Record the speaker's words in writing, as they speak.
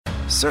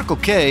Circle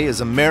K is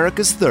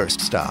America's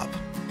thirst stop.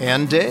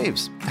 And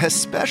Dave's,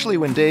 especially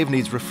when Dave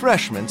needs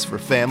refreshments for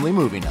family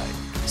movie night.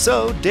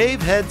 So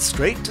Dave heads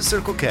straight to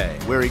Circle K,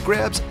 where he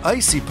grabs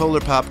icy Polar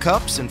Pop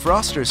cups and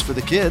frosters for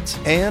the kids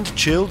and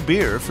chilled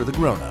beer for the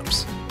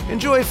grown-ups.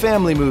 Enjoy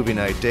family movie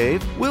night,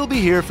 Dave. We'll be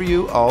here for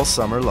you all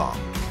summer long.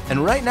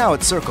 And right now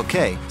at Circle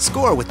K,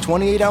 score with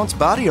 28-ounce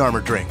body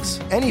armor drinks.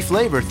 Any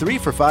flavor, 3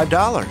 for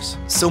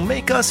 $5. So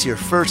make us your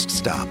first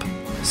stop.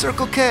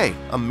 Circle K,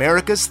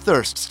 America's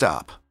thirst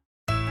stop.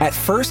 At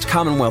First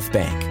Commonwealth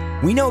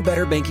Bank, we know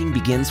better banking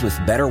begins with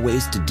better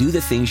ways to do the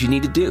things you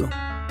need to do.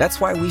 That's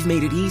why we've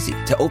made it easy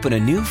to open a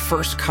new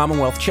First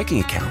Commonwealth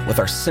checking account with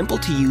our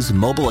simple-to-use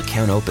mobile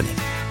account opening.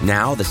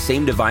 Now, the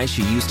same device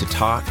you use to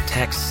talk,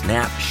 text,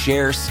 snap,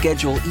 share,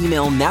 schedule,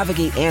 email,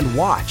 navigate, and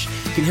watch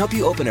can help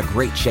you open a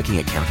great checking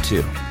account,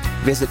 too.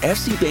 Visit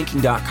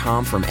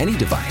fcbanking.com from any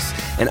device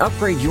and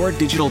upgrade your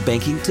digital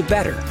banking to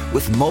better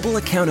with mobile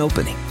account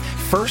opening.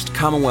 First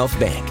Commonwealth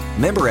Bank.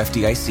 Member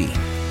FDIC.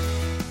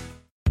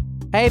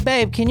 Hey,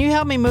 babe, can you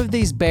help me move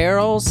these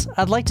barrels?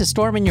 I'd like to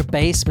store them in your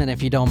basement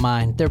if you don't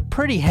mind. They're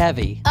pretty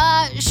heavy.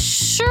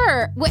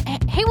 Sure. Wait,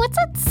 hey, what's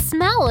that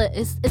smell?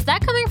 Is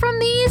that coming from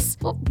these?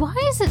 Why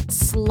is it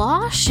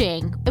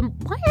sloshing? And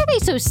why are they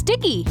so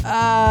sticky?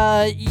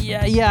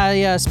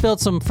 Yeah. Spilled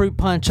some fruit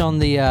punch on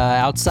the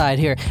outside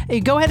here. Hey,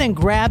 go ahead and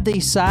grab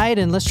these side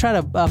and let's try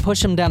to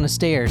push them down the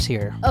stairs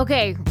here.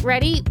 Okay,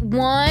 ready?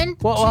 1,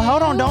 Well, 2.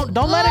 hold on.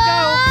 Don't let it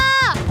go.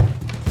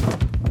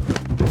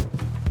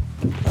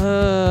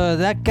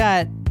 That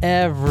got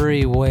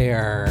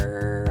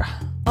everywhere.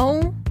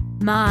 Oh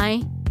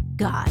my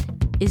God.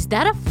 Is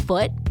that a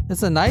foot?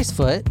 It's a nice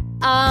foot.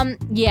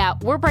 Yeah,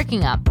 we're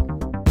breaking up.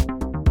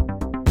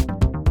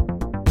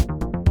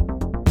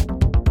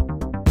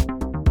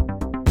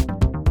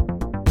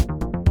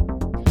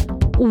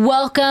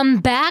 Welcome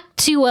back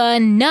to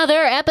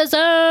another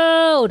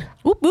episode.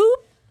 Whoop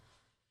whoop.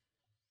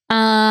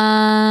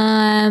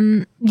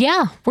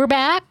 Yeah, we're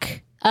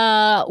back.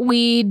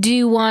 We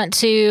do want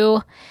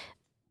to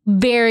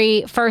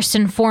very first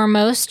and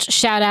foremost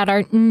shout out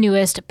our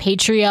newest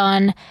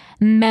Patreon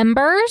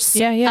members.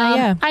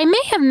 Yeah. I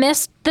may have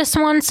missed this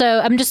one, so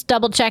I'm just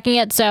double checking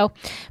it. So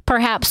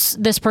perhaps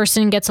this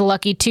person gets a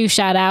lucky 2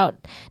 shout out.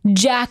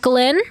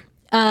 Jacqueline,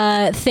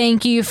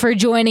 thank you for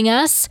joining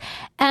us,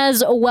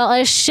 as well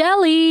as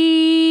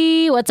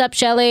Shelly. What's up,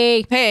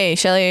 Shelly? Hey,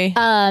 Shelly.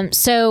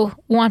 So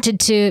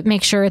wanted to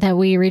make sure that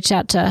we reached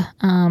out to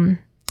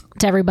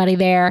everybody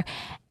there,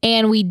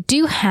 and we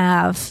do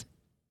have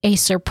a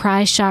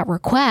surprise shot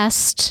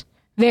request,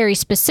 very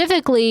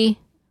specifically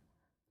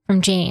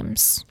from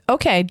James.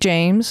 Okay,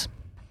 James.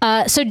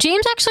 So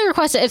James actually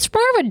requested, it's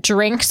more of a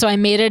drink, so I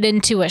made it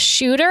into a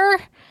shooter,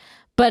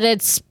 but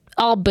it's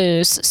all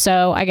booze,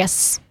 so I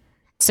guess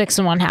 6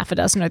 and 1, half a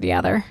dozen or the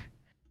other.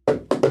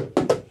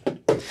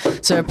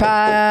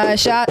 Surprise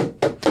shot.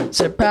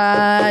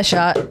 Surprise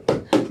shot.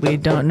 We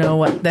don't know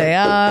what they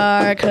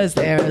are because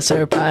they're a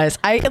surprise.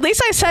 At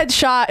least I said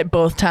shot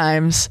both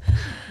times.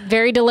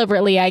 Very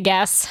deliberately, I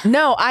guess.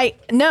 No, I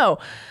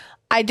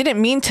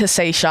didn't mean to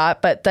say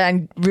shot, but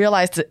then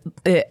realized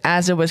it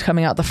as it was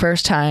coming out the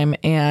first time,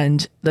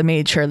 and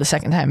made sure the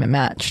second time it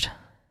matched.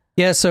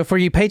 Yeah, so for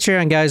you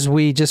Patreon guys,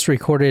 we just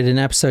recorded an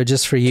episode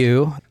just for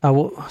you.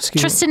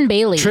 Tristan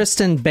Bailey.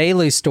 Tristan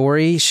Bailey's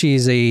story.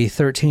 She's a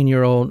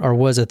 13-year-old, or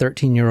was a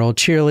 13-year-old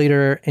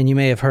cheerleader, and you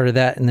may have heard of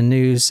that in the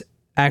news.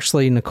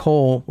 Actually,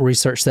 Nicole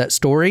researched that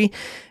story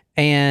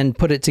and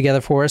put it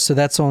together for us. So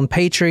that's on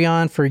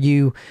Patreon for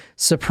you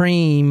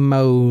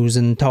Supremos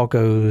and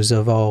tacos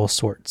of all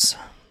sorts.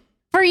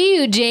 For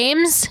you,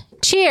 James.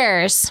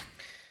 Cheers.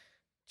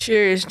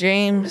 Cheers,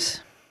 James.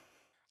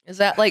 Is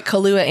that like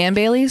Kahlua and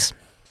Bailey's?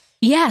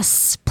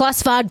 Yes,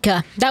 plus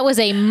vodka. That was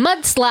a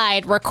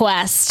mudslide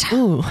request.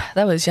 Ooh,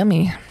 that was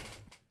yummy.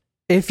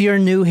 If you're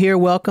new here,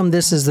 welcome.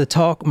 This is the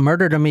Talk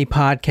Murder to Me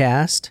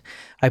podcast.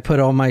 I put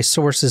all my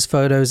sources,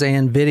 photos,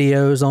 and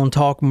videos on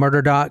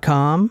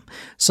talkmurder.com.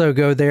 So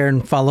go there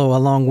and follow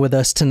along with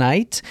us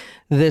tonight.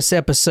 This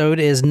episode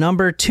is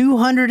number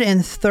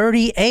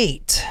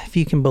 238, if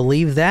you can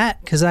believe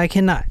that, because I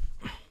cannot.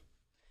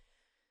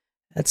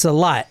 That's a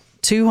lot.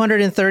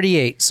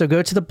 238. So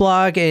go to the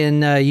blog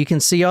and you can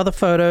see all the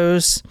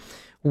photos.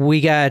 We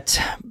got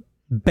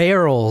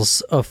barrels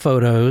of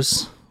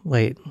photos.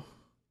 Wait.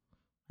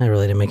 That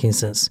really didn't make any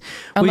sense.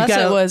 Unless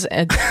it was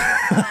a...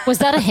 Was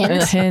that a hint?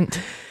 A hint.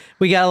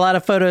 We got a lot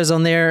of photos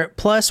on there.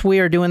 Plus,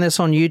 we are doing this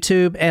on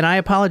YouTube, and I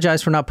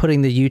apologize for not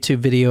putting the YouTube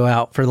video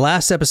out for the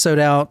last episode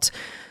out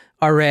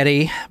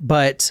already,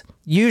 but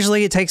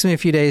usually it takes me a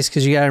few days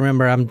because you got to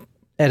remember I'm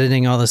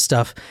editing all this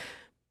stuff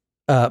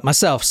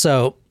myself,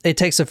 so it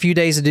takes a few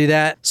days to do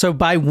that. So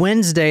by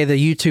Wednesday, the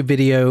YouTube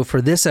video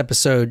for this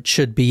episode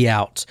should be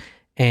out,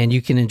 and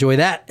you can enjoy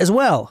that as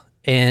well.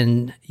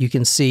 And you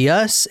can see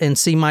us and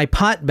see my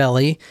pot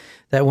belly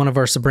that one of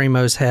our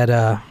Supremos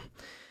had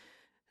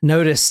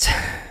noticed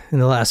in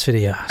the last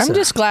video. I'm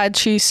just glad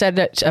she said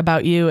it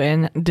about you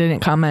and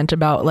didn't comment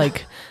about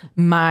like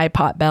my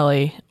pot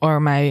belly or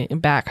my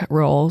back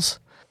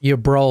rolls. Your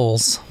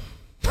brolls.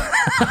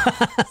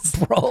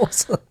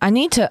 Rolls. I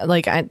need to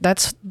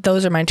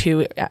those are my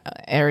two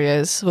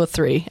areas. Well,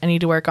 three. I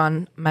need to work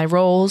on my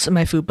rolls,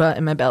 my fupa,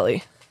 and my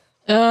belly.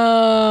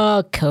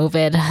 Oh,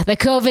 COVID. The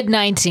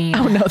COVID-19.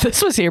 Oh no,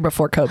 this was here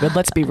before COVID.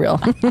 Let's be real.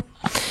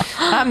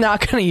 I'm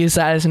not going to use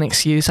that as an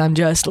excuse. I'm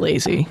just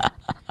lazy.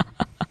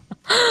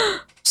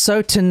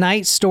 So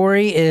tonight's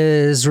story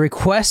is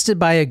requested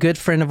by a good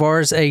friend of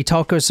ours, a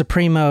Taco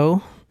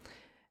Supremo.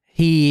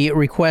 He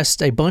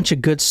requests a bunch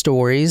of good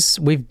stories.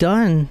 We've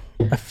done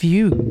a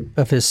few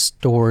of his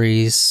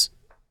stories,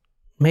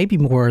 maybe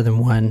more than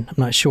one, I'm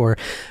not sure.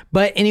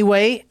 But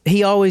anyway,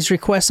 he always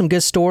requests some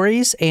good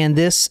stories, and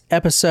this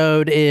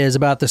episode is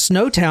about the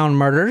Snowtown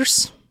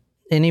murders.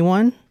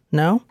 Anyone?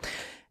 No?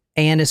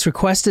 And it's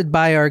requested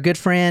by our good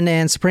friend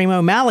and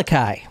Supremo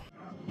Malachi.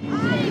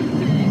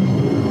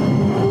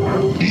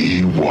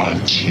 He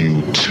wants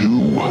you too,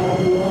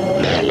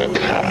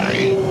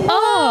 Malachi.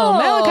 Oh,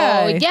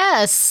 Malachi.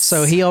 Yes.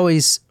 So he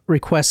always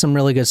requests some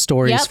really good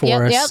stories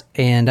for us.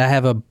 And I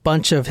have a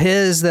bunch of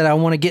his that I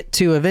want to get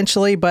to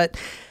eventually, but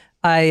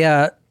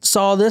I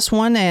saw this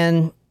one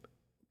and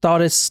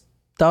thought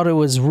it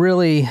was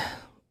really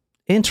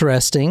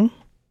interesting.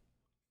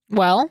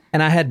 Well.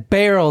 And I had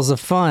barrels of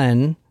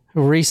fun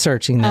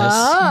researching this.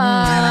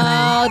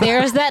 Oh,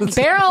 there's that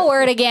barrel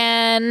word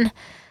again.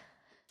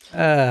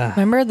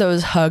 Remember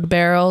those hug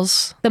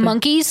barrels? The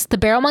monkeys? The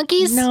barrel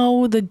monkeys?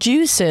 No, the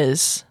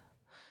juices.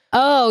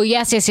 Oh,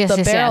 yes.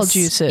 The barrel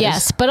juices.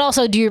 Yes, but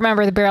also, do you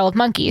remember the barrel of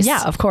monkeys?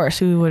 Yeah, of course.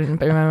 Who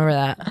wouldn't remember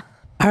that?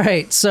 All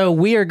right, so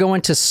we are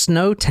going to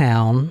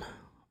Snowtown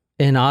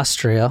in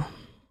Australia.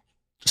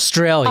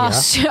 Australia.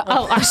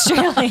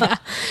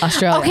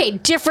 Australia. Okay,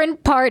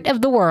 different part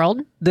of the world.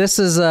 This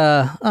is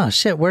oh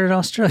shit, where did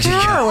Australia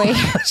Where go? are we?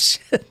 Oh,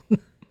 shit.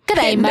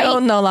 G'day,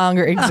 mate. No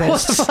longer What the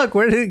exists. fuck?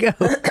 Where did it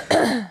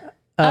go?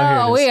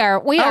 Oh, we are.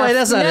 wait,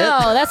 that's not it.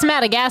 No, that's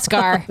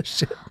Madagascar.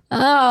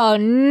 Oh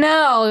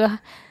no.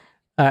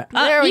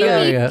 There we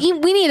go.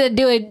 We need to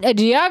do a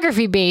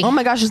geography bee. Oh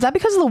my gosh, is that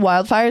because of the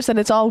wildfires that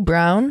it's all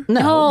brown?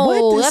 No, Oh,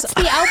 what is- that's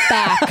the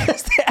outback.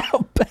 That's the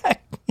outback.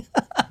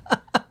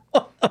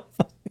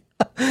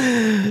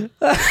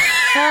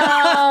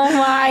 Oh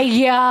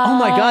my god. Oh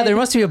my god, there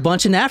must be a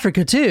bunch in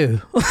Africa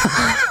too.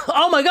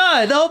 Oh my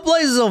god, the whole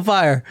place is on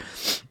fire.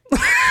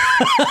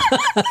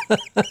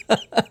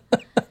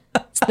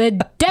 It's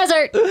the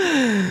desert.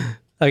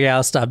 Okay,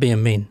 I'll stop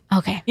being mean.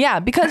 Okay. Yeah,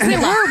 because there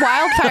were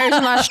wildfires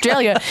in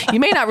Australia. You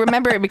may not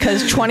remember it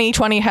because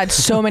 2020 had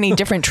so many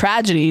different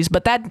tragedies,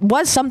 but that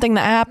was something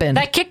that happened.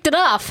 That kicked it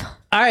off.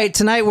 All right,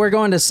 tonight we're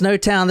going to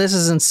Snowtown. This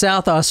is in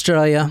South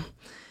Australia.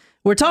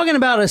 We're talking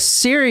about a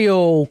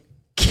serial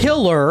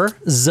killer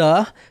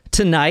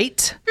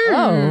tonight.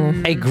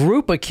 Oh. A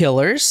group of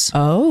killers.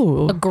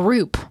 Oh. A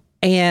group.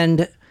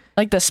 And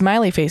Like the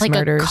smiley face Like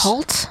murders. a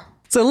cult.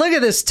 so look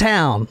at this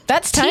town.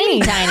 That's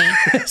Teeny tiny. tiny.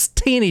 It's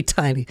teeny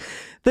tiny.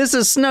 This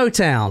is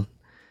Snowtown.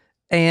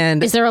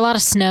 And Is there a lot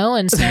of snow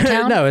in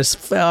Snowtown? no,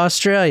 it's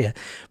Australia.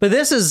 But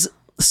this is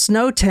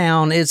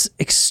Snowtown. It's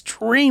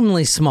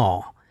extremely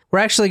small. We're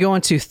actually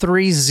going to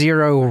 30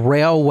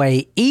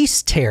 Railway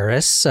East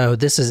Terrace. So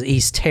this is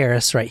East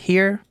Terrace right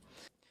here.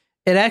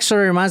 It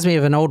actually reminds me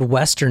of an old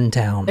Western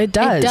town. It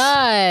does. It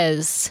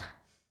does.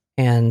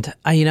 And,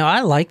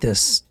 I like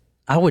this.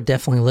 I would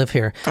definitely live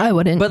here. I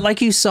wouldn't. But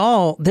like you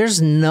saw, there's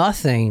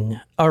nothing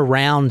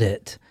around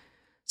it.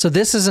 So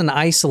this is an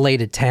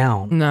isolated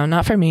town. No,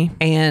 not for me.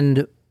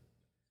 And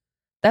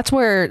That's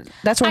where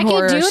I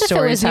horror could do it if it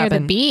stories was near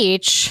happen. the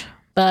beach,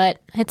 but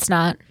it's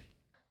not.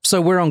 so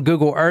we're on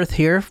Google Earth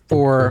here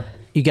for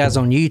you guys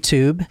on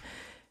YouTube.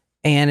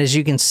 And as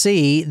you can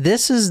see,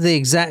 this is the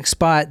exact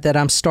spot that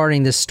I'm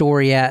starting this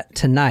story at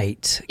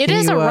tonight. It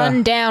is a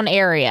rundown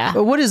area.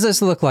 What does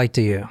this look like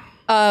to you?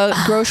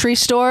 Grocery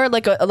store,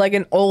 like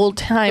an old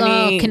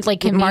timey Like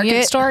convenience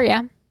market store,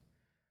 yeah.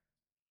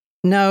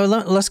 No,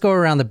 let's go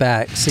around the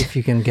back, see if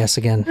you can guess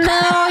again.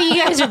 No,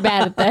 you guys are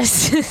bad at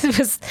this.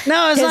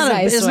 No, it's not.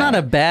 I It's swear. not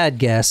a bad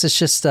guess. It's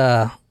just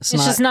It's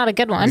just not a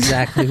good one.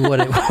 exactly what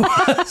it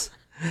was.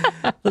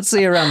 Let's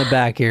see around the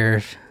back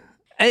here.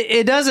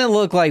 It doesn't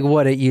look like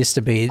what it used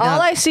to be.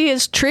 All I see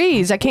is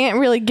trees. I can't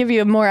really give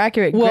you a more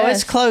accurate Well,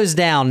 guess. it's closed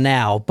down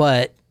now,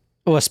 but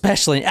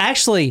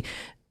actually,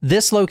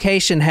 this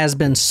location has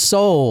been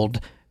sold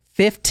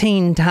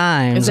 15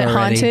 times. Is it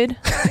already. haunted?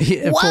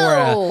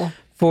 Whoa.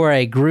 For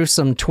a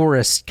gruesome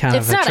tourist kind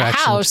It's of not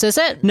attraction. a house, is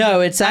it? No,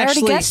 it's I already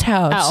actually guessed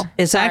house. Oh.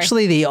 it's sorry.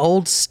 actually the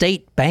old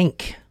state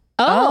bank.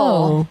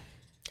 Oh.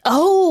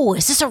 Oh,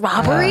 is this a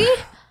robbery?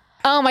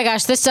 Oh my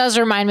gosh, this does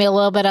remind me a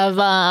little bit of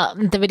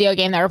the video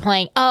game that we're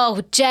playing.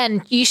 Oh,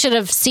 Jen, you should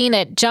have seen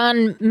it.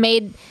 John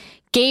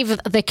gave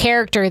the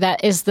character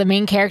that is the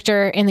main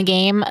character in the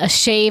game a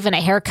shave and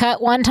a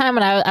haircut one time,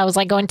 and I was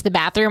like going to the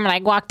bathroom, and I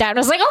walked out and I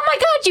was like, oh my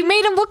god, you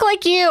made him look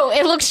like you.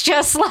 It looks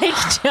just like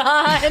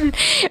John,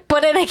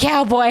 but in a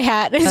cowboy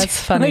hat. It's That's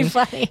funny. really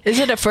funny. Is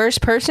it a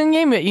first person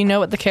game that you know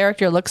what the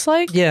character looks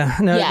like? Yeah,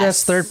 no, Yes.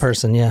 that's third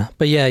person. Yeah,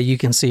 but yeah, you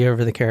can see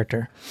over the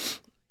character.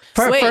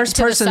 First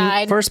to the person.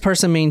 side. First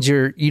person means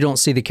you don't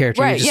see the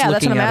character. Right. You're just Yeah,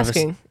 that's what looking I'm out of a-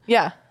 asking.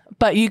 Yeah.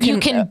 But you You can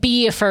can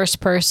be a first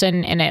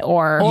person in it,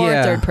 or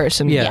Yeah. third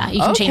person. Yeah.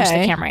 you can change the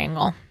Okay. camera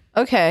angle.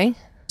 Okay.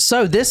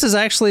 So this is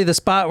actually the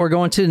spot we're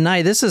going to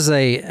tonight. This is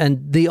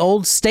the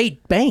old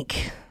state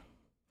bank,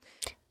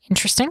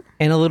 Interesting.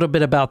 and a little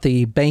bit about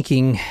the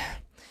banking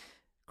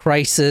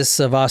crisis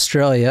of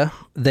Australia.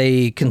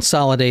 They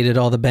consolidated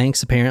all the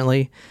banks,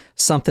 apparently,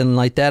 something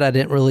like that. I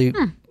didn't really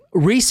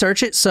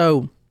research it.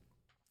 So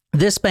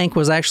this bank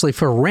was actually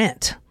for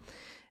rent,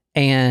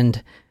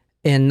 and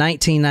in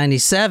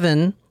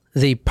 1997,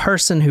 the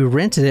person who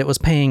rented it was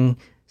paying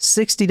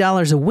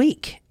 $60 a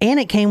week, and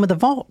it came with a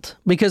vault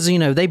because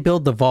they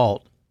build the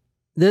vault.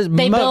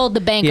 They build the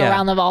bank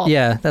around the vault.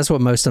 Yeah, that's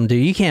what most of them do.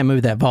 You can't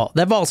move that vault.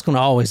 That vault's going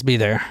to always be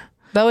there.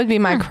 That would be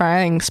my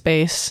crying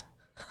space.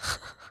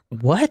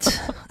 What?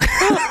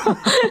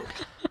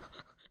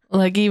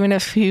 Like, even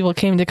if people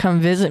came to come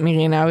visit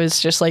me and I was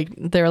just like,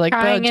 they were like,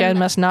 oh, Jen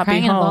must not be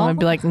crying in home. vault? I'd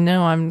be like,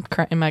 no, I'm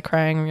in my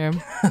crying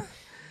room.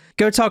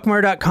 Go to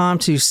talkmurder.com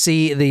to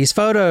see these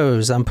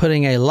photos. I'm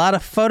putting a lot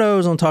of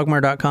photos on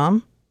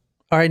talkmurder.com.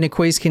 All right,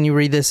 Niquise, can you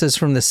read this? This is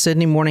from the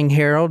Sydney Morning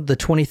Herald, the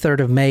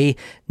 23rd of May,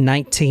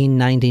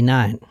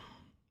 1999.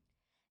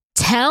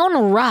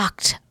 Town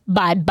rocked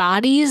by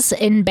bodies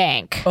in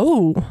bank.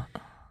 Oh,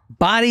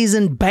 Bodies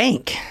in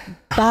bank.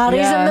 Bodies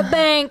Yeah. in the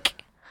bank.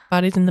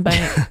 bodies in the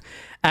bank.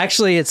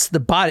 Actually, it's the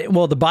body.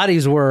 Well, the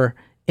bodies were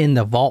in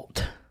the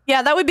vault.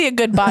 Yeah, that would be a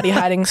good body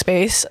hiding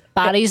space.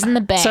 Bodies in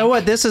the bank. So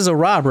what? This is a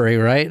robbery,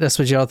 right? That's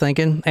what y'all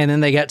thinking? And then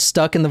they got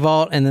stuck in the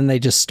vault, and then they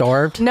just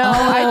starved? No,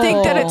 I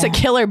think that it's a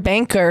killer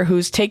banker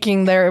who's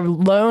taking their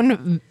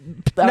loan.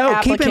 No,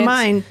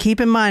 applicants. keep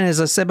in mind, as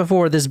I said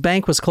before, this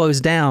bank was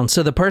closed down.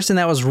 So the person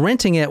that was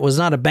renting it was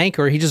not a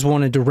banker. He just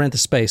wanted to rent the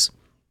space.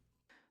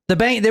 The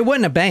bank, there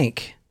wasn't a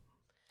bank.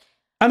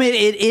 I mean,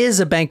 it is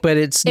a bank, but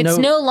it's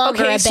no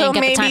longer a bank so at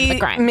the time of the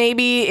crime.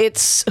 maybe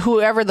it's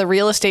whoever the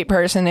real estate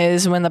person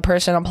is when the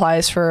person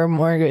applies for a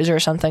mortgage or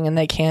something, and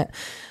they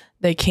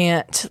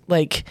can't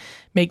like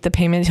make the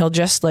payment. He'll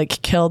just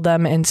like kill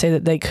them and say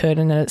that they could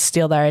and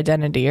steal their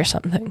identity or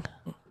something.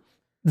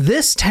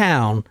 This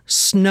town,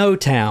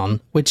 Snowtown,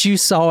 which you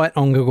saw it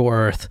on Google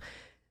Earth,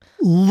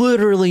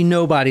 literally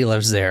nobody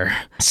lives there.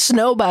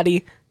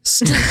 Snowbody.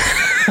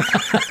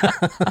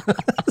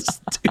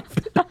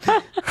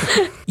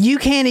 You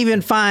can't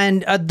even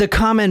find the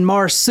common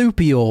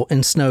marsupial in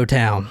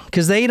Snowtown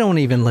because they don't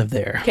even live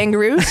there.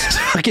 Kangaroos.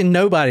 Fucking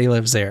nobody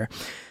lives there.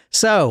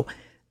 So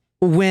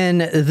when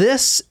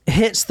this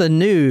hits the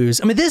news,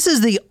 I mean, this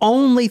is the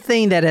only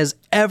thing that has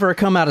ever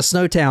come out of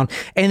Snowtown.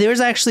 And there's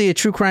actually a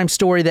true crime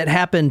story that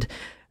happened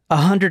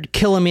 100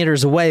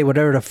 kilometers away,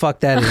 whatever the fuck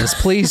that is.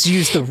 Please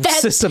use the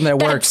system that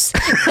works.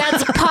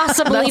 That's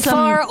possibly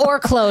far or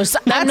close.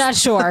 I'm not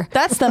sure.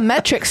 That's the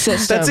metric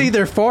system. That's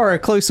either far or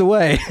close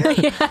away.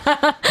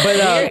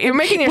 But You're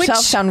making yourself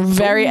sound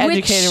very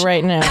educated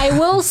right now. I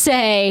will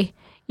say,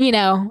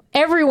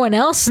 everyone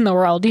else in the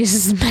world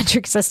uses the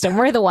metric system.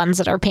 We're the ones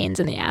that are pains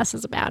in the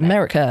asses about it.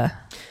 America.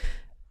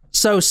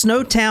 So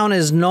Snowtown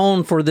is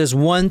known for this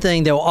one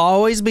thing. They'll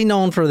always be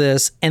known for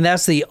this, and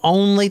that's the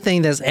only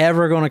thing that's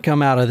ever going to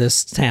come out of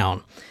this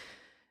town.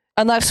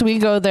 Unless we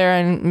go there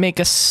and make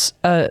a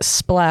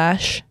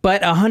splash.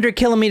 But 100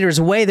 kilometers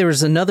away, there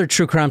was another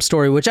true crime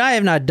story, which I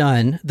have not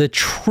done. The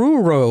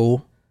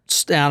Truro,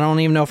 I don't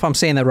even know if I'm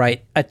saying that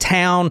right, a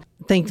town,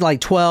 I think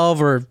like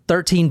 12 or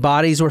 13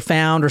 bodies were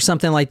found or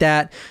something like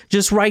that,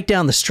 just right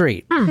down the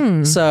street.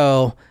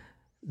 So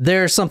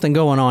there's something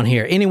going on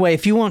here. Anyway,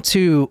 if you want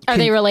to... Are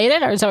they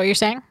related, or is that what you're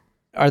saying?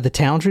 Are the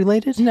towns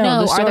related?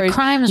 No, the are story- the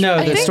crimes No,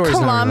 related? the I think story's not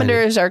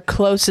kilometers are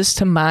closest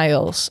to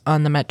miles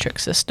on the metric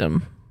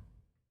system.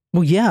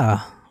 Well,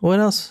 yeah. What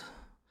else?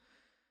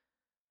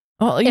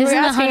 Well, you Isn't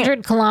were asking,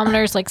 100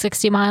 kilometers like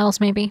 60 miles,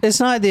 maybe? It's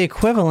not the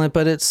equivalent,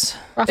 but it's...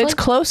 Roughly? it's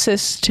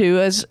closest to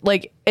as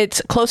like it's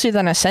closer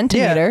than a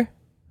centimeter.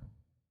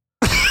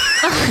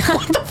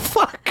 What the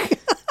fuck?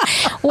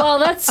 Well,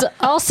 that's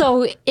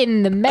also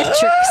in the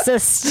metric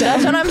system.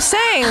 That's what I'm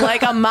saying.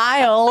 Like a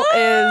mile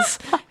is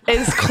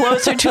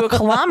closer to a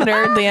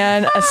kilometer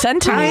than a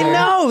centimeter. I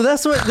know.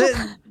 That's what...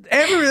 that's...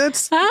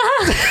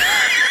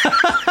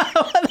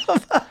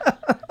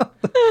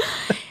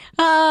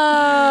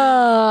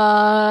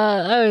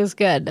 That was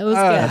good. That was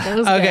good. That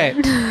was okay.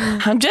 good.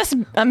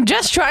 I'm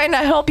just trying to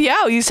help you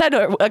out. You said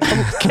a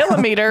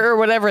kilometer or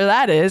whatever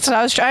that is. So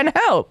I was trying to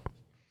help.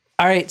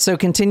 All right, so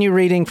continue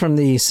reading from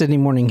the Sydney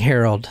Morning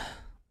Herald.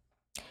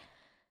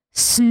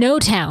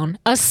 Snowtown,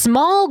 a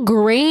small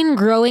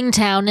grain-growing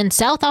town in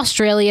South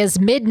Australia's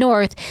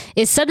mid-north,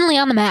 is suddenly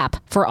on the map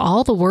for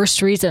all the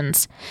worst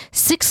reasons.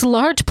 6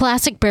 large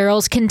plastic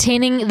barrels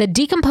containing the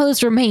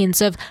decomposed remains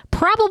of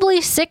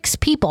probably 6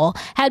 people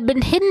had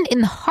been hidden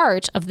in the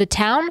heart of the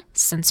town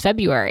since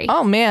February.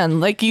 Oh man,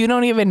 like you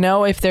don't even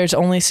know if there's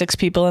only 6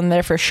 people in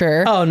there for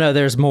sure. Oh, no,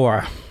 there's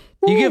more.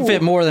 You can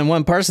fit more than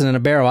one person in a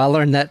barrel. I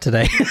learned that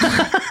today.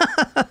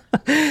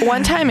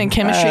 One time in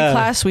chemistry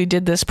class, we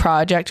did this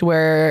project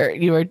where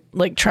you were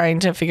like trying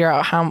to figure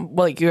out how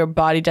like your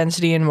body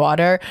density in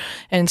water.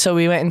 And so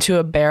we went into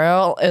a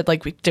barrel,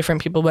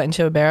 different people went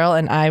into a barrel,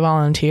 and I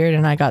volunteered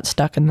and I got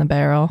stuck in the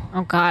barrel.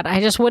 Oh God, I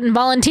just wouldn't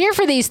volunteer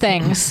for these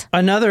things.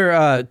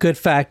 Another good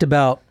fact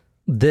about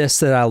this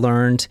that I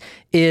learned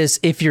is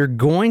if you're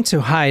going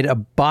to hide a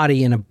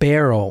body in a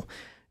barrel,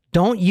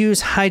 don't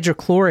use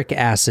hydrochloric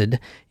acid,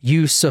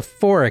 use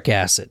sulfuric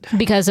acid.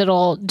 Because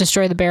it'll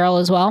destroy the barrel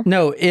as well?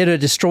 No, it'll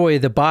destroy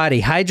the body.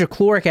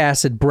 Hydrochloric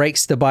acid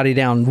breaks the body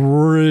down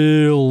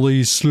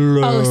really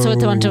slow. Oh, so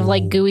it's a bunch of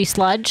like gooey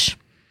sludge?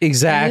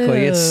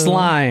 Exactly. Ew. It's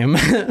slime.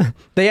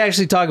 They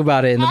actually talk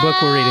about it in the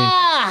book we're reading.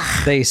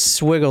 They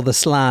swiggle the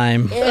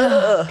slime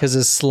because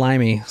it's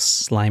slimy.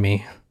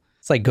 Slimy.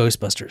 It's like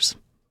Ghostbusters.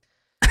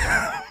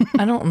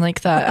 I don't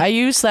like that. I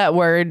use that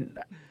word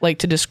like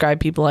to describe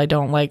people I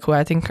don't like, who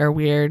I think are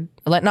weird.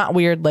 Like not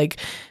weird, like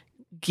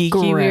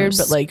geeky weird,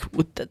 but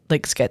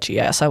like sketchy.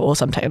 Yes, I will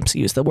sometimes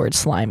use the word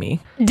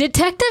slimy.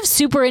 Detective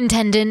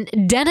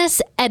Superintendent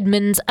Dennis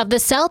Edmonds of the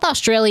South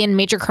Australian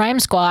Major Crime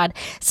Squad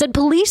said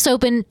police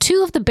opened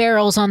 2 of the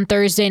barrels on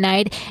Thursday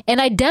night and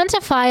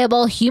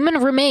identifiable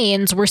human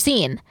remains were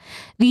seen.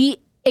 The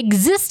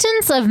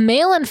existence of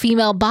male and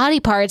female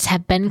body parts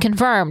have been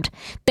confirmed.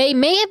 They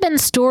may have been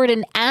stored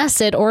in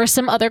acid or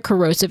some other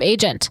corrosive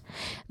agent.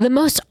 The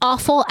most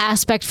awful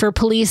aspect for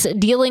police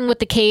dealing with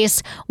the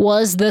case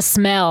was the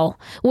smell.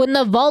 When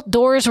the vault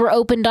doors were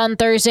opened on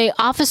Thursday,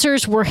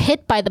 officers were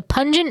hit by the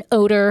pungent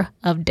odor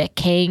of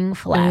decaying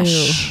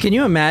flesh. Ew. Can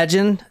you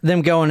imagine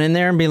them going in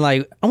there and being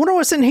like, I wonder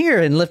what's in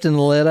here, and lifting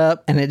the lid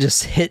up and it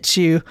just hits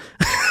you?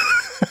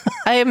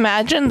 I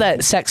imagine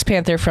that Sex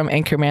Panther from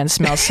Anchorman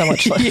smells so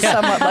much like,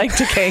 somewhat like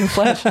decaying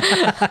flesh. Smells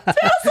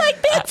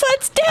like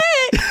Bigfoot's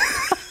dick.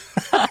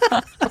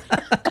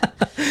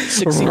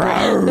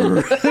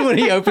 60%. When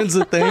he opens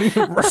the thing.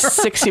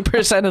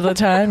 60% of the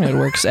time, it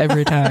works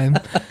every time.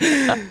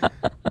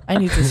 I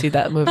need to see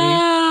that movie.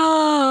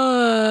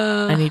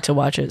 I need to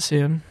watch it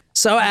soon.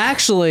 So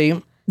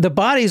actually, the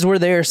bodies were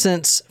there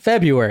since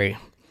February.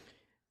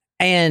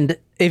 And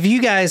if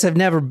you guys have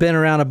never been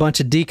around a bunch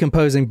of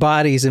decomposing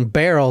bodies in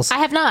barrels, I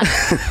have not.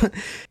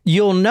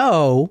 You'll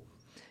know,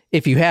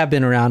 if you have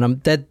been around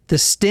them, that the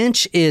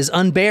stench is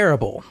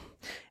unbearable.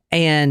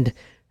 And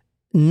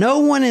no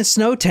one in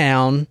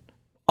Snowtown,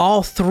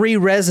 all 3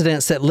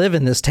 residents that live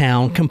in this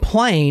town,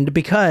 complained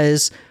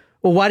because,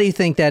 well, why do you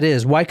think that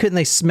is? Why couldn't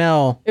they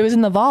smell? It was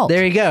in the vault.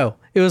 There you go.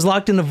 It was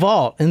locked in the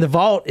vault, and the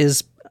vault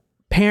is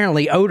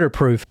apparently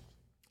odor-proof.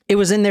 It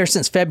was in there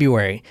since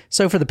February.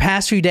 So for the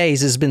past few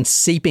days, it's been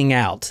seeping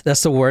out.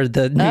 That's the word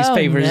the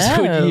newspapers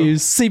would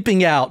use,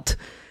 seeping out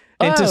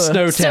into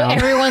Snowtown. So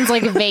everyone's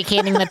like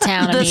vacating the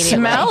town immediately. The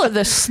smell of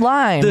the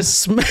slime? The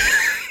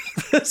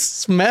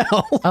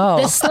smell.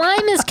 Oh. The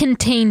slime is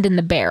contained in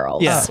the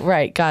barrels. Yeah. Oh,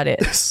 right. Got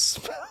it.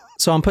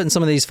 So I'm putting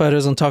some of these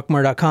photos on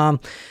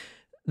talkmore.com.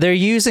 They're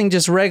using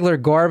just regular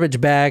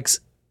garbage bags.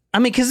 I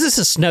mean, because this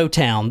is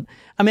Snowtown.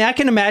 I mean, I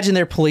can imagine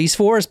their police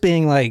force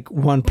being like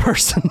one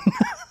person.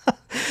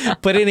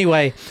 But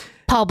anyway.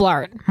 Paul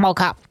Blart, Mall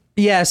Cop.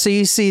 Yeah, so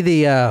you see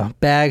the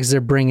bags they're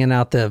bringing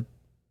out, the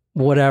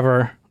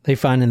whatever they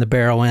find in the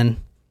barrel in.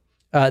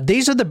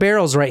 These are the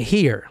barrels right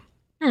here.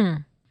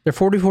 They're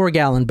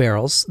 44-gallon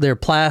barrels. They're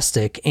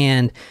plastic,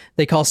 and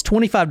they cost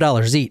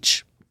 $25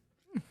 each.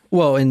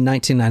 Well, in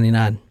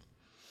 1999.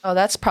 Oh,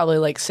 that's probably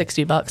like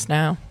 $60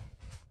 now.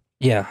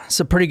 Yeah, it's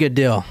a pretty good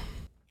deal.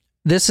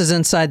 This is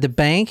inside the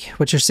bank,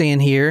 what you're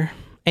seeing here.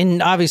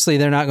 And obviously,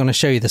 they're not going to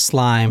show you the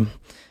slime.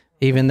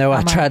 Even though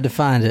I tried to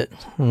find it.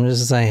 I'm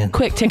just saying.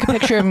 Quick, take a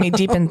picture of me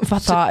deep in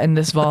thought in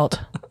this vault.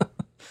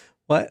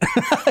 What?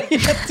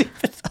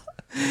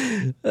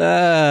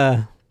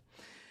 All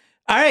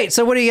right,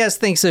 so what do you guys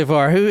think so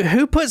far?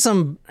 Who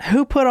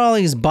put all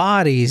these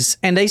bodies?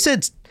 And they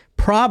said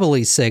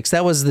probably 6.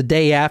 That was the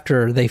day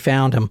after they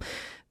found them.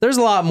 There's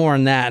a lot more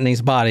than that in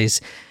these bodies.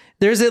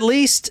 There's at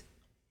least,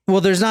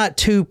 well, there's not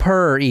 2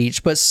 per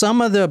each, but some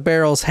of the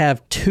barrels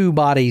have 2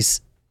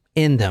 bodies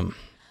in them.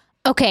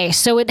 Okay,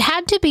 so it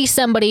had to be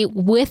somebody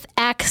with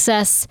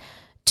access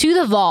to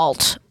the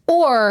vault,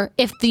 or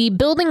if the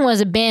building was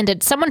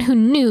abandoned, someone who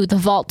knew the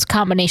vault's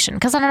combination,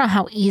 because I don't know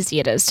how easy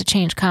it is to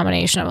change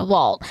combination of a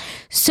vault.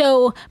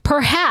 So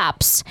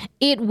perhaps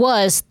it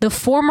was the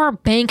former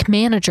bank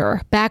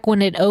manager back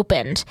when it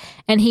opened,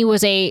 and he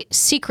was a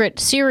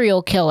secret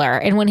serial killer,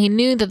 and when he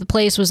knew that the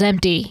place was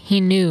empty, he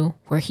knew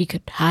where he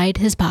could hide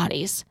his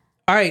bodies.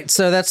 All right,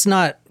 so that's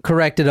not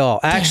correct at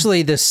all.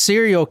 Actually, the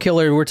serial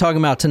killer we're talking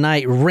about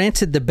tonight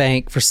rented the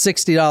bank for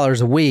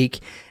 $60 a week,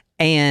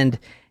 and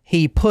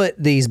he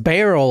put these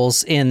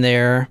barrels in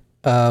there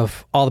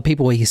of all the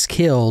people he's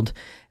killed.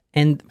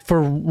 And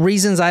for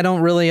reasons I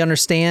don't really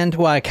understand,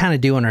 well, I kind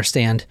of do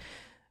understand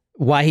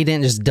why he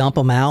didn't just dump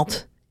them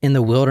out in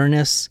the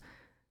wilderness,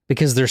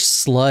 because they're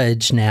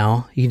sludge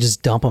now. You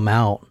just dump them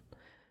out.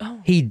 Oh.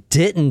 He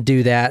didn't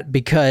do that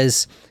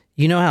because...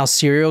 You know how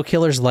serial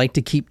killers like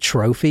to keep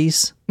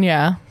trophies?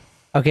 Yeah.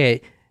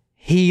 Okay.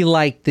 he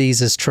liked these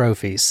as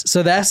trophies.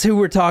 So that's who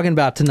we're talking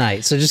about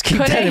tonight. So just keep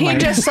that in mind.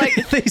 Couldn't he just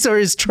like these are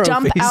his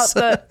trophies.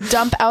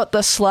 dump out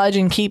the sludge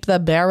and keep the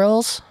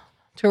barrels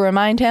to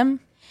remind him?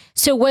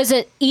 So was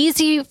it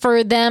easy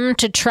for them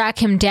to track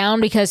him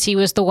down because he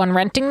was the one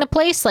renting the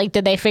place? Like,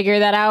 did they figure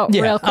that out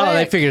real quick? Oh,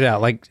 they figured it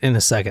out like in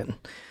a second.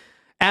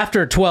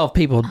 After 12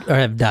 people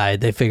have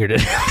died, they figured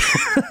it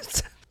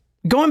out.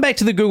 Going back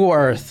to the Google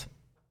Earth,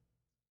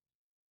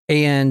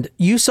 and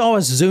you saw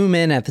us zoom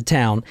in at the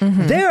town.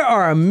 Mm-hmm. There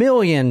are a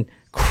million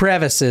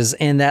crevices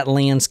in that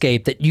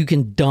landscape that you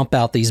can dump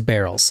out these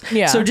barrels.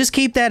 Yeah. So just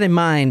keep that in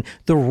mind.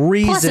 The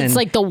reason... Plus, it's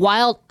like the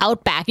wild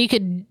outback. You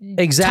could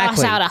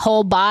toss out a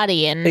whole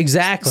body and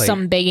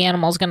some big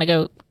animal's going to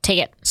go take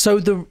it.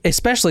 So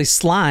especially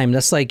slime,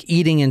 that's like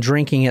eating and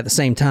drinking at the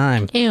same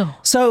time. Ew.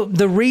 So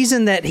the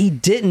reason that he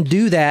didn't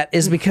do that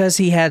is because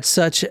he had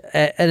such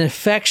an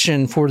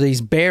affection for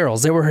these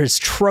barrels. They were his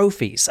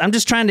trophies. I'm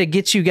just trying to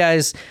get you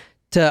guys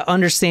to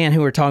understand who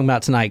we're talking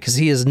about tonight, because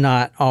he is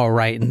not all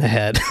right in the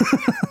head.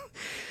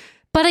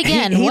 But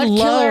again, what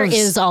killer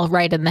is all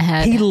right in the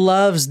head? He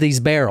loves these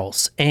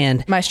barrels,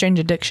 and My Strange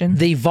Addiction.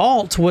 The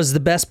vault was the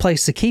best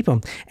place to keep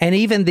them. And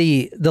even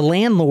the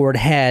landlord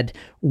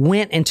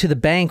went into the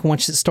bank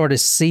once it started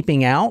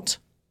seeping out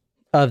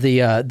of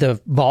the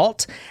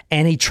vault,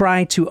 and he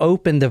tried to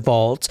open the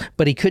vault,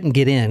 but he couldn't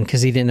get in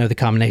because he didn't know the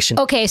combination.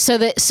 Okay, so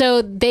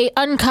they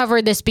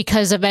uncovered this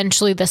because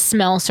eventually the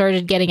smell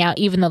started getting out,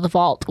 even though the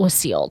vault was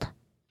sealed.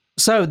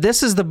 So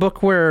this is the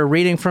book we're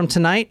reading from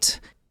tonight.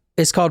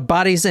 It's called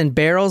Bodies and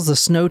Barrels, The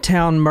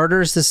Snowtown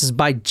Murders. This is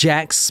by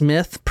Jack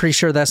Smith. Pretty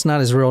sure that's not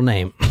his real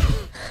name.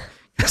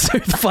 So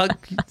the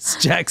fuck is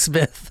Jack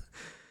Smith?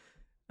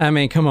 I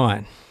mean, come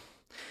on.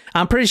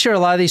 I'm pretty sure a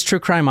lot of these true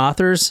crime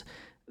authors,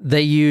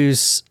 they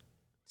use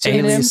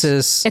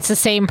aliases. It's the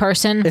same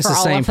person for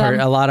all of them?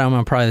 A lot of them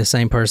are probably the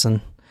same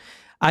person.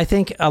 I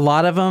think a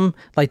lot of them,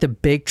 like the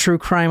big true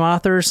crime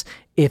authors,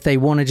 if they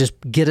want to just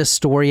get a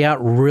story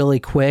out really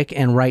quick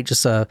and write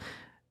just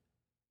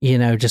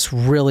just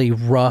really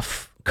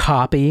rough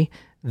copy,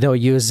 they'll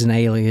use an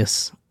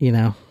alias,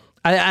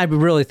 I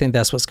really think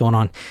that's what's going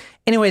on.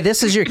 Anyway,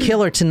 this is your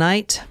killer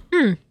tonight.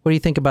 What do you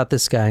think about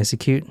this guy? Is he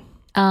cute?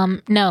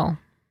 No.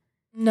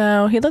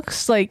 No, he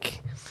looks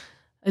like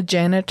a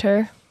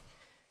janitor.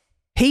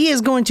 He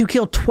is going to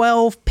kill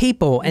 12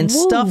 people and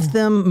stuff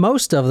them,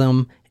 most of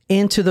them,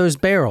 into those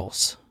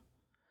barrels.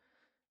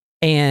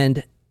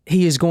 And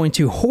he is going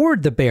to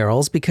hoard the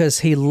barrels because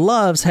he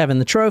loves having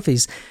the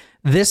trophies.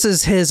 This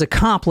is his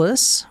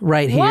accomplice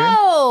right here.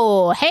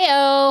 Whoa!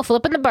 Hey-oh,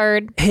 flipping the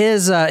bird.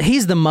 He's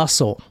the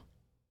muscle.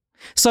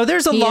 So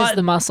there's a lot. He is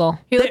the muscle.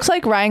 He looks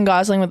like Ryan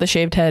Gosling with a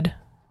shaved head.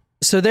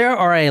 So there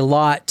are a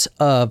lot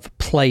of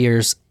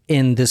players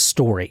in this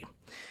story.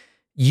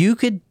 You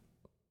could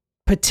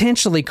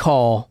potentially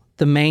call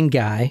the main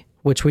guy,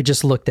 which we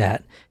just looked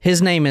at.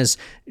 His name is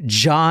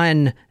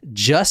John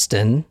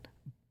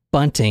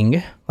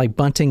Bunting, like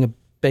bunting a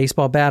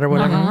baseball bat or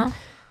whatever. Uh-huh.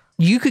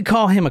 You could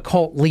call him a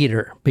cult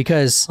leader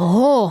because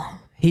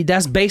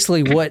that's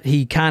basically what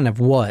he kind of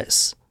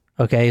was.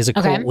 Okay, is a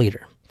cult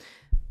leader.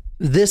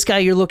 This guy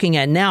you're looking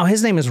at now,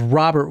 his name is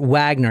Robert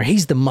Wagner.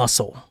 He's the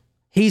muscle.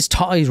 He's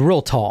tall. He's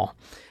real tall.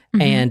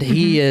 Mm-hmm, and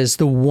he is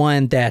the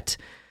one that,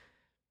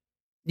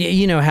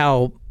 you know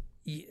how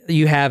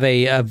you have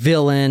a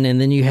villain and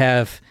then you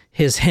have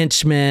his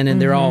henchmen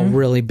and they're all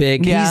really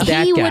big. Yeah. He's that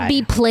guy. He would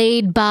be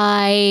played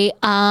by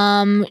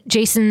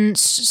Jason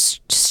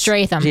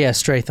Statham. Yeah,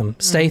 Statham.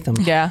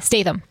 Yeah.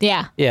 Statham,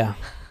 yeah. Yeah.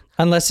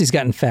 Unless he's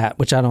gotten fat,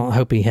 which I don't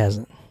hope he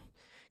hasn't.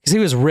 Because he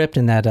was ripped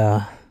in that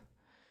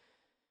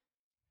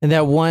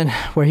one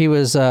where he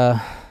was...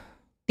 The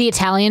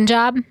Italian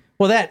Job?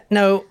 Well,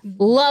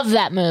 love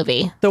that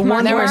movie. The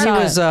one where he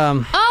was... oh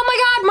my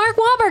God, Mark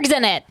Wahlberg's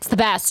in it. It's the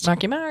best.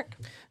 Marky Mark.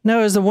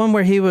 No, it was the one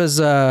where he was...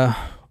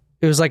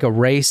 it was like a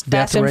race,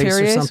 death race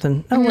Furious? or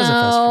something. No, it wasn't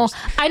Fast and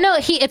Furious. I know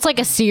it's like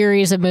a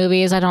series of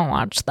movies. I didn't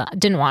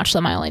watch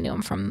them. I only knew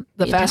him from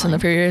the Fast and the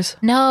Furious.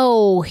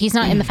 No, he's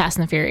not in the Fast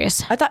and the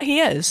Furious. I thought he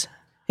is.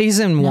 He's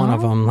in one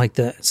of them, like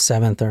the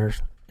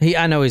 7th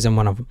I know he's in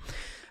one of them.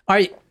 All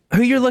right,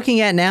 who you're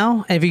looking at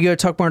now, and if you go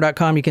to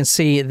talkmore.com, you can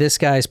see this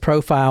guy's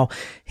profile.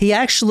 He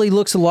actually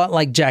looks a lot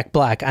like Jack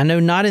Black. I know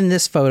not in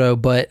this photo,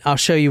 but I'll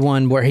show you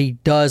one where he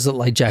does look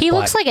like Jack Black. He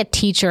looks like a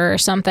teacher or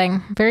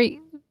something.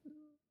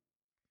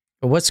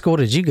 What school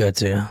did you go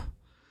to?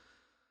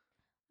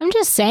 I'm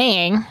just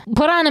saying.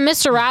 Put on a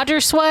Mr.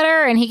 Rogers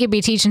sweater and he could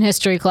be teaching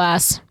history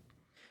class.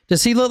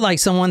 Does he look like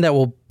someone that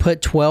will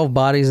put 12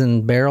 bodies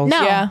in barrels?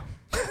 No. Yeah.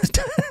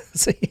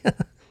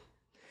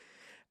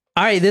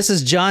 All right, this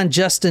is John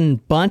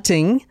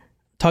Bunting.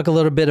 Talk a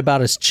little bit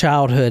about his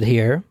childhood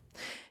here.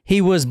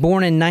 He was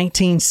born in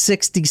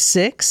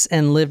 1966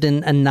 and lived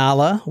in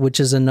Inala, which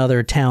is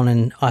another town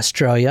in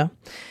Australia.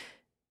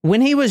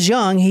 When he was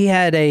young, he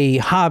had a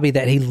hobby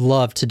that he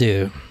loved to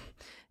do.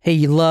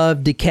 He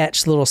loved to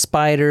catch little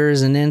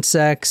spiders and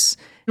insects.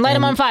 Light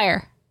them on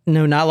fire.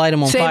 No, not light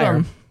them on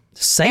fire.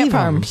 Save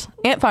them. Save them.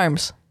 Ant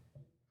farms.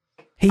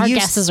 Our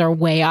guesses are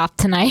way off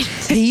tonight.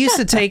 he used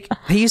to take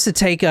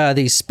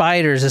these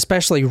spiders,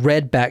 especially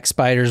redback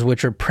spiders,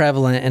 which are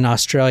prevalent in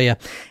Australia,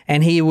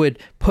 and he would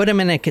put them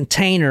in a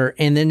container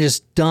and then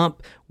just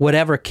dump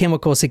whatever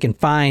chemicals he can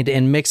find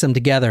and mix them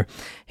together.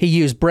 He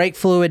used brake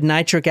fluid,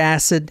 nitric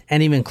acid,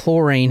 and even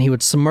chlorine. He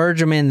would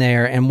submerge them in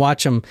there and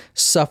watch them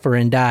suffer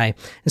and die.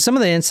 And some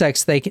of the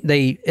insects,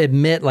 they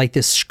emit like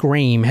this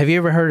scream. Have you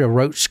ever heard a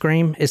roach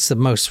scream? It's the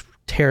most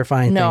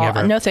terrifying thing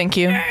ever. No, thank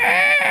you.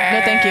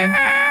 No, thank you.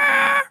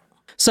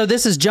 So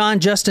this is John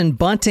Justin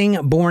Bunting,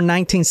 born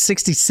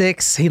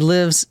 1966. He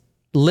lived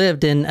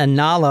in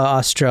Inala,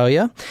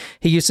 Australia.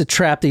 He used to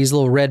trap these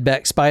little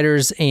redback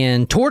spiders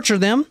and torture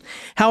them.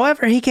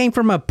 However, he came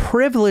from a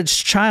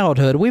privileged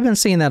childhood. We've been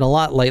seeing that a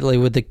lot lately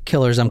with the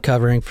killers I'm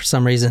covering for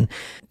some reason.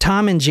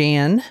 Tom and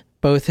Jan,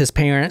 both his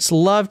parents,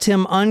 loved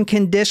him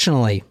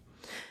unconditionally.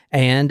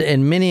 And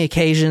in many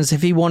occasions,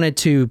 if he wanted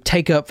to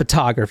take up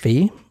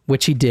photography,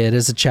 which he did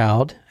as a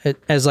child,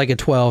 as like a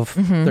 12,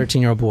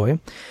 13-year-old boy,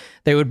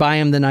 they would buy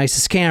him the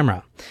nicest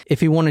camera. If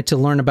he wanted to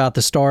learn about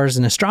the stars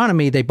and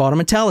astronomy, they bought him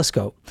a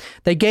telescope.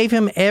 They gave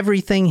him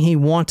everything he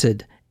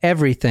wanted.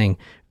 Everything.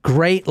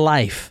 Great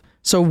life.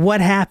 So what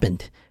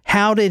happened?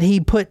 How did he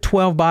put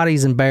 12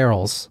 bodies in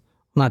barrels?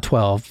 Not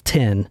 12,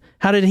 10.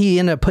 How did he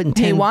end up putting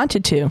 10? He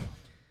wanted to.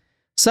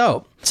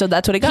 So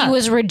that's what he got. He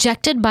was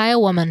rejected by a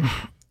woman.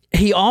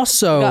 He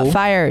also got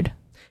fired.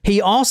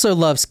 He also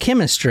loves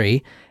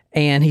chemistry,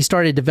 and he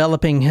started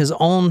developing his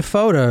own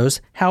photos.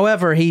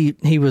 However,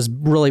 he was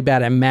really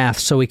bad at math,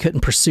 so he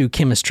couldn't pursue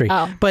chemistry.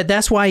 Oh. But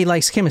that's why he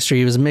likes chemistry.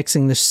 He was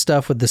mixing this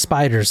stuff with the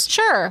spiders.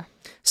 Sure.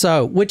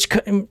 So, which,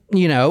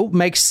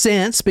 makes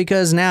sense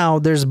because now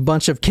there's a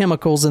bunch of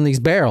chemicals in these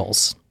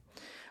barrels.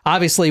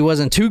 Obviously, he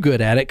wasn't too good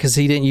at it because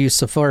he didn't use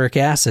sulfuric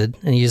acid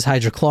and he used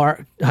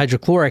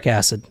hydrochloric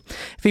acid.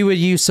 If he would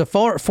use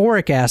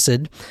sulfuric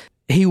acid,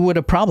 he would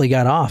have probably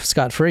got off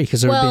scot-free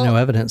because there would be no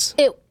evidence.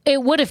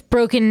 It would have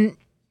broken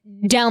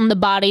down the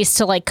bodies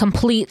to like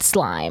complete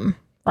slime,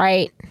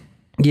 right?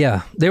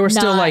 Yeah, they were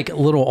still like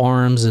little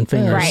arms and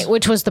fingers. Right,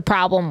 which was the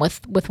problem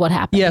with what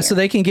happened. Yeah, here. so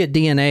they can get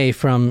DNA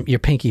from your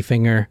pinky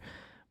finger,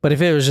 but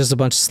if it was just a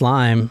bunch of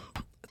slime.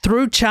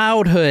 Through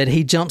childhood,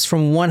 he jumps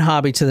from one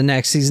hobby to the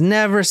next. He's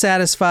never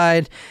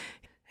satisfied.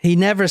 He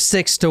never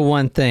sticks to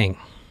one thing.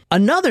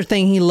 Another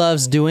thing he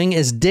loves doing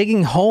is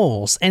digging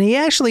holes, and he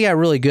actually got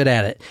really good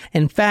at it.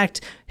 In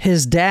fact,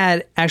 his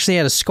dad actually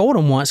had to scold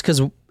him once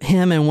because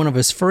him and one of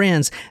his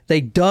friends,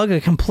 they dug a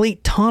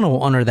complete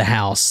tunnel under the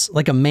house,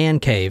 like a man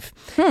cave.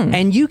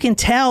 And you can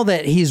tell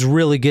that he's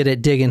really good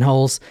at digging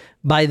holes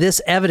by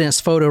this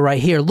evidence photo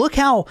right here. Look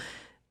how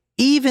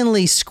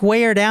evenly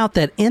squared out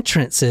that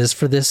entrance is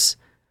for this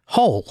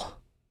hole.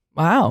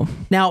 Wow.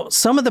 Now,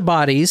 some of the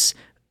bodies,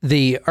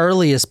 the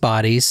earliest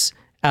bodies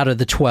out of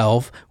the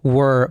 12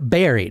 were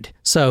buried.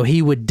 So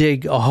he would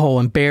dig a hole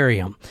and bury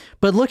them.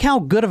 But look how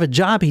good of a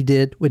job he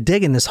did with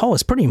digging this hole.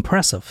 It's pretty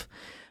impressive.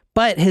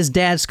 But his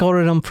dad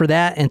scolded him for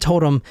that and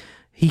told him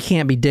he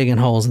can't be digging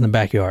holes in the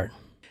backyard.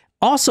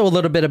 Also, a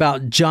little bit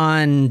about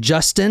John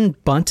Justin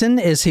Bunting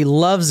is he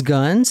loves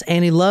guns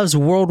and he loves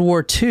World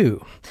War II.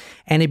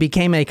 And he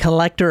became a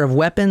collector of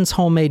weapons,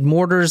 homemade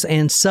mortars,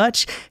 and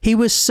such. He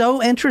was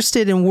so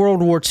interested in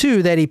World War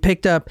II that he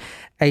picked up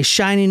a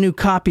shiny new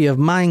copy of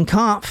Mein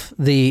Kampf,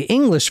 the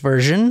English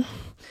version,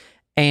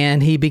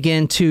 and he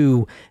began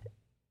to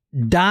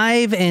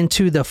dive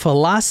into the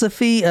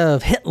philosophy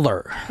of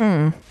Hitler.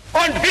 Und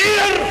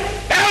wir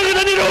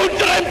werden in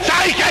unserem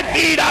Zeichen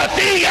wieder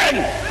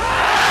siegen!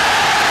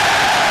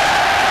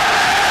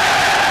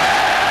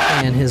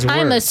 And his words.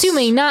 I'm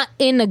assuming not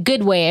in a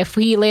good way if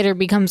he later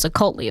becomes a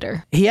cult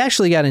leader. He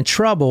actually got in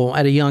trouble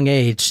at a young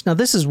age. Now,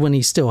 this is when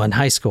he's still in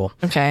high school.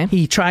 Okay.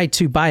 He tried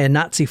to buy a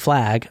Nazi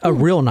flag, a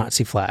real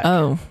Nazi flag.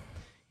 Oh.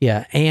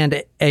 Yeah,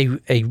 and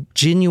a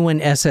genuine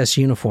SS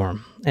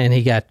uniform. And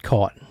he got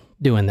caught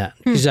doing that.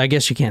 Because I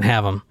guess you can't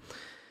have them,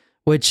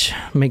 which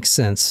makes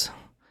sense.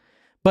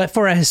 But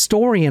for a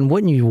historian,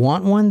 wouldn't you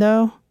want one,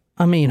 though?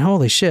 I mean,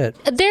 holy shit.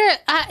 It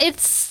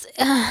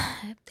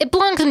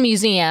belongs in a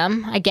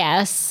museum, I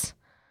guess.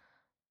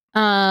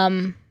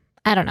 I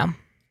don't know.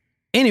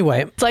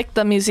 Anyway. It's like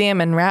the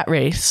museum in Rat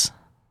Race.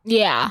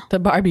 Yeah. The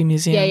Barbie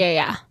museum.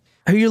 Yeah.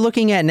 Who you're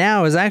looking at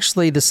now is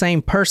actually the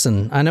same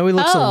person. I know he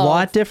looks a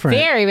lot different.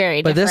 Very,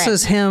 very different. But this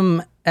is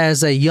him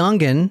as a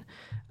youngin'.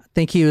 I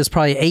think he was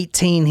probably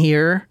 18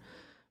 here,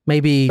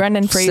 maybe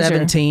Brendan Fraser.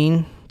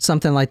 17,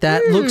 something like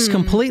that. Looks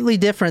completely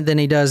different than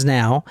he does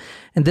now.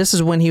 And this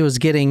is when he was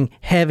getting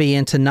heavy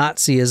into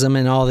Nazism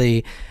and all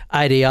the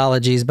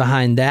ideologies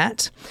behind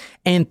that.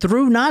 And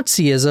through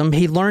Nazism,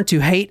 he learned to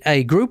hate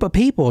a group of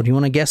people. Do you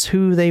want to guess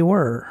who they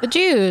were? The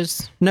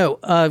Jews. No,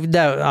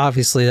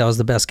 obviously that was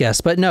the best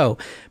guess. But no,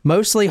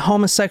 mostly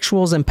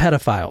homosexuals and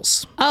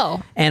pedophiles.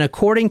 Oh. And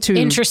according to...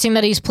 Interesting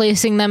that he's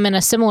placing them in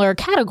a similar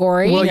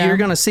category. Well, you're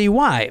going to see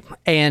why.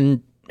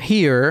 And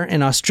here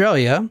in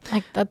Australia...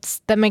 Like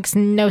that makes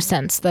no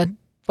sense.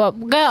 Well,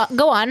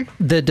 go on.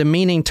 The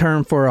demeaning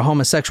term for a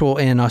homosexual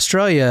in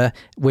Australia,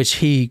 which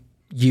he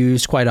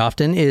used quite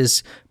often,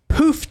 is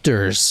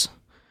poofters,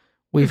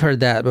 We've heard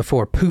that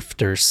before.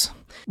 Poofters.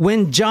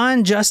 When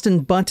John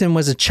Justin Bunting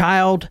was a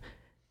child,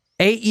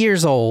 8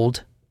 years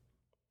old,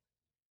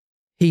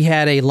 he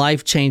had a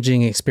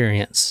life-changing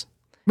experience.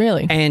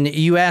 Really? And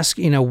you ask,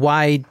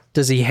 why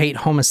does he hate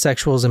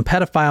homosexuals and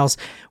pedophiles?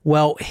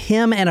 Well,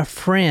 him and a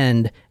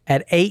friend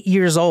at 8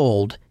 years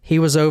old, he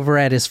was over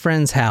at his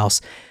friend's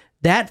house.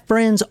 That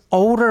friend's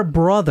older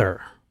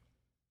brother,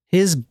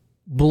 his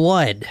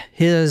blood,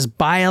 his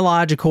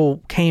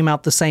biological came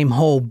out the same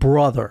whole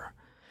brother,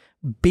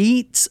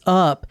 beats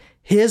up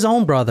his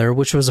own brother,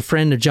 which was a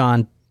friend of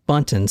John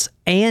Bunting's,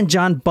 and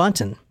John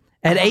Bunting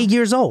at 8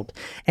 years old.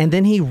 And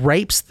then he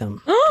rapes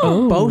them,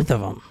 both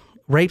of them.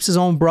 Rapes his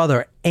own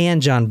brother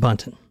and John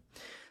Bunting.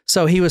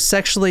 So he was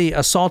sexually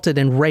assaulted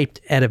and raped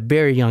at a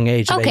very young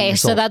age. Okay,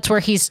 so that's where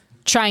he's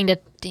tying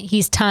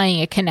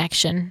a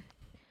connection.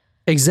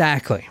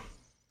 Exactly.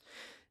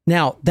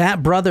 Now,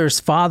 that brother's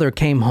father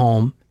came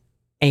home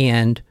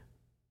and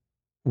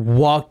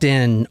walked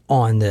in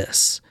on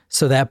this.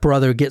 So that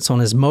brother gets on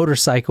his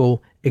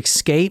motorcycle,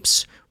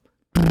 escapes,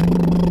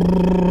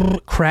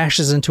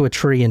 crashes into a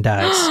tree and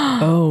dies.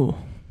 Oh.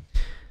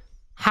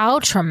 How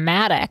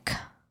traumatic.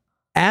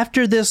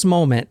 After this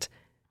moment,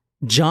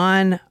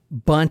 John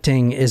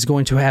Bunting is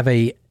going to have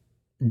a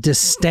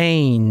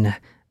disdain.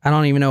 I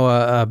don't even know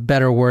a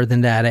better word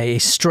than that. A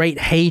straight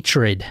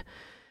hatred,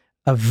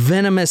 a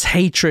venomous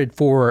hatred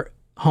for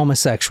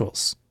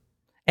homosexuals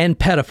and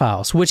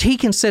pedophiles, which he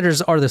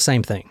considers are the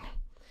same thing.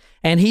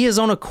 And he is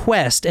on a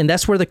quest, and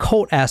that's where the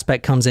cult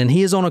aspect comes in.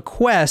 He is on a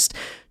quest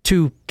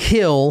to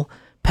kill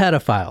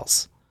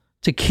pedophiles,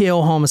 to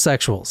kill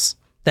homosexuals.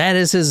 That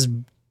is his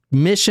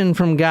mission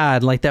from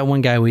God, like that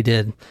one guy we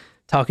did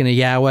talking to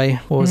Yahweh.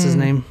 What was his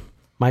name?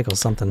 Michael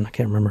something. I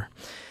can't remember.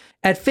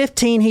 At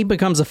 15, he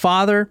becomes a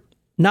father.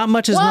 Not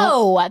much is known.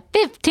 Whoa, at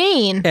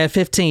 15. At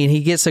 15,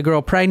 he gets a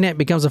girl pregnant,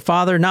 becomes a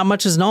father. Not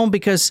much is known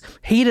because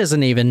he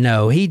doesn't even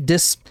know. He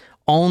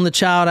disowned the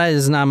child.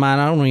 It's not mine.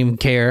 I don't even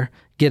care.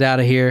 Get out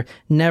of here.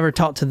 Never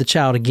talked to the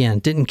child again.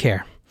 Didn't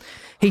care.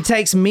 He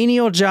takes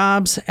menial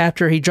jobs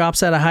after he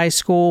drops out of high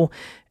school,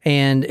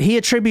 and he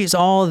attributes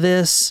all of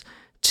this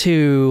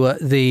to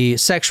the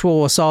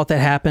sexual assault that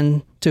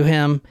happened to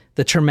him,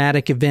 the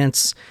traumatic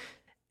events,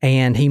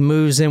 and he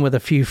moves in with a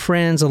few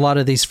friends. A lot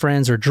of these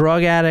friends are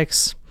drug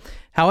addicts.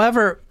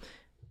 However,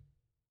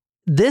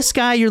 this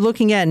guy you're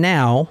looking at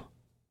now,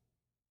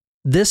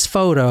 this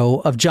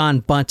photo of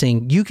John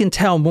Bunting, you can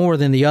tell more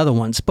than the other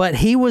ones, but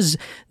he was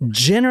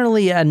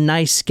generally a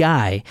nice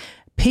guy.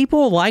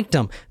 People liked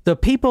him. The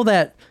people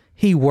that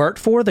he worked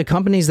for, the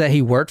companies that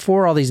he worked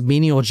for, all these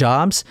menial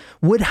jobs,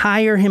 would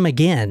hire him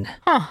again.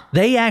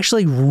 They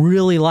actually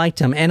really liked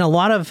him. And a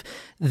lot of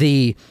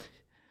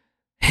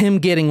him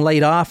getting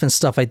laid off and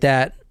stuff like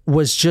that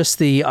was just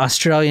the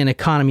Australian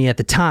economy at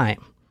the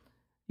time.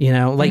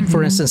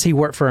 For instance, he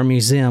worked for a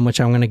museum, which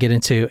I'm going to get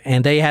into,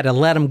 and they had to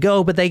let him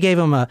go, but they gave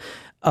him a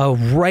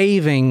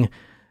raving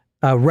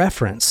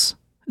reference.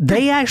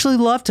 They actually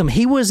loved him.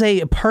 He was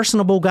a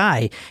personable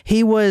guy.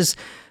 He was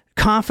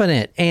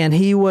confident, and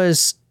he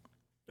was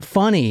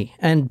funny,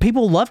 and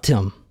people loved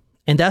him.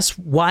 And that's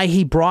why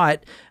he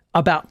brought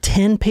about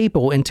 10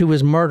 people into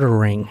his murder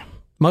ring.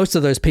 Most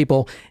of those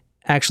people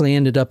actually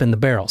ended up in the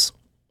barrels.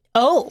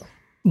 Oh.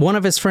 One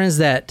of his friends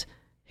that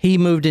he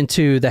moved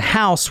into the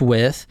house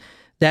with,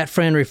 that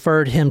friend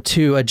referred him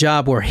to a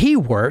job where he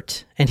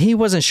worked, and he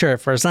wasn't sure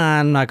at first.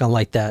 I'm not going to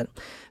like that.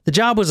 The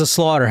job was a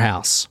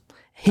slaughterhouse.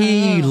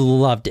 He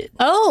loved it.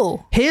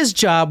 Oh. His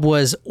job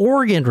was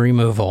organ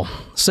removal.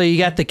 So you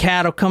got the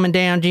cattle coming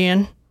down,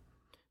 Jen.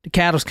 The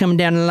cattle's coming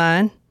down the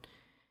line.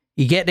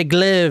 You get the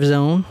gloves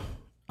on.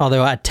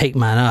 Although I'd take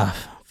mine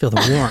off. Feel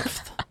the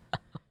warmth.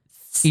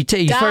 First you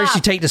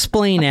take the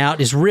spleen out.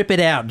 Just rip it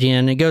out,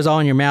 Jen. It goes all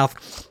in your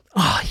mouth.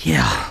 Oh,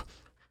 yeah.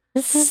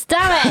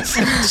 Stop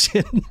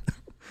it.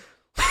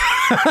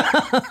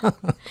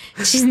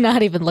 She's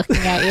not even looking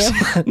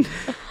at you.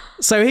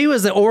 So he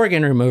was the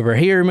organ remover.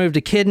 He removed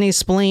a kidney,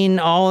 spleen,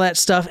 all that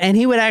stuff, and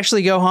he would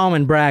actually go home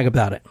and brag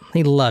about it.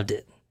 He loved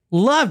it.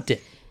 Loved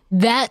it.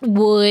 That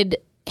would,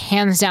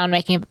 hands down,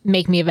 make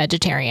me a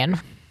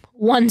vegetarian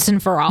once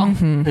and for all.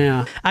 Mm-hmm.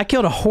 Yeah. I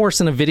killed a horse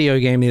in a video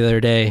game the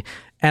other day,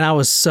 and I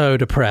was so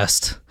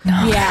depressed.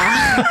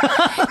 Yeah.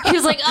 He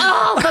was like,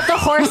 oh, but the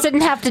horse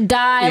didn't have to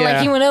die. Yeah.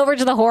 Like, he went over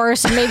to the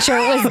horse and made sure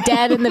it was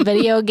dead in the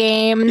video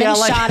game and then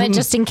shot it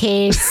just in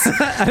case.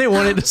 I didn't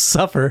want it to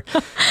suffer.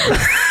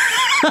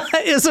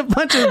 It's a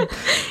bunch of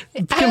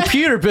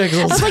computer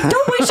pixels. I was like,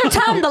 don't waste your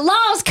time. The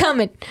law's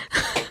coming.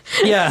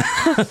 Yeah.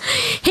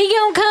 He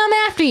gonna come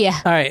after you.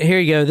 All right, here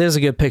you go. There's a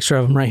good picture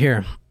of him right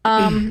here.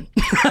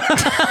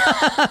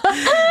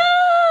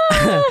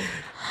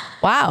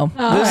 Wow.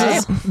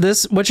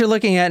 This what you're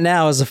looking at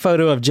now is a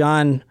photo of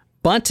John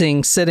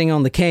Bunting sitting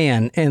on the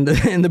can in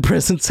the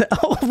prison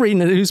cell reading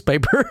the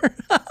newspaper.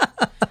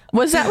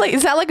 Is that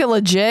like a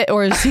legit,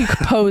 or is he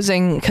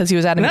posing because he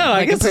was at a, no,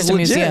 I guess a it's prison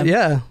legit, museum?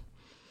 yeah.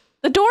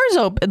 The door's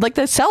open, like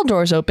the cell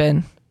door's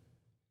open.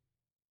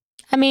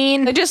 I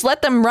mean, They just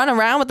let them run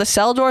around with the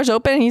cell doors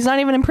open, and he's not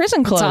even in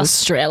prison it's clothes.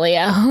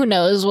 Australia. Who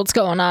knows what's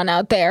going on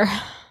out there?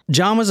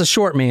 John was a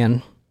short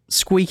man,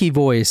 squeaky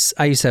voice.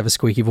 I used to have a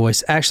squeaky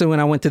voice. Actually, when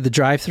I went through the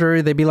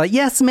drive-thru, they'd be like,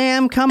 yes,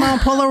 ma'am, come on,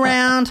 pull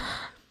around.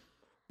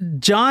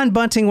 John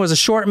Bunting was a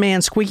short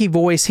man, squeaky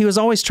voice. He was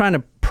always trying to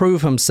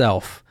prove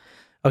himself.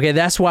 Okay,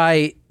 that's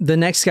why the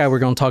next guy we're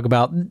going to talk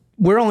about,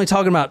 we're only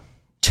talking about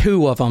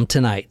 2 of them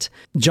tonight.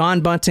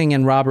 John Bunting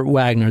and Robert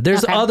Wagner.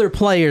 There's other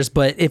players,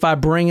 but if I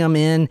bring them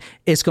in,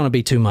 it's going to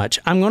be too much.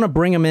 I'm going to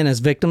bring them in as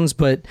victims,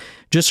 but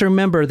just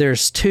remember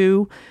there's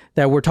 2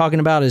 that we're talking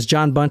about is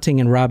John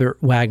Bunting and Robert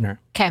Wagner.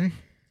 Okay.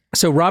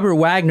 So Robert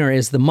Wagner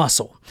is the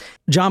muscle.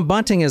 John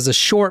Bunting is a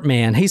short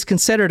man. He's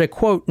considered a,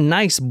 quote,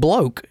 nice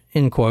bloke,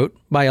 end quote,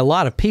 by a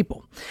lot of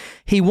people.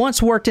 He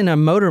once worked in a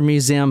motor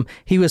museum.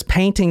 He was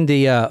painting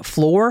the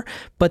floor,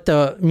 but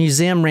the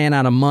museum ran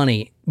out of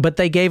money. But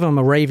they gave him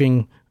a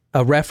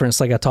reference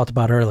like I talked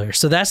about earlier.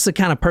 So that's the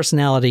kind of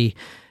personality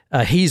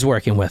he's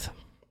working with.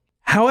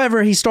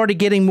 However, he started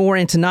getting more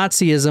into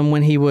Nazism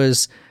when he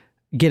was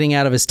getting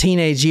out of his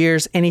teenage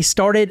years, and he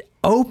started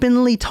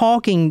openly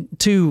talking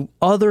to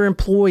other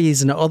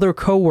employees and other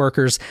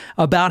coworkers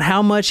about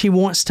how much he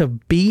wants to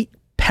beat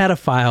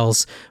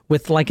pedophiles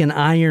with like an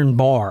iron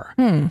bar.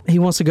 He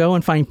wants to go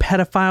and find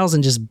pedophiles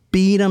and just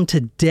beat them to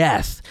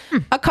death.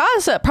 A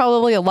cause that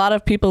probably a lot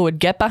of people would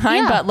get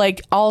behind, but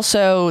like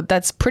also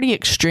that's pretty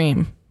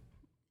extreme.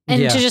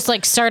 And to just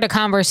like start a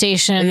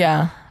conversation.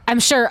 Yeah. I'm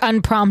sure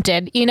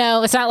unprompted. You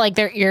know, it's not like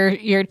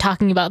you're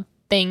talking about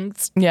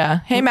things.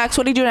 Yeah. Hey Max,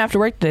 what are you doing after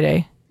work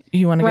today?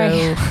 You want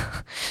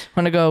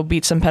to go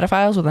beat some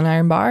pedophiles with an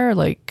iron bar?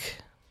 Like,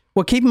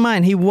 well, keep in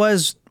mind he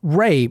was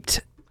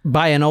raped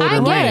by an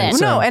older man.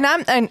 So no, and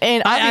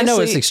I know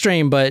it's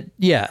extreme, but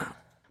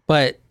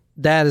but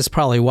that is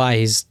probably why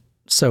he's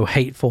so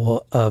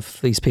hateful of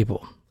these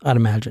people, I'd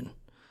imagine.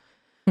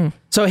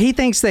 So he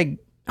thinks that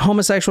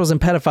homosexuals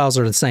and pedophiles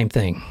are the same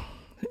thing.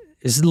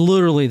 It's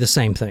literally the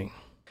same thing.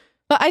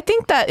 But I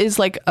think that is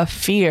like a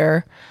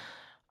fear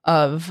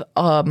of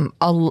a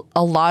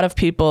lot of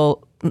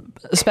people,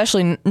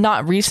 especially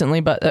not recently,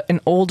 but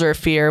an older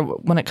fear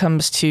when it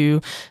comes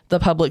to the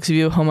public's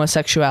view of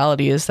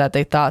homosexuality, is that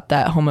they thought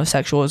that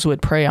homosexuals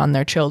would prey on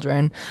their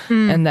children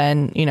and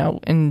then, you know,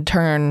 in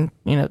turn,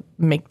 you know,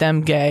 make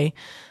them gay,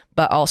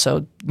 but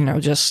also, you know,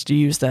 just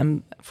use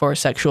them for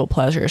sexual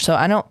pleasure. So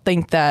I don't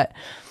think that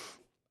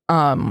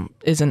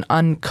is an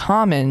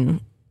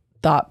uncommon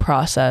thought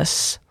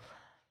process,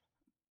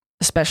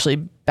 especially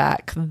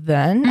back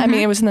then. I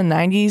mean, it was in the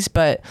 90s,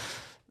 but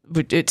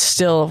it's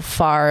still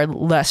far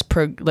less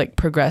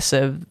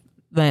progressive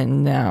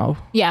than now.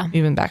 Yeah.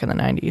 Even back in the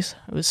 90s.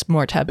 It was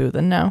more taboo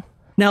than now.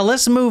 Now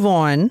let's move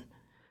on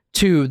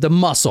to the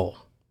muscle,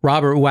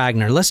 Robert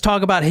Wagner. Let's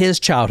talk about his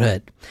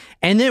childhood.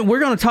 And then we're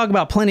going to talk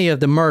about plenty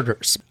of the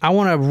murders. I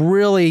want to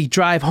really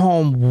drive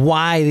home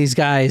why these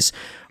guys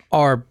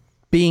are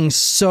being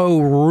so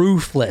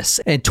ruthless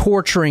and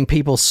torturing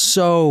people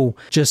so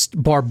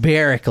just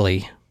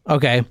barbarically.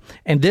 Okay.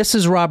 And this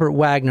is Robert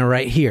Wagner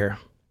right here.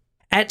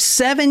 At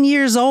 7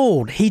 years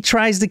old, he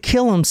tries to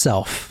kill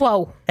himself.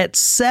 Whoa. At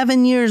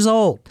 7 years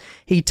old,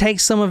 he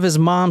takes some of his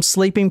mom's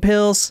sleeping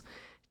pills,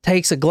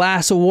 takes a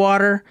glass of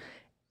water,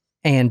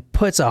 and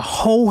puts a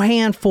whole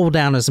handful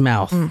down his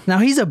mouth. Now,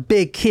 he's a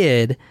big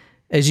kid,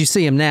 as you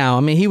see him now.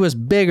 I mean, he was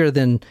bigger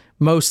than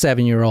most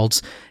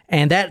 7-year-olds,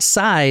 and that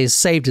size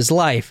saved his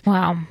life.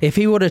 Wow. If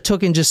he would have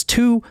taken just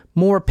 2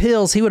 more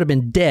pills, he would have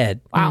been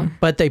dead. Wow.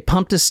 But they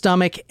pumped his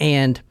stomach,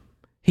 and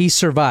he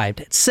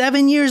survived. At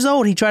 7 years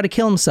old, he tried to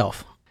kill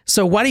himself.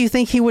 So why do you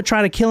think he would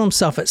try to kill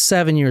himself at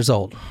 7 years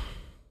old?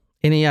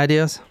 Any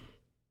ideas?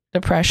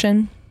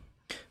 Depression.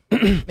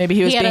 Maybe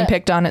he was being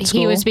picked on at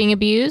school. He was being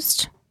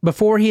abused.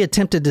 Before he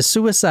attempted to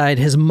suicide,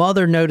 his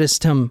mother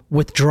noticed him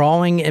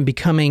withdrawing and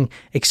becoming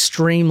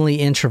extremely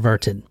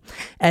introverted.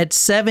 At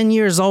 7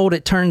 years old,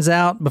 it turns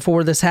out,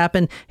 before this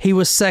happened, he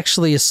was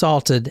sexually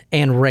assaulted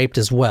and raped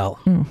as well.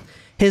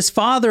 His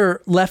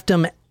father left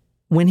him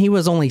when he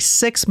was only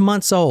 6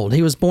 months old.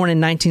 He was born in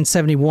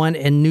 1971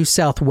 in New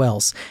South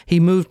Wales. He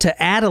moved to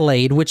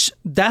Adelaide, which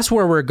that's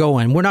where we're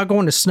going. We're not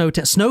going to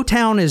Snowtown.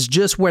 Snowtown is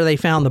just where they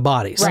found the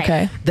bodies. Right.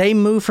 Okay. They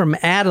moved from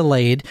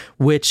Adelaide,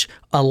 which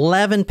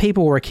 11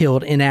 people were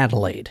killed in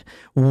Adelaide.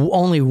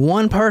 Only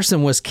one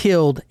person was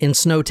killed in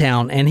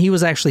Snowtown, and he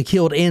was actually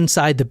killed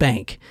inside the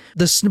bank.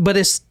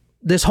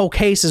 This whole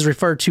case is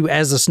referred to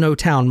as the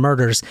Snowtown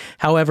murders.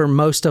 However,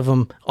 most of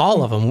them,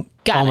 all of them,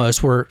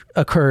 almost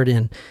occurred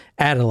in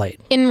Adelaide.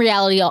 In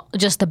reality,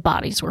 just the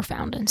bodies were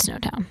found in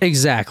Snowtown.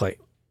 Exactly.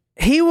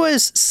 He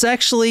was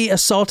sexually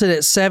assaulted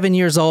at 7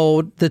 years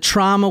old. The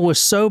trauma was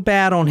so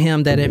bad on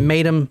him that it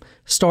made him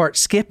start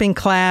skipping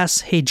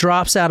class. He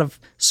drops out of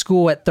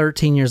school at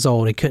 13 years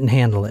old. He couldn't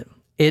handle it.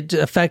 It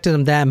affected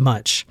him that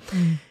much.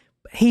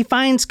 He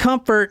finds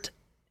comfort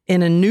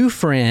in a new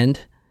friend,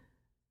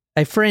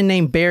 a friend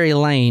named Barry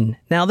Lane.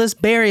 Now, this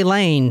Barry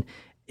Lane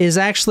is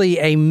actually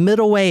a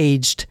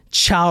middle-aged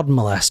child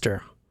molester.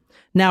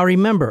 Now,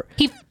 remember...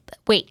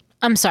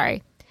 I'm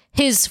sorry.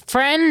 His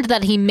friend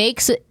that he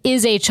makes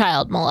is a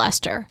child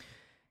molester.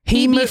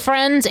 He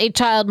befriends a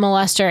child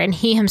molester, and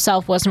he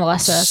himself was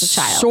molested as a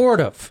child. Sort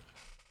of.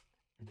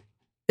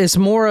 it's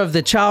more of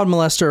the child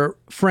molester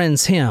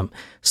friends him.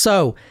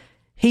 So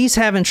he's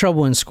having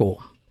trouble in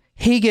school.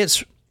 He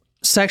gets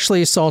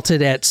sexually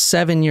assaulted at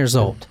 7 years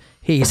old.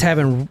 He's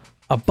having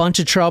a bunch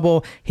of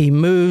trouble. He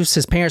moves.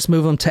 His parents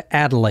move him to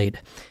Adelaide.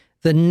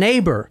 The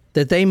neighbor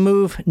that they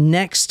move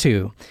next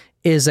to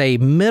is a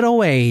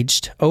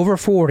middle-aged, over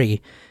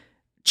 40,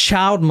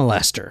 child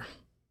molester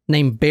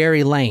named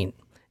Barry Lane.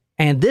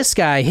 And this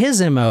guy,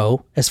 his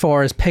MO, as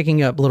far as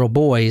picking up little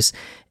boys,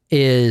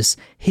 is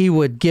he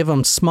would give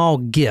them small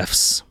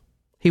gifts.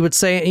 He would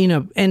say, you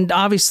know, and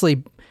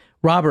obviously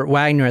Robert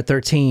Wagner at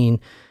 13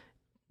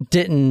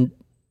 didn't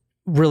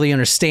really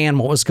understand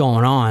what was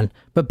going on.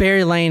 But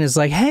Barry Lane is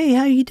like, hey,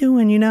 how you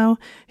doing? You know,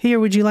 here,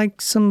 would you like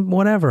some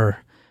whatever?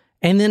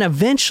 And then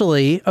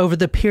eventually, over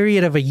the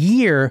period of a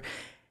year,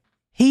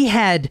 he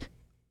had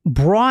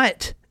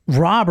brought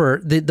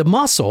Robert, the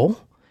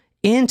muscle,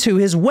 into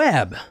his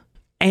web.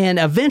 And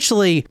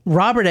eventually,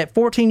 Robert, at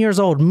 14 years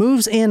old,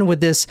 moves in with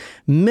this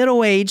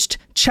middle-aged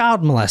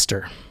child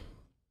molester.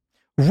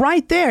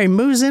 Right there, he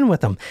moves in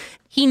with him.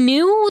 He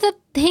knew that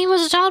he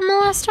was a child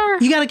molester?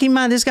 You got to keep in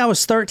mind, this guy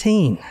was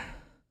 13.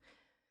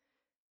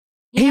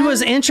 Yeah. He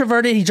was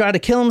introverted. He tried to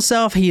kill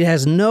himself. He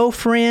has no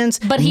friends.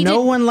 But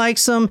no one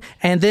likes him.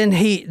 And then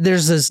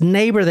there's this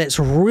neighbor that's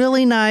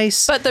really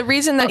nice. But the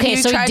reason that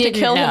he tried to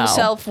kill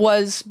himself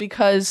was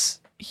because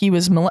he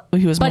was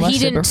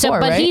molested before,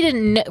 right? But he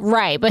didn't,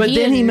 right. But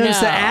then he moves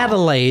to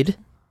Adelaide,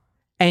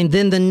 and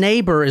then the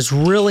neighbor is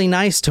really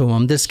nice to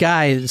him. This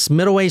guy, this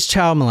middle-aged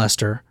child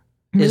molester,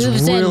 is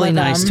really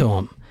nice to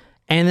him.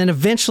 And then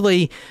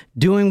eventually,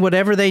 doing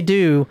whatever they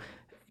do,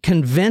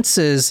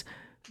 convinces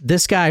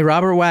this guy,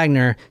 Robert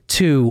Wagner,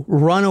 to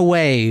run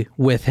away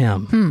with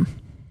him.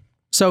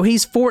 So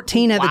he's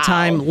 14 at the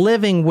time,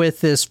 living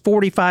with this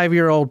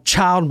 45-year-old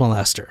child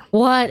molester.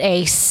 What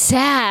a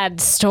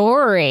sad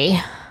story.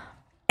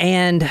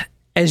 And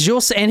as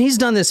you'll see, and he's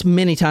done this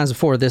many times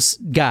before, this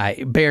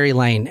guy, Barry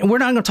Lane. And we're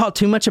not going to talk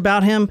too much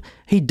about him.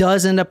 He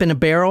does end up in a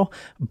barrel,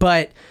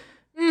 but...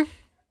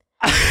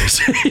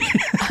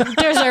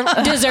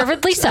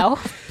 Deservedly so.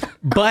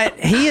 But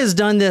he has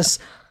done this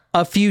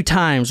a few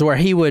times where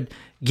he would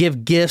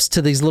give gifts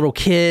to these little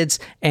kids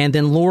and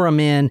then lure them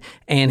in.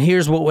 And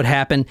here's what would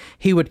happen.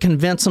 He would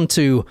convince them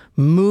to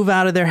move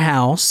out of their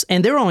house.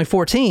 And they're only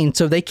 14,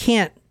 so they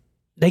can't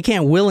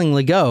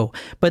willingly go,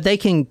 but they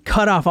can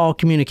cut off all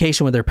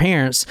communication with their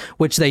parents,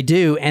 which they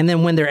do. And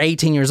then when they're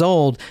 18 years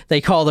old,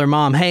 they call their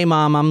mom, hey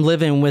mom, I'm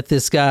living with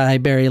this guy,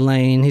 Barry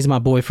Lane. He's my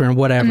boyfriend,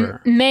 whatever.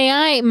 May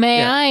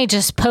I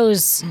just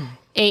pose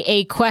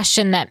a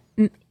question that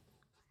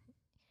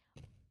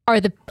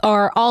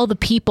are all the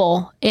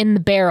people in the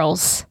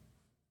barrels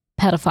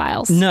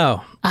pedophiles?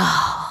 No.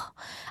 Oh,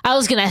 I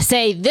was going to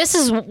say, this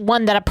is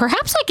one that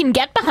perhaps I can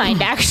get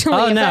behind,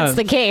 actually, if that's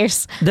the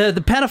case. The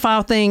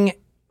pedophile thing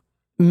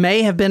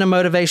may have been a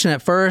motivation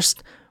at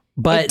first,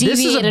 but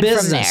this is a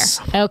business.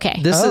 From there.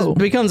 Okay. This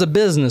becomes a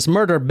business,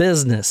 murder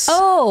business.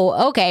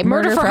 Oh, okay.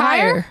 Murder for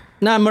hire?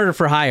 Not murder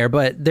for hire,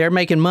 but they're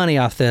making money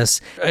off this.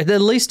 At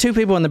least 2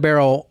 people in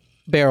the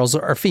barrels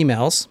are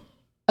females.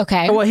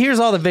 Okay. Well, here's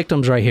all the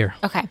victims right here.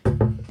 Okay.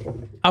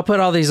 I'll put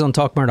all these on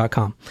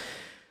talkmurder.com.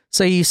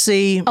 So you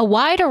see... a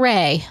wide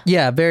array.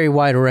 Yeah, very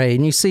wide array.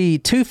 And you see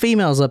 2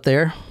 females up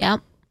there.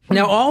 Yep.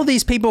 Now, all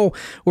these people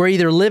were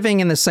either living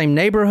in the same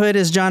neighborhood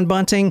as John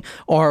Bunting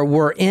or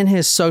were in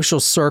his social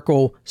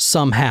circle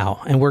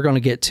somehow, and we're going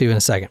to get to in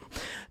a second.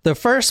 The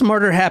first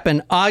murder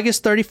happened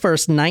August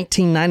 31st,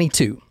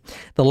 1992.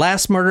 The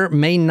last murder,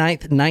 May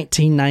 9th,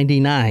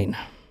 1999.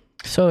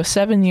 So a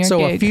 7-year So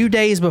gig. A few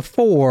days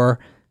before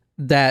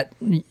that,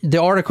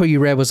 the article you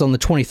read was on the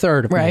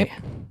 23rd of May.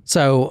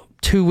 So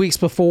 2 weeks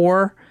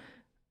before,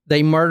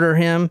 they murder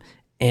him,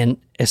 and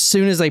as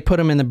soon as they put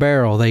him in the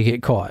barrel, they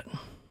get caught.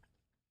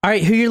 All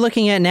right, who you're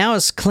looking at now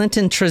is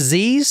Clinton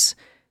Trezise.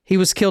 He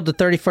was killed the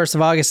 31st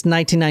of August,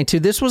 1992.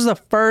 This was the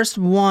first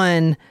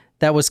one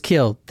that was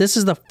killed. This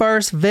is the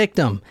first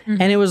victim.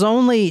 And it was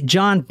only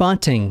John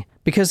Bunting,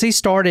 because he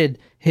started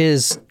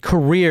his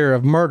career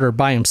of murder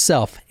by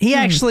himself. He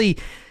actually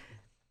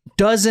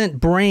doesn't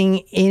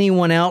bring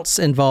anyone else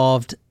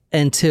involved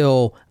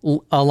until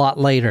a lot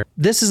later.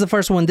 This is the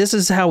first one. This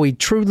is how we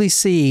truly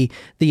see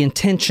the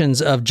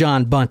intentions of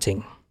John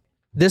Bunting.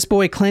 This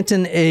boy,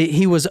 Clinton,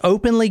 he was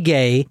openly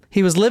gay.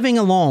 He was living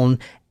alone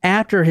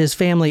after his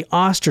family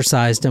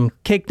ostracized him,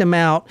 kicked him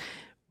out.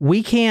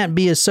 We can't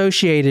be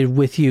associated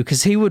with you,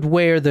 because he would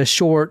wear the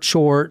short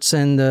shorts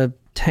and the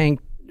tank,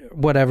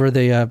 whatever,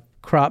 the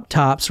crop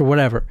tops or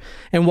whatever,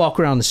 and walk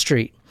around the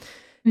street.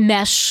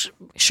 Mesh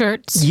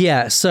shirts.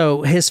 Yeah,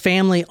 so his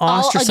family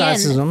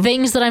ostracizes him.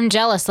 Things that I'm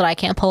jealous that I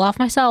can't pull off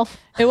myself.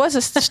 It was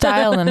a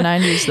style in the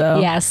 90s,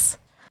 though. Yes.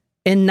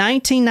 In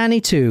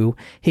 1992,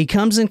 he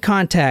comes in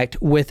contact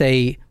with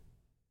a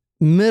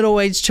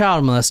middle-aged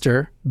child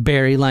molester,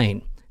 Barry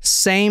Lane.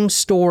 Same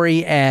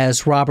story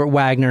as Robert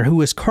Wagner,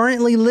 who is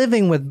currently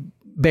living with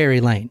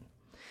Barry Lane.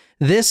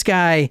 This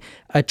guy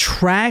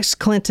attracts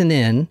Clinton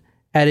in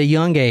at a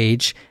young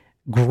age,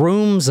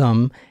 grooms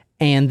him,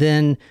 and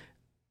then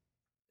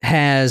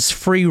has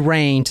free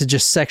reign to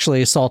just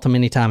sexually assault him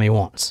anytime he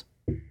wants.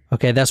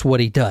 Okay, that's what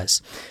he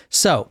does.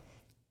 So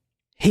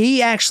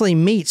he actually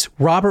meets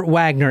Robert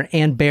Wagner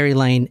and Barry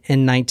Lane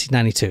in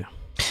 1992.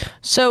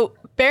 So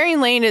Barry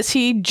Lane, is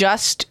he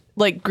just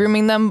like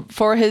grooming them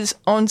for his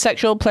own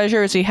sexual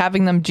pleasure? Is he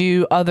having them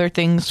do other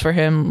things for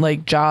him,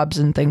 like jobs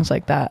and things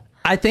like that?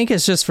 I think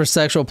it's just for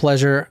sexual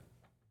pleasure.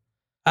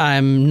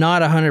 I'm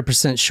not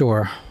 100%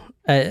 sure.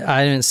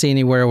 I didn't see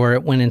anywhere where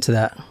it went into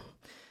that,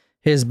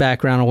 his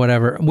background or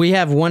whatever. We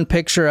have one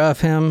picture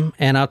of him,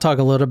 and I'll talk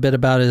a little bit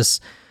about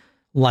his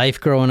life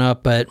growing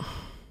up, but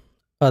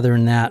other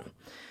than that,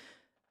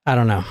 I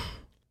don't know.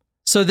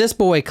 So this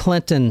boy,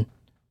 Clinton,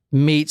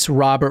 meets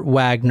Robert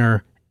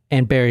Wagner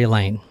and Barry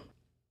Lane.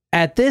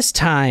 At this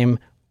time,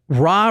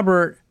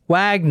 Robert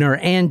Wagner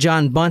and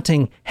John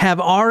Bunting have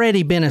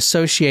already been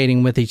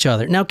associating with each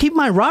other. Now, keep in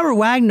mind, Robert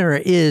Wagner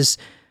is,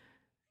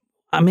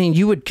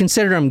 you would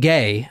consider him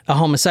gay, a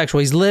homosexual.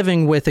 He's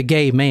living with a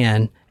gay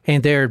man,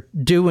 and they're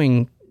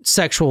doing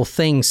sexual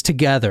things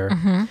together.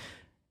 Mm-hmm.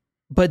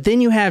 But then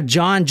you have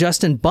John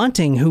Justin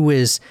Bunting, who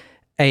is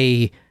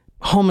a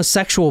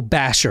homosexual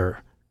basher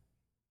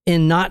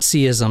in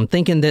Nazism,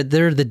 thinking that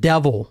they're the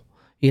devil,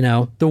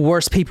 the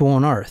worst people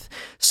on earth.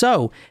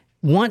 So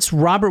once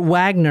Robert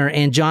Wagner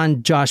and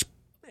John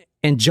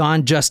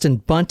Justin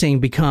Bunting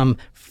become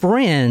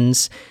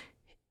friends,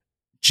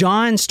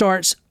 John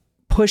starts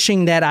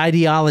pushing that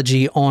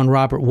ideology on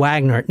Robert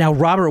Wagner. Now,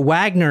 Robert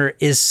Wagner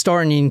is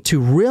starting to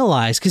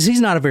realize, because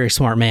he's not a very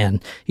smart man,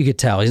 you could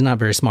tell he's not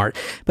very smart,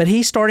 but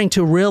he's starting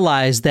to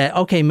realize that,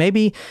 okay,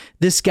 maybe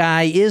this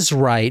guy is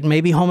right.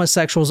 Maybe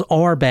homosexuals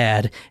are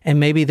bad, and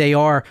maybe they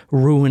are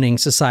ruining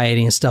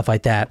society and stuff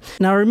like that.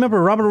 Now,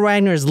 remember, Robert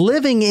Wagner is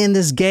living in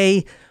this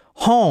gay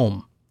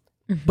home.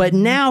 But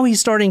now he's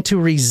starting to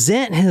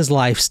resent his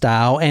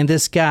lifestyle, and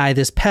this guy,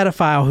 this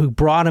pedophile who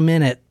brought him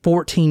in at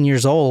 14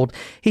 years old,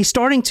 he's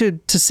starting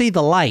to see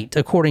the light,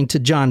 according to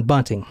John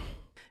Bunting.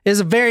 It's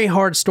a very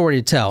hard story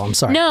to tell. I'm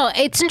sorry. No,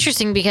 it's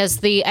interesting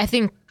because I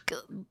think,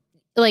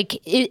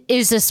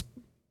 is this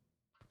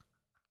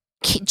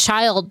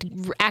child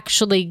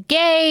actually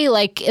gay?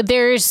 Like,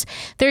 there's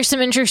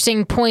some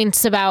interesting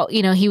points about,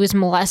 he was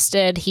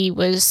molested. He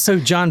was... So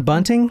John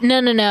Bunting?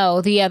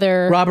 No. The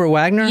other... Robert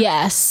Wagner?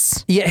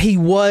 Yes. Yeah, he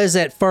was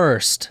at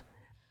first.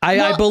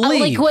 I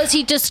believe. Was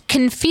he just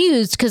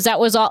confused? Because that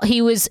was all...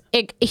 He was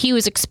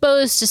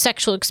exposed to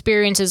sexual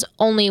experiences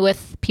only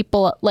with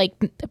people, like,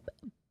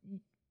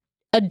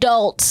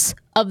 adults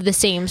of the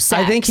same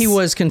sex. I think he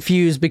was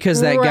confused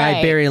because that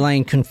guy, Barry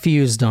Lane,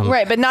 confused him.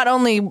 Right, but not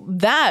only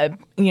that,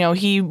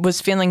 he was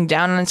feeling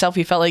down on himself.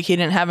 He felt like he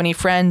didn't have any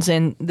friends,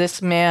 and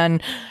this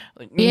man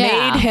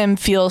made him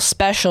feel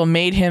special,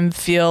 made him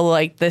feel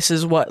like this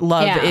is what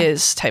love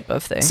is, type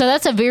of thing. So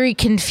that's a very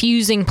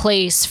confusing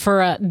place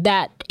for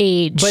that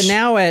age. But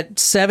now at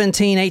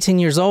 17, 18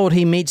 years old,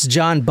 he meets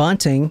John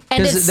Bunting.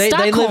 And it's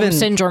Stockholm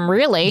Syndrome,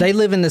 really. They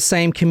live in the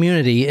same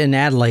community in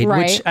Adelaide,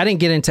 which I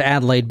didn't get into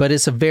Adelaide, but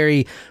it's a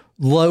very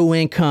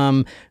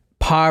low-income,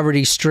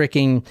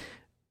 poverty-stricken,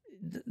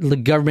 the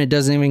government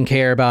doesn't even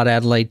care about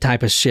Adelaide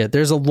type of shit.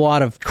 There's a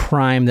lot of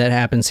crime that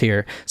happens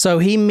here. So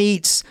he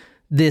meets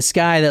this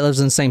guy that lives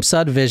in the same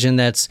subdivision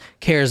that's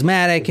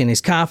charismatic and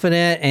he's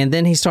confident, and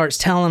then he starts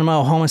telling him,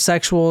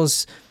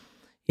 homosexuals,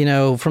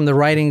 from the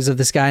writings of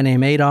this guy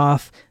named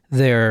Adolf,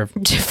 they're...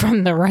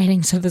 From the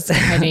writings of this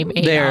guy named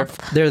Adolf.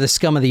 They're the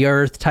scum of the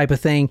earth type of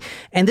thing.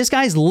 And this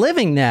guy's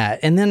living that.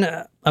 And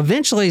then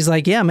eventually he's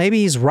like, yeah,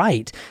 maybe he's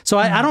right. So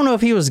I don't know if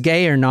he was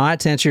gay or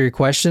not, to answer your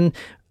question.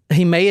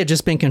 He may have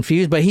just been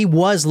confused, but he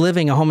was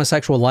living a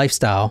homosexual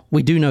lifestyle.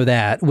 We do know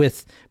that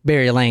with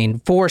Barry Lane,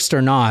 forced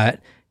or not.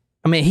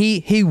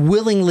 He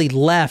willingly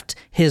left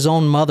his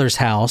own mother's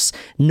house,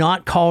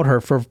 not called her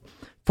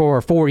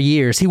for 4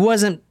 years. He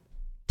wasn't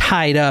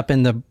tied up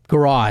in the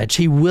garage.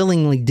 He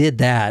willingly did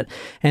that.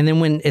 And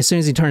then as soon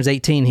as he turns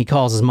 18, he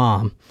calls his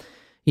mom,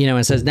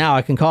 and says, now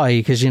I can call you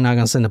because you're not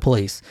going to send the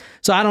police.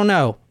 So I don't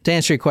know. To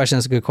answer your question,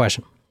 that's a good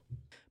question.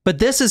 But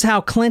this is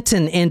how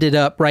Clinton ended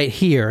up right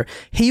here.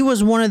 He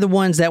was one of the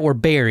ones that were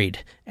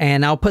buried.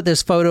 And I'll put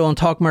this photo on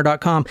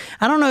talkmurder.com.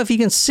 I don't know if you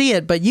can see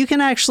it, but you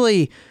can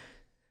actually,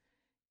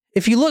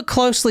 if you look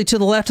closely to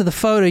the left of the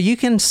photo, you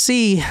can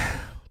see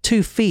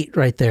 2 feet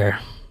right there.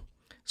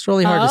 It's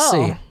really hard to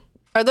see.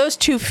 Are those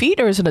 2 feet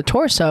or is it a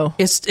torso?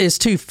 It's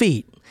 2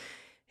 feet.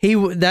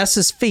 That's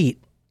his feet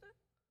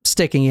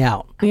sticking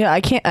out. Yeah,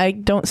 I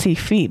don't see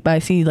feet, but I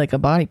see like a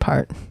body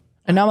part.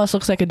 It almost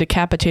looks like a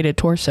decapitated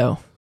torso.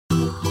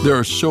 There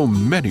are so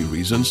many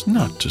reasons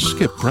not to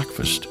skip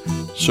breakfast.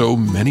 So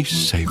many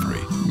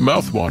savory,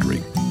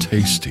 mouth-watering,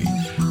 tasty,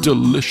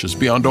 delicious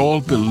beyond all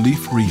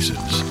belief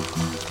reasons.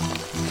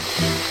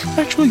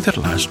 Actually, that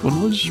last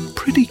one was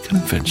pretty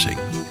convincing.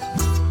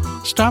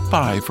 Stop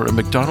by for a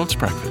McDonald's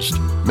breakfast.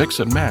 Mix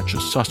and match a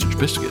sausage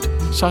biscuit,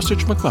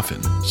 sausage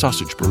McMuffin,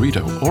 sausage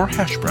burrito, or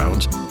hash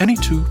browns, any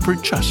 2 for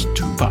just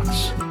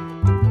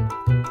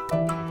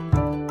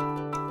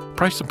 $2.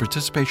 Price and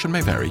participation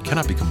may vary,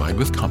 cannot be combined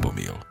with combo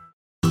meal.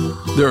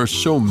 There are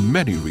so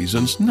many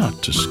reasons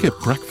not to skip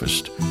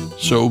breakfast.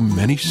 So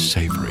many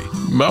savory,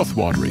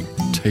 mouth-watering,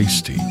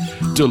 tasty,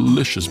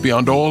 delicious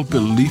beyond all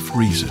belief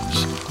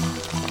reasons.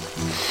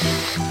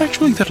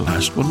 Actually, that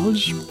last one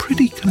was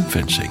pretty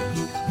convincing.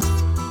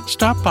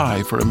 Stop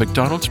by for a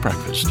McDonald's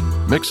breakfast.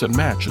 Mix and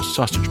match a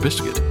sausage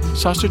biscuit,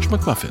 sausage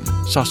McMuffin,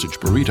 sausage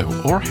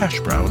burrito, or hash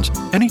browns,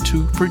 any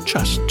two for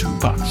just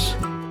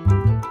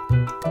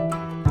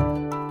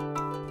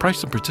 $2.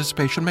 Price and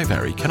participation may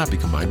vary, cannot be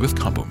combined with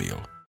combo meal.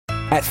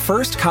 At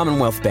First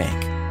Commonwealth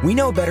Bank, we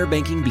know better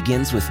banking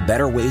begins with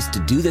better ways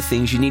to do the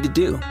things you need to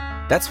do.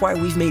 That's why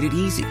we've made it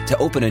easy to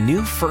open a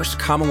new First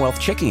Commonwealth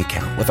checking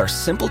account with our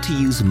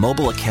simple-to-use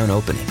mobile account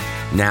opening.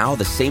 Now,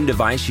 the same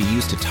device you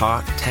use to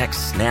talk,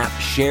 text, snap,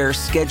 share,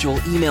 schedule,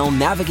 email,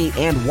 navigate,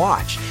 and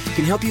watch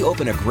can help you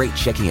open a great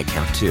checking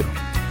account, too.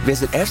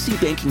 Visit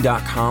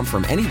fcbanking.com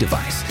from any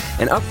device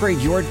and upgrade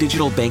your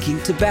digital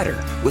banking to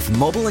better with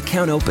mobile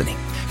account opening.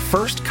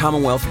 First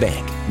Commonwealth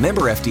Bank,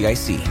 member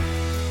FDIC.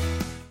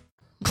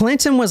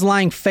 Clinton was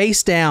lying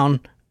face down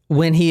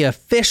when he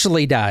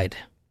officially died.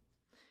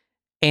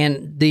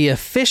 And the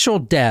official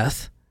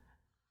death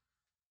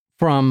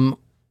from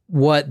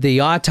what the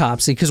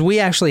autopsy, because we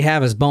actually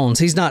have his bones.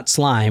 He's not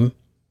slime.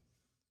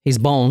 He's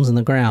bones in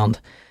the ground.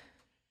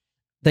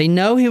 They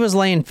know he was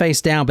laying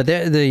face down, but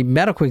the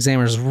medical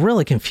examiner was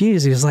really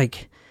confused. He was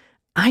like,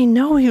 I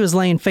know he was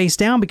laying face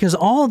down because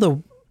all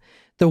the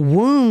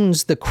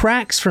wounds, the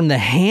cracks from the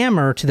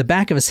hammer to the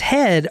back of his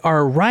head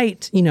are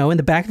right, in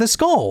the back of the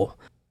skull.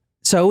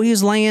 So he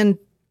was laying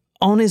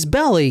on his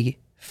belly,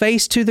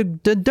 face to the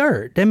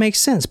dirt. That makes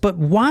sense. But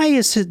why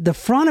is the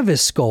front of his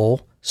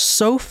skull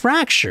so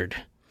fractured?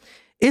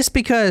 It's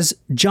because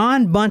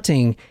John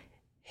Bunting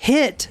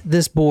hit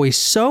this boy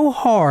so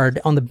hard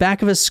on the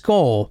back of his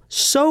skull,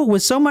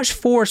 with so much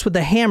force with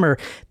the hammer,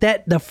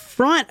 that the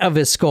front of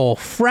his skull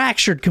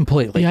fractured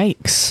completely.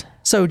 Yikes.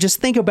 So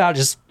just think about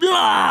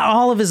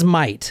all of his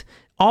might,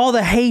 all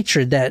the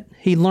hatred that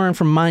he learned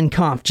from Mein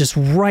Kampf, just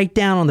right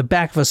down on the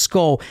back of his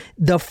skull.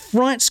 The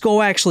front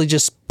skull actually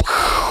just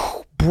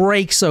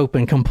breaks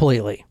open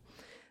completely.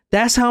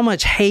 That's how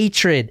much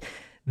hatred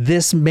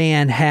this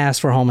man has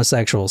for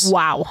homosexuals.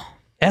 Wow.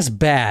 That's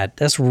bad.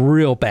 That's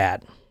real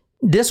bad.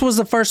 This was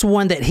the first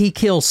one that he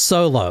kills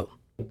solo.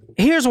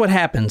 Here's what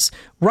happens.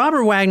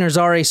 Robert Wagner's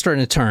already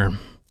starting to turn.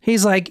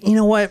 He's like, you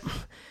know what?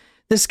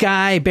 This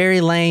guy, Barry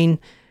Lane,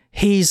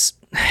 he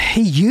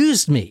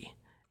used me.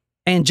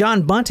 And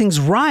John Bunting's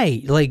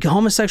right. Like,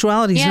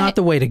 homosexuality is not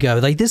the way to go.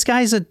 Like, this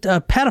guy's a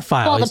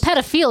pedophile. Well, the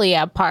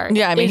pedophilia part.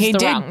 Yeah, I mean, is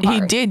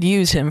he did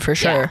use him for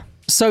sure. Yeah.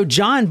 So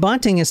John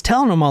Bunting is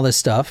telling him all this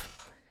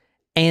stuff,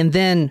 and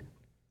then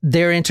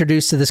they're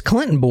introduced to this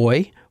Clinton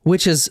boy,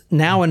 which is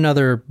now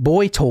another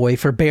boy toy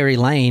for Barry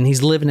Lane.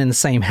 He's living in the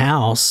same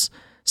house.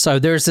 So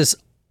there's this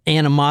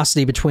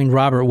animosity between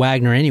Robert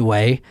Wagner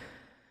anyway.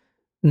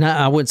 Not,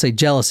 I wouldn't say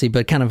jealousy,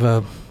 but kind of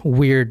a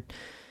weird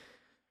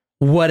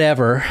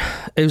whatever.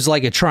 It was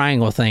like a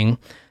triangle thing.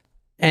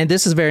 And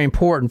this is very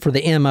important for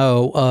the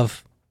MO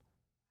of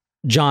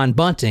John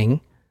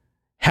Bunting,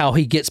 how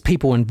he gets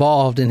people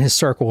involved in his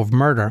circle of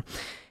murder.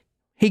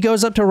 He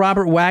goes up to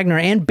Robert Wagner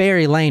and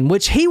Barry Lane,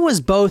 which he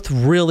was both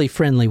really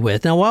friendly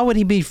with. Now, why would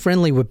he be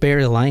friendly with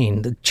Barry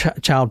Lane, the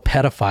child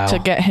pedophile? To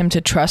get him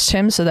to trust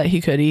him so that he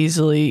could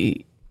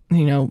easily,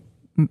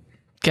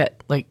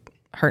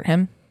 hurt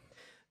him.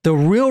 The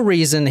real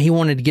reason he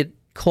wanted to get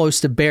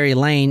close to Barry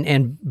Lane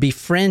and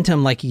befriend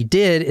him like he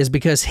did is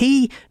because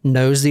he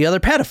knows the other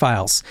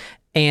pedophiles.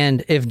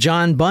 And if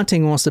John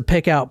Bunting wants to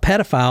pick out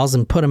pedophiles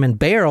and put them in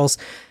barrels,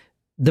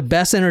 the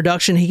best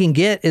introduction he can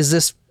get is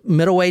this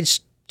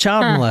middle-aged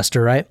child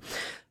molester, right?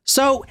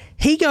 So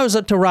he goes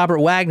up to Robert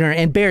Wagner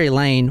and Barry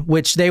Lane,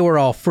 which they were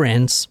all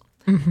friends,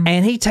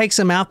 and he takes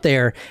them out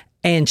there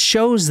and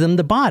shows them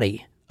the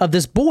body of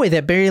this boy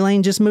that Barry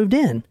Lane just moved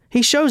in.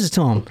 He shows it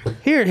to them.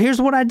 Here's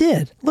what I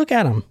did. Look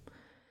at him.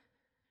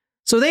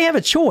 So they have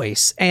a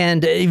choice,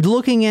 and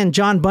looking in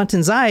John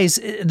Bunting's eyes,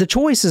 the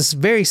choice is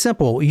very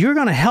simple. You're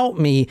going to help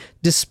me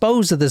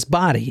dispose of this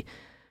body,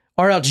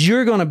 or else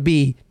you're going to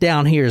be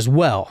down here as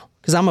well,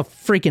 because I'm a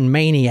freaking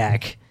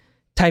maniac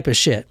type of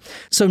shit.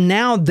 So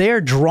now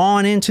they're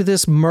drawn into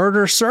this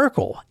murder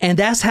circle, and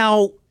that's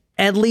how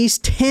at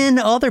least 10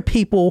 other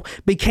people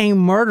became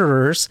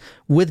murderers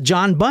with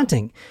John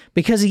Bunting,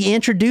 because he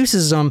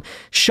introduces them,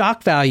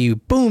 shock value,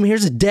 boom,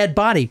 here's a dead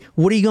body.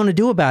 What are you going to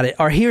do about it?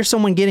 Or here's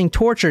someone getting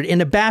tortured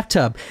in a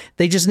bathtub.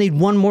 They just need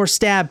one more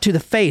stab to the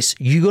face.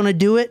 You going to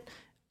do it?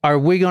 Or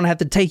we're going to have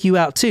to take you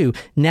out too.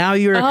 Now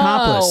you're an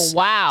accomplice. Oh,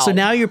 wow. So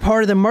now you're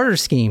part of the murder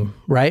scheme,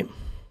 right?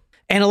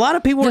 And a lot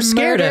of people were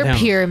scared of him. The murder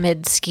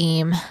pyramid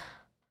scheme.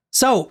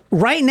 So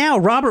right now,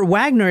 Robert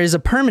Wagner is a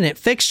permanent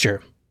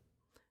fixture,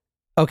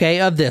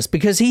 of this,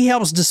 because he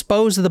helps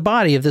dispose of the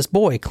body of this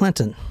boy,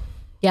 Clinton.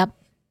 Yep.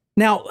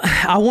 Now,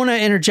 I want to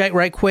interject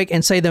right quick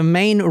and say the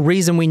main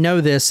reason we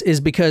know this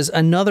is because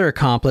another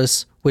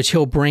accomplice, which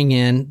he'll bring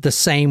in the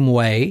same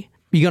way,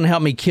 you going to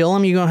help me kill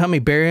him? You going to help me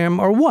bury him,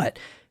 or what?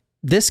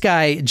 This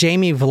guy,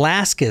 Jamie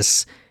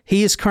Velasquez,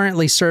 he is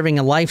currently serving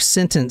a life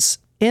sentence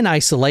in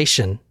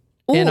isolation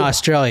in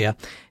Australia.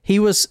 He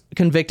was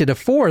convicted of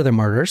 4 of the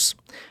murders,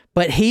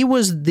 but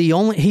he's the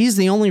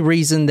only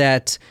reason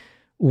that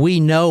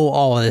we know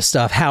all of this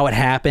stuff, how it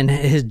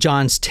happened,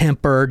 John's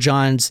temper,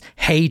 John's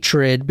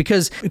hatred,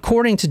 because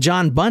according to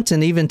John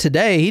Bunting, even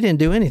today, he didn't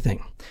do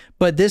anything.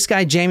 But this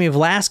guy, Jamie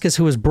Velasquez,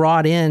 who was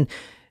brought in,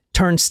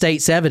 turned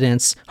state's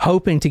evidence,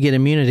 hoping to get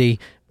immunity,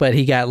 but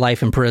he got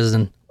life in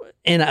prison,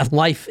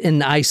 life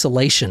in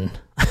isolation.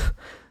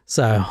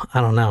 So,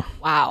 I don't know.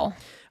 Wow.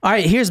 All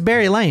right, here's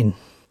Barry Lane.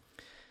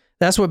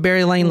 That's what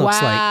Barry Lane looks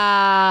like.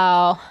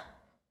 Wow.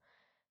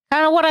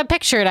 Kind of what I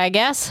pictured, I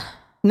guess.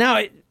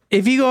 Now,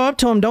 if you go up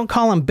to him, don't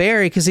call him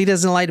Barry because he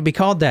doesn't like to be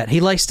called that.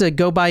 He likes to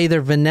go by either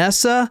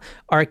Vanessa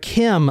or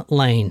Kim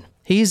Lane.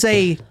 He's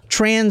a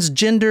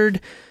transgendered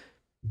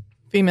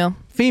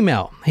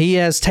female. He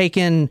has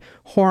taken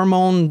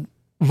hormone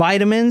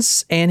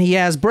vitamins and he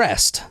has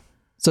breast.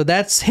 So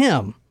that's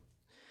him.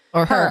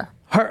 Or her.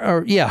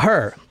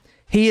 Her.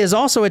 He is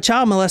also a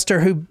child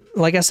molester who,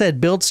 like I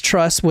said, builds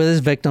trust with his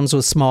victims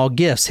with small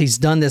gifts. He's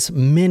done this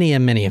many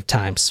and many of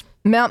times.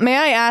 May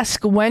I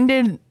ask, when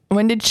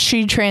did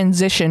she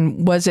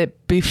transition? Was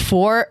it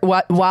before,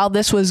 while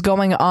this was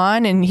going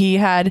on, and he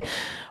had,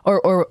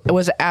 or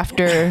was it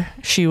after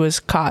she was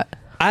caught?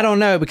 I don't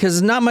know,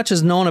 because not much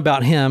is known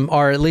about him,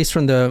 or at least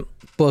from the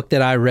book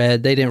that I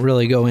read, they didn't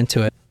really go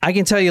into it. I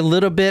can tell you a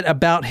little bit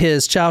about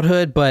his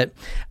childhood, but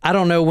I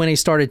don't know when he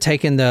started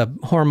taking the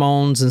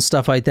hormones and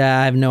stuff like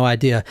that. I have no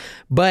idea.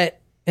 But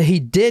he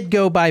did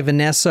go by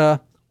Vanessa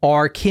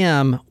or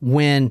Kim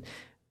when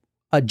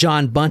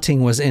John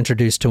Bunting was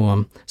introduced to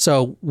him.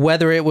 So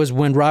whether it was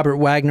when Robert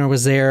Wagner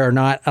was there or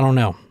not, I don't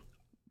know.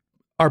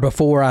 Or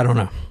before, I don't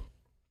know.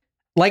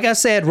 Like I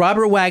said,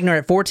 Robert Wagner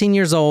at 14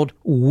 years old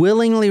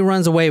willingly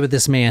runs away with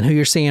this man who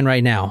you're seeing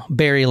right now,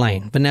 Barry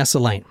Lane, Vanessa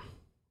Lane.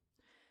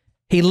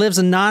 He lives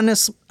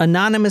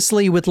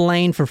anonymously with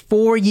Lane for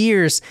 4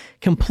 years,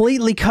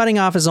 completely cutting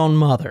off his own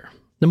mother.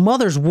 The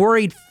mother's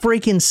worried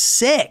freaking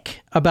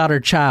sick about her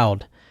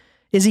child.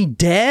 Is he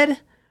dead?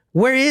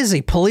 Where is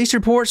he? Police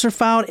reports are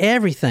filed,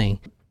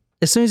 everything.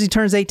 As soon as he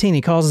turns 18,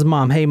 he calls his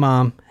mom. Hey,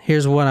 Mom,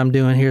 here's what I'm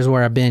doing. Here's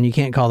where I've been. You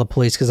can't call the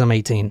police because I'm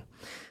 18.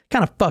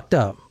 Kind of fucked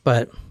up,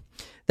 but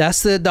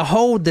that's the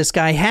hold this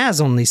guy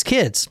has on these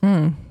kids.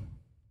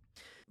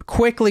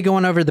 Quickly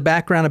going over the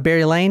background of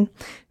Barry Lane.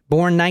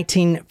 Born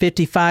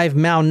 1955,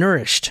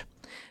 malnourished.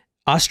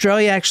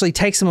 Australia actually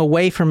takes him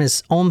away from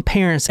his own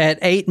parents at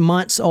 8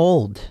 months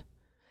old.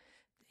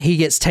 He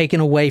gets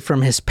taken away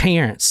from his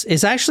parents.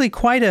 It's actually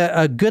quite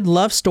a good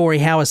love story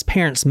how his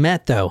parents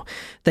met, though.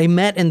 They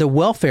met in the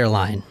welfare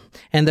line,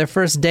 and their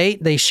first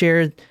date, they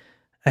shared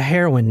a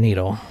heroin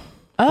needle.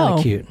 Oh. Kind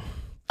of cute.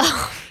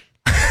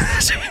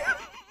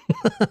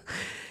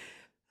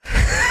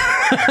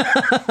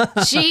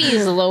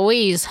 Jeez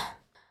Louise.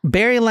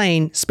 Barry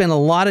Lane spent a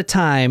lot of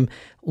time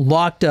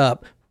locked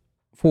up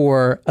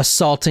for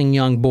assaulting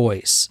young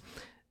boys.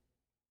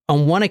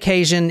 On one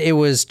occasion, it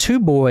was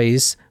 2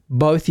 boys,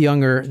 both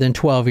younger than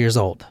 12 years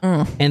old.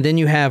 And then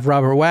you have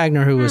Robert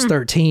Wagner, who was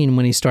 13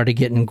 when he started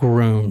getting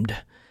groomed.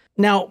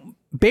 Now,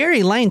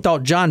 Barry Lane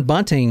thought John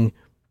Bunting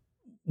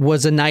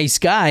was a nice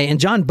guy, and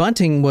John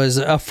Bunting was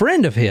a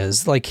friend of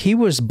his. Like, he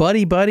was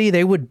buddy-buddy.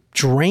 They would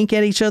drink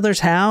at each other's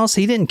house.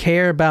 He didn't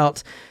care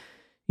about,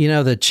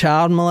 the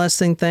child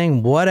molesting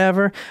thing,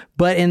 whatever.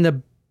 But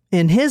in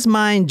his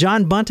mind,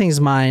 John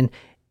Bunting's mind,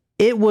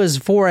 it was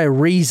for a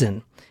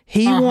reason.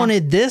 He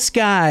wanted this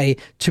guy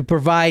to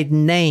provide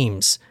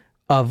names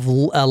of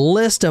a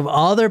list of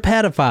other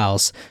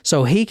pedophiles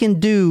so he can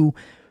do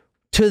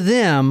to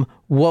them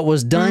what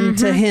was done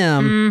to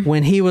him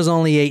when he was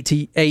only 8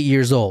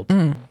 years old.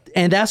 And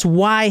that's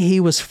why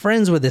he was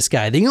friends with this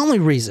guy. The only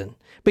reason.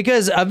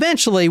 Because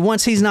eventually,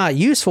 once he's not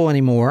useful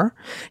anymore,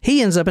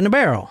 he ends up in a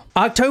barrel.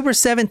 October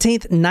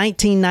 17th,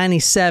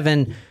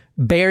 1997,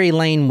 Barry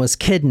Lane was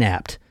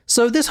kidnapped.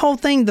 So this whole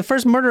thing, the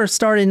first murder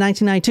started in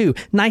 1992.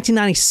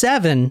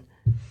 1997,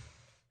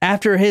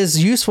 after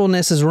his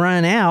usefulness is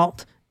run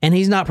out and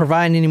he's not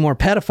providing any more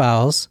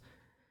pedophiles,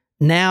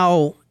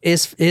 now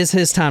is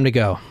his time to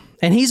go.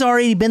 And he's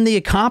already been the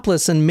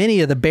accomplice in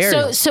many of the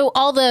burials. So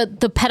all the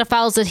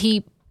pedophiles that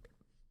he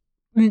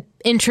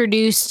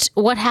introduced,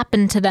 what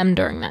happened to them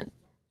during that?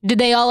 Did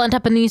they all end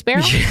up in these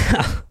barrels?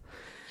 Yeah.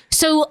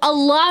 So a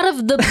lot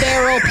of the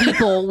barrel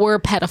people were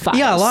pedophiles.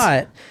 Yeah, a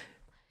lot.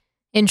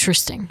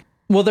 Interesting.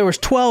 Well, there was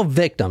 12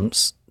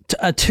 victims.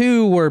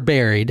 2 were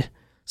buried,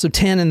 so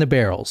 10 in the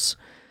barrels.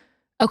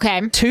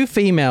 Okay. 2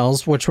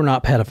 females, which were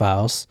not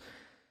pedophiles,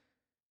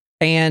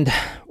 and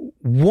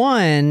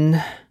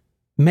 1,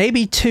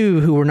 maybe 2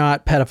 who were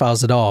not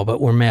pedophiles at all,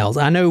 but were males.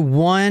 I know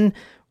one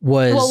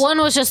was... Well, one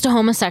was just a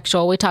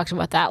homosexual. We talked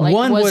about that. Like,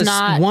 one was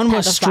not one pedophile.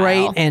 was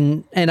straight,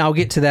 and I'll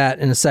get to that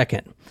in a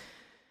second.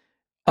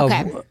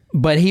 Okay.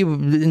 But he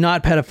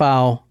not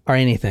pedophile or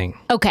anything.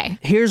 Okay.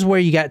 Here's where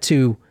you got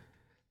to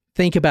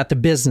think about the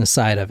business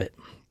side of it.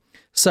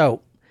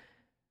 So,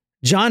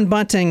 John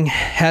Bunting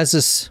has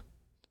this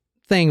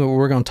thing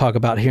we're going to talk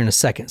about here in a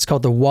second. It's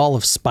called the Wall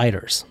of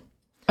Spiders.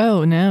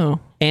 Oh, no.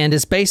 And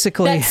it's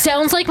basically... That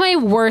sounds like my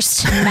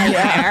worst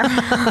nightmare.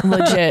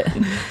 Legit.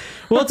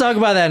 We'll talk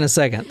about that in a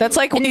second. That's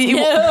like when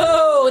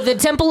No, the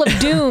Temple of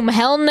Doom.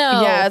 Hell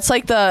no. Yeah, it's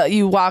like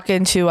you walk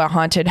into a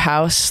haunted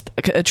house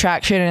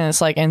attraction and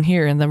it's like in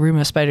here in the room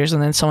of spiders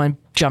and then someone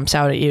jumps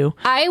out at you.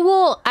 I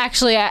will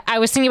actually, I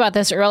was thinking about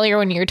this earlier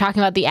when you were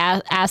talking about the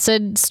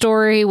acid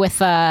story with,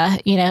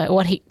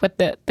 what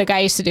the guy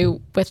used to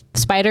do with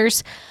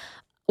spiders.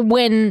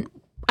 When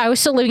I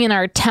was still living in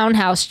our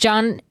townhouse,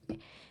 John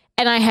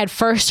and I had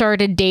first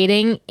started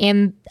dating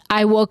and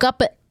I woke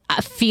up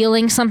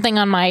feeling something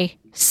on my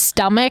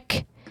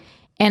stomach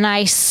and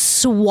I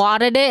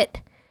swatted it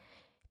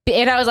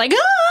and I was like,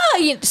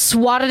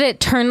 swatted it,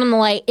 turned on the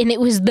light, and it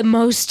was the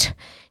most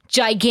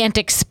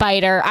gigantic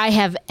spider I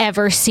have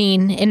ever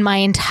seen in my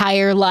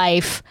entire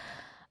life.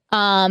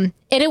 And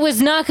it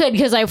was not good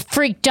because I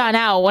freaked John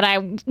out when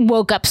I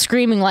woke up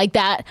screaming like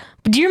that.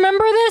 Do you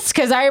remember this?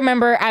 Because I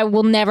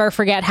will never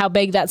forget how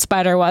big that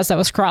spider was that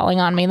was crawling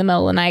on me in the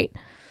middle of the night.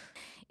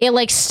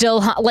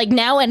 It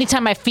now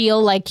anytime I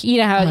feel like, you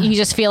know how you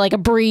just feel like a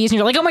breeze and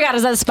you're like, oh my God,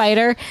 is that a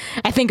spider?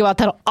 I think about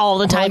that all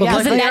the time.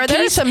 Yeah,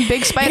 there's some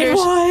big spiders. It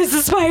was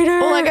a spider.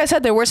 Well, like I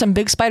said, there were some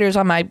big spiders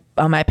on my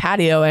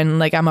patio and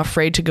like I'm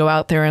afraid to go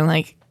out there and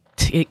like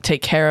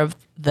take care of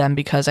them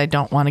because I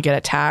don't want to get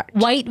attacked.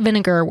 White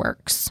vinegar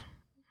works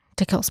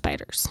to kill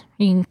spiders.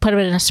 You can put it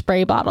in a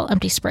spray bottle,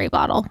 empty spray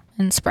bottle,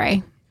 and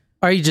spray.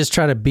 Or you just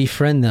try to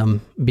befriend them,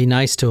 be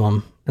nice to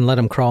them, and let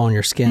them crawl on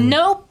your skin.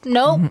 Nope.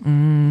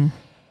 Mm-mm.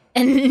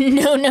 And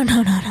no.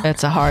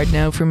 That's a hard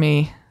no for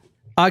me.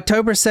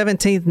 October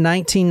 17th,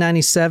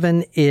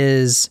 1997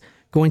 is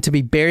going to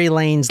be Barry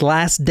Lane's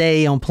last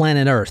day on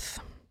planet Earth.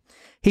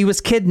 He was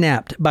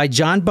kidnapped by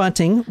John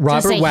Bunting,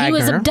 Robert Wagner. He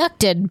was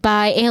abducted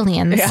by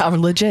aliens. Yeah,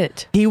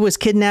 legit. He was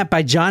kidnapped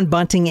by John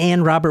Bunting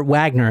and Robert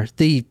Wagner,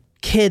 the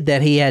kid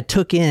that he had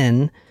took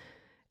in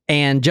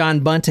and John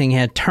Bunting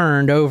had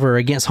turned over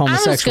against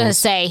homosexuals. I was going to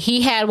say,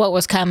 he had what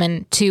was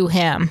coming to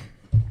him.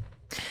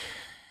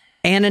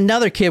 And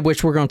another kid,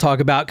 which we're going to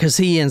talk about because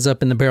he ends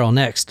up in the barrel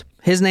next.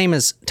 His name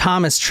is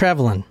Thomas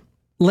Trevelyan.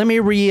 Let me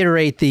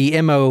reiterate the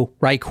MO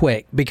right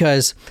quick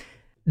because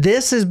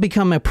this has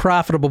become a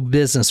profitable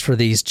business for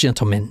these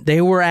gentlemen. They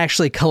were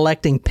actually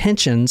collecting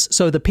pensions.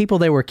 So the people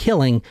they were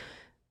killing,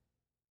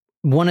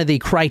 one of the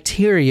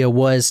criteria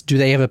was, do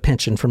they have a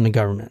pension from the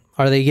government?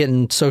 Are they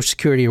getting Social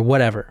Security or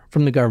whatever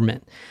from the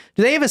government?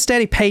 Do they have a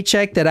steady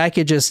paycheck that I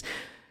could just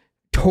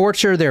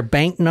torture their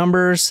bank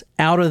numbers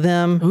out of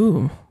them?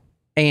 Ooh.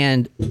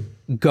 And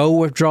go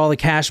withdraw the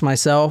cash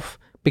myself?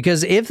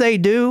 Because if they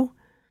do,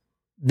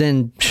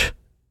 then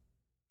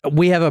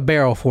we have a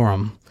barrel for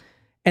them.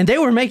 And they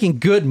were making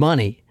good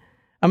money.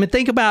 I mean,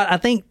 I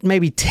think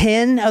maybe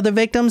 10 of the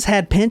victims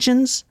had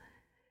pensions,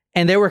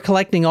 and they were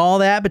collecting all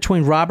that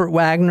between Robert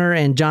Wagner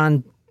and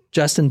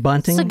Justin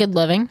Bunting. It's a good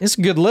living. It's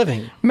good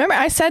living. Remember,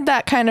 I said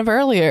that kind of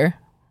earlier.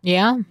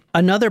 Yeah.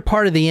 Another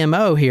part of the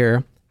MO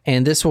here,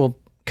 and this will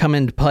come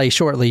into play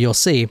shortly, you'll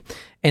see,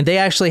 and they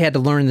actually had to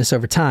learn this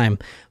over time,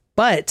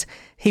 but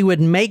he would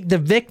make the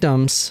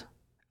victims,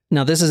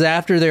 now this is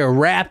after they're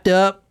wrapped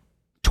up,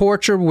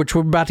 tortured, which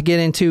we're about to get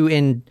into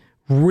in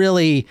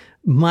really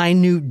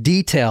minute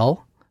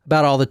detail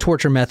about all the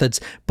torture methods,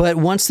 but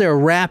once they're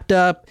wrapped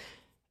up,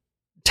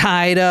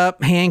 tied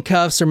up,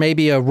 handcuffs, or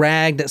maybe a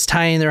rag that's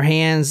tying their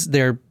hands,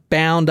 they're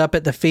bound up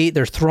at the feet,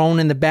 they're thrown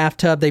in the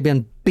bathtub, they've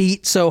been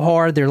beat so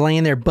hard, they're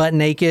laying there butt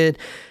naked,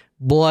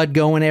 blood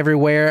going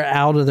everywhere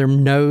out of their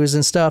nose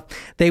and stuff.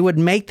 They would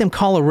make them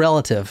call a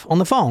relative on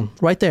the phone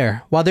right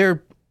there while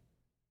they're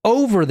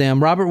over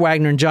them, Robert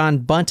Wagner and John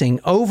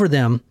Bunting, over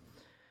them,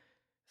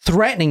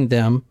 threatening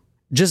them,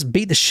 just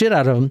beat the shit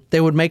out of them.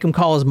 They would make him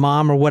call his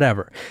mom or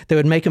whatever. They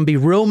would make him be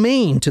real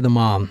mean to the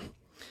mom.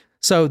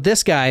 So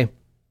this guy,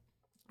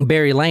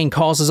 Barry Lane,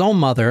 calls his own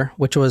mother,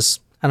 which was,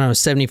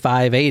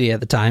 75, 80 at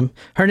the time.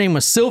 Her name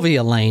was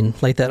Sylvia Lane,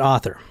 like that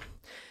author.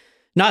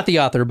 Not the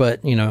author,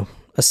 but,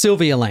 a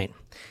Sylvia Lane.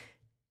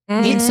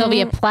 Need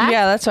Sylvia Plath?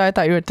 Yeah, that's what I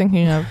thought you were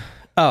thinking of.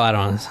 Oh, I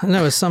don't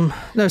know.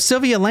 No,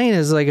 Sylvia Lane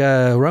is like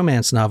a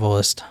romance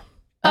novelist.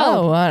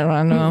 Oh, I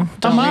don't know.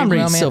 My mom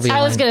reads Sylvia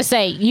Lane. I was going to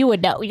say, you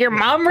would know. Your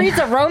mom reads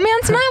a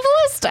romance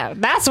novelist?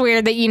 That's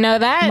weird that you know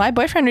that. My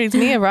boyfriend reads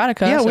me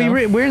erotica. Yeah, so.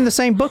 we're in the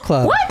same book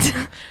club.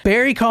 What?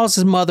 Barry calls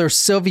his mother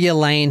Sylvia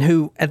Lane,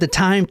 who at the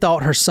time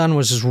thought her son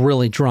was just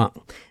really drunk.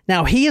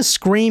 Now, he is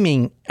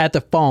screaming at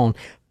the phone,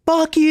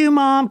 "Fuck you,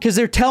 Mom," because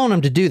they're telling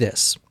him to do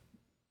this.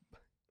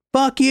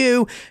 "Fuck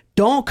you.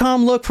 Don't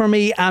come look for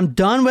me. I'm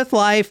done with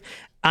life.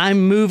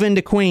 I'm moving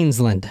to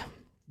Queensland.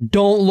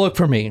 Don't look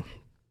for me."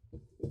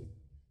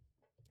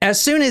 As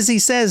soon as he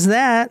says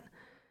that,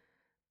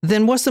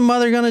 then what's the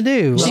mother going to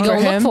do? She go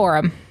look for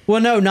him.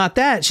 Well, no, not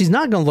that. She's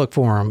not going to look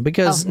for him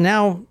because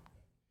now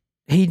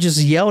he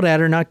just yelled at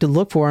her not to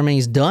look for him and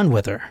he's done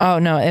with her. Oh,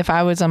 no. If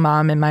I was a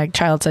mom and my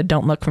child said,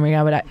 "Don't look for me,"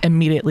 I would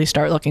immediately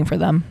start looking for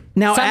them.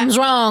 Now, something's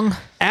wrong.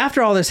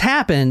 After all this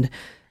happened,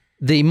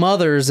 the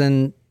mothers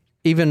and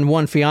even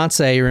one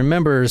fiance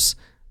remembers,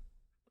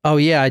 "Oh,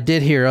 yeah, I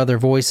did hear other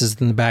voices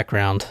in the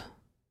background."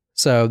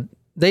 So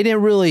they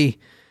didn't really...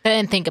 They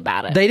didn't think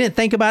about it. They didn't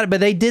think about it, but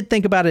they did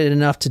think about it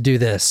enough to do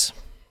this.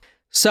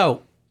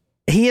 So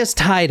he is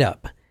tied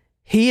up.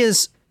 He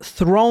is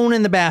thrown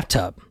in the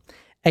bathtub.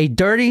 A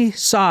dirty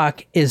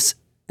sock is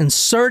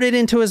inserted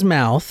into his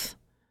mouth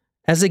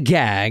as a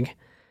gag.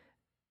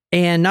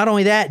 And not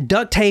only that,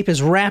 duct tape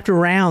is wrapped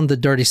around the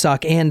dirty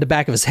sock and the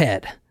back of his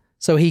head,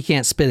 so he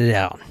can't spit it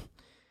out.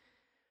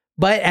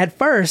 But at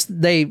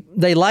first, they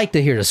like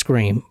to hear the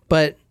scream.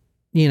 But,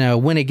 you know,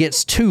 when it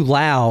gets too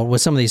loud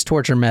with some of these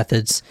torture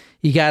methods,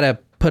 you got to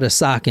put a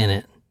sock in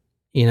it,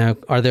 you know,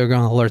 or they're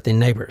going to alert the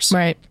neighbors.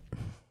 Right.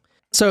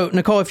 So,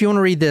 Nicole, if you want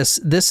to read this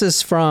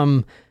is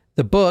from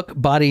the book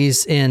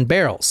Bodies in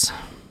Barrels.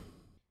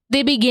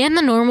 They began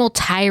the normal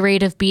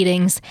tirade of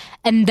beatings,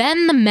 and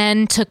then the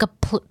men took a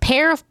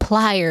pair of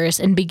pliers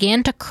and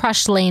began to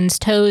crush Lane's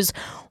toes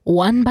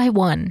one by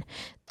one.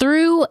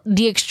 Through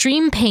the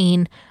extreme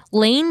pain,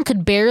 Lane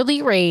could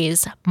barely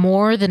raise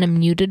more than a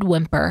muted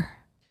whimper.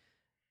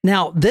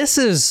 Now, this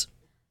is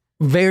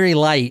very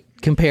light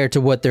compared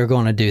to what they're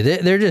going to do.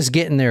 They're just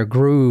getting their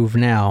groove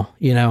now,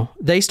 you know.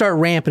 They start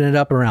ramping it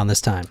up around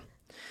this time.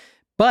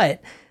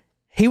 But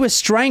he was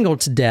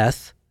strangled to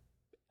death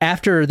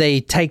after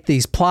they take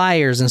these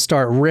pliers and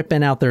start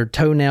ripping out their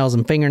toenails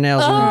and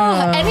fingernails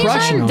and crushing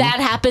Anytime them. that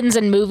happens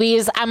in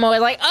movies, I'm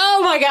always like,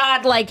 oh my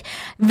God, like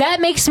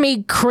that makes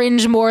me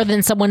cringe more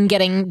than someone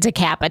getting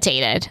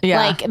decapitated.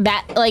 Yeah. Like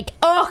that, like,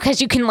 oh,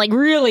 because you can like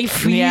really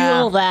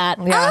feel that.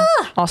 Yeah.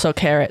 Also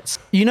carrots.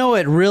 You know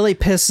what really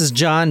pisses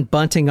John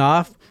Bunting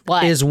off?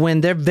 What? Is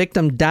when their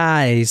victim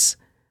dies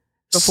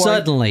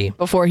suddenly.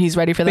 Before he's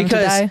ready for them to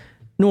die.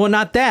 Well,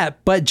 not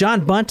that, but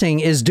John Bunting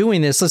is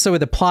doing this, let's say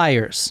with the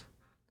pliers,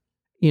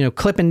 you know,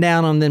 clipping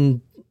down on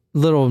them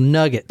little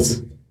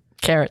nuggets.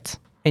 Carrots.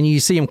 And you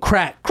see him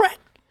crack.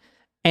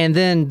 And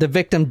then the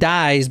victim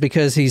dies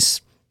because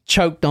he's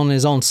choked on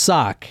his own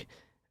sock.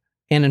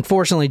 And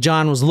unfortunately,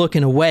 John was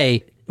looking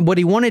away. What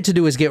he wanted to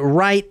do is get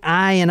right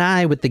eye and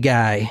eye with the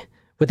guy,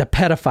 with a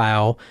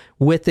pedophile,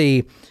 with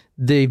the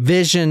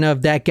vision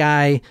of that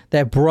guy,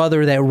 that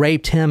brother that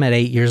raped him at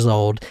 8 years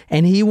old.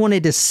 And he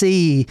wanted to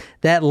see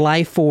that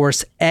life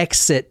force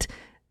exit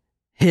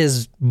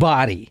his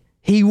body.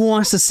 He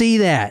wants to see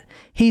that.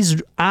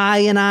 He's eye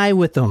and eye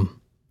with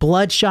them.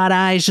 Bloodshot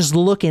eyes, just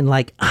looking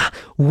like,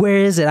 where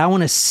is it? I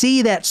want to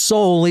see that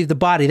soul leave the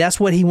body. That's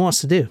what he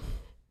wants to do.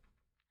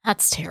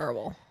 That's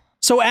terrible.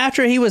 So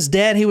after he was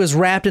dead, he was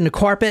wrapped in the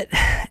carpet.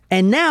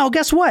 And now,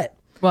 guess what?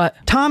 What?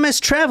 Thomas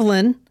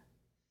Trevelyan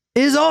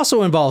is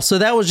also involved. So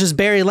that was just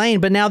Barry Lane.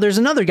 But now there's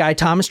another guy,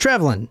 Thomas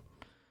Trevelyan,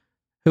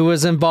 who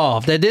was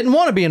involved. That didn't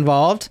want to be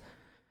involved.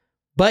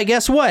 But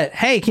guess what?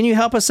 Hey, can you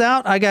help us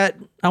out? I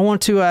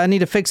need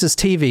to fix this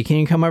TV. Can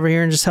you come over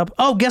here and just help?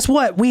 Oh, guess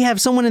what? We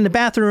have someone in the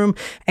bathroom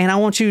and I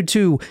want you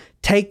to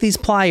take these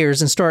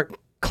pliers and start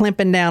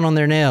clamping down on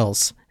their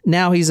nails.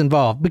 Now he's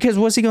involved. Because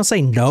what's he going to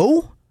say?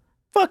 No?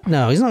 Fuck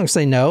no. He's not going to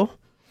say no.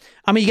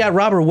 I mean, you got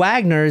Robert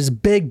Wagner, his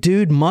big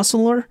dude,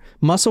 muscle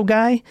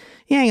guy.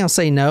 He ain't going to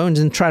say no and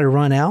then try to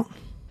run out.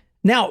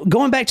 Now,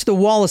 going back to the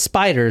wall of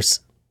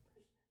spiders,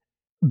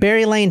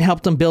 Barry Lane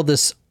helped him build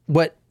this,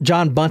 what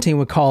John Bunting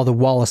would call the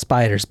wall of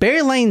spiders.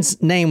 Barry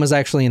Lane's name was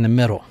actually in the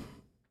middle.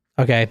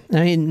 Okay. I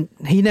mean,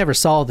 he never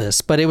saw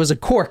this, but it was a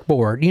cork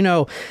board. You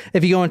know,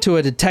 if you go into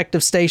a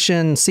detective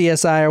station,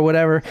 CSI or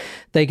whatever,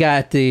 they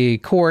got the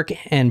cork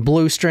and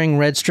blue string,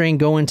 red string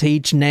go into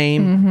each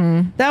name.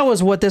 Mm-hmm. That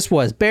was what this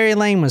was. Barry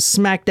Lane was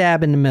smack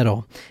dab in the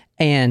middle.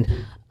 And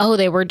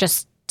they were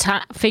just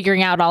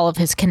figuring out all of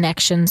his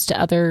connections to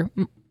other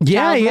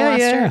Yeah.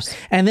 molesters.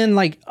 And then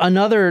like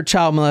another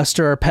child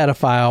molester or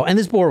pedophile, and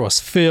this board was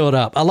filled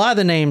up. A lot of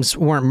the names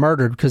weren't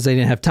murdered because they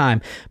didn't have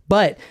time,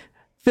 but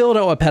filled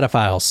up with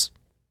pedophiles.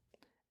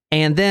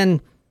 And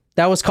then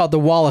that was called the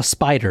wall of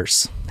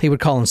spiders. He would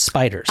call them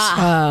spiders.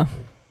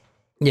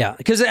 Yeah,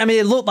 because I mean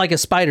it looked like a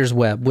spider's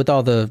web with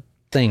all the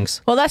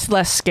things. Well, that's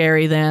less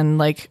scary than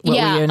like what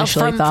we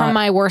initially thought. From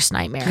my worst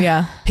nightmare.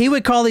 Yeah. He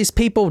would call these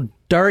people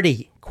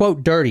dirty,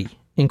 quote, dirty,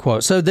 end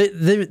quote. So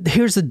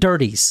here's the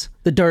dirties.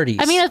 The dirties.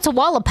 I mean, it's a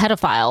wall of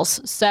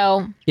pedophiles,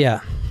 so...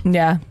 Yeah.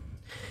 Yeah.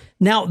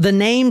 Now, the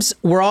names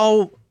were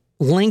all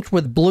linked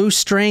with blue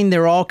string. They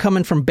were all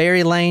coming from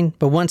Barry Lane,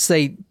 but once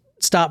they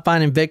stopped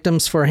finding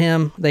victims for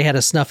him, they had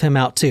to snuff him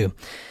out too.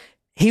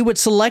 He would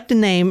select a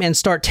name and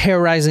start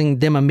terrorizing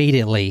them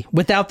immediately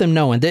without them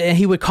knowing.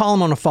 He would call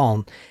them on the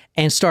phone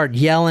and start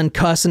yelling,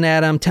 cussing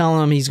at them, telling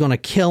them he's going to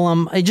kill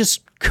them. A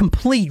just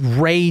complete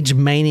rage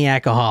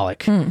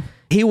maniac-aholic.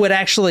 He would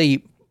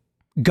actually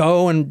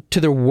go to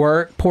their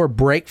work, pour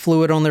brake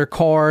fluid on their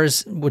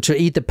cars, which would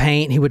eat the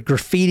paint. He would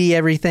graffiti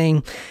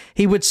everything.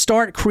 He would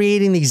start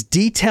creating these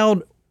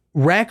detailed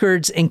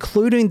records,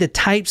 including the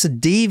types of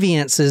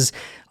deviances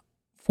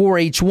for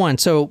each one.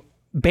 So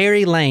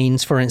Barry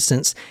Lane's, for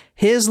instance,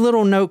 his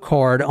little note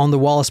card on the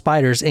wall of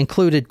spiders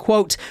included,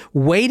 quote,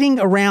 waiting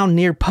around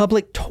near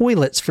public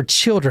toilets for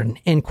children,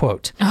 end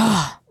quote.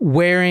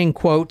 Wearing,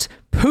 quote,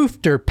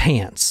 poofter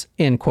pants,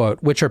 end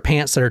quote, which are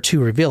pants that are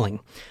too revealing.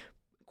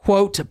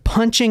 Quote,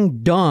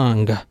 punching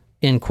dung,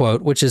 end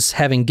quote, which is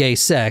having gay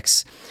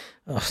sex.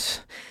 Ugh.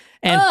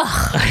 And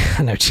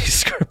I know,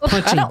 Jesus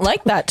Christ. I don't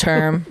like that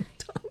term.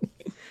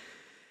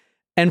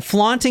 And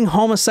flaunting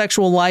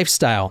homosexual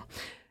lifestyle.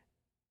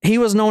 He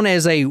was known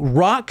as a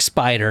rock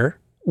spider,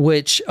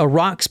 which a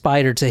rock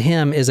spider to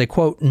him is a,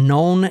 quote,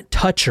 known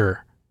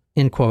toucher,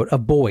 end quote,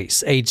 of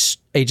boys ages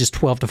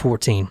 12 to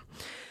 14.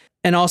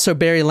 And also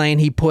Barry Lane,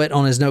 he put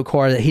on his note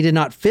card that he did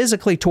not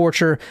physically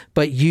torture,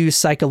 but use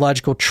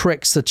psychological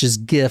tricks such as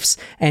gifts.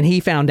 And he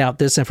found out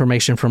this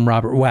information from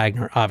Robert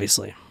Wagner,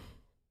 obviously.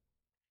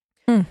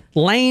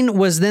 Lane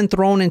was then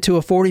thrown into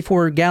a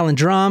 44-gallon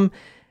drum,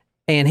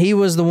 and he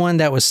was the one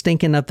that was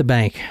stinking up the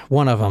bank.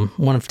 One of them,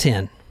 one of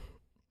 10.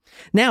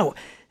 Now,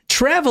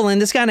 Trevelyan,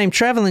 this guy named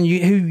Trevelyan,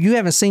 who you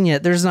haven't seen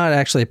yet, there's not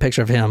actually a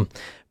picture of him,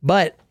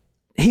 but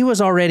he was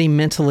already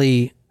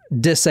mentally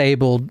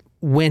disabled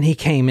when he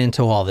came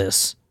into all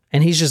this,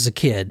 and he's just a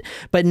kid.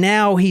 But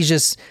now he's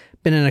just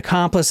been an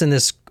accomplice in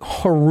this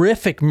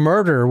horrific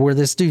murder where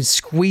this dude's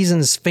squeezing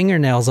his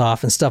fingernails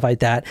off and stuff like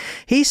that.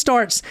 He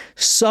starts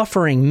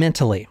suffering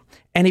mentally,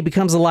 and he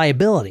becomes a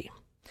liability.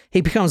 He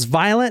becomes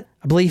violent.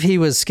 I believe he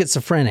was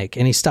schizophrenic,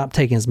 and he stopped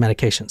taking his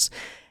medications.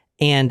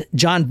 And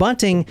John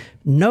Bunting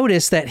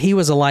noticed that he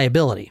was a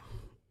liability.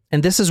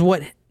 And this is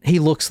what he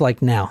looks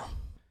like now.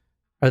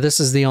 Or this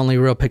is the only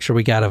real picture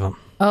we got of him.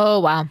 Oh,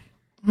 wow.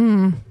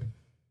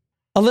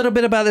 A little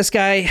bit about this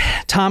guy,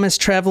 Thomas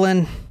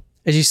Trevelyan.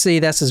 As you see,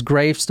 that's his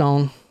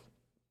gravestone.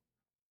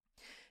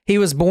 He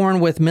was born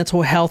with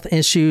mental health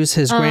issues.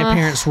 His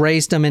grandparents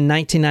raised him in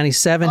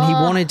 1997. He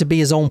wanted to be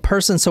his own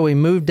person, so he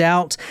moved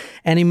out,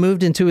 and he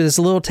moved into this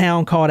little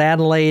town called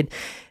Adelaide.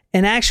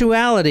 In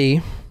actuality,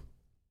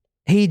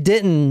 he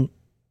didn't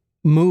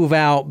move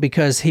out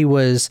because he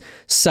was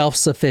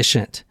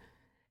self-sufficient.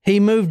 He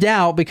moved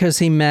out because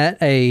he met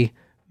a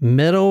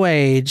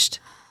middle-aged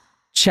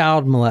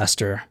child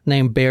molester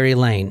named Barry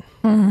Lane.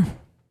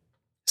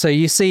 So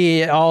you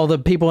see all the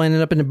people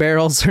ended up in the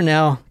barrels are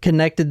now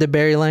connected to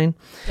Barry Lane.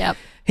 Yep.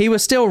 He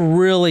was still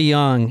really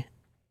young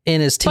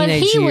in his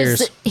teenage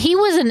years. He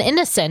was an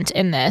innocent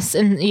in this,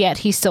 and yet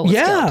he still was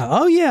killed.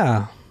 Oh,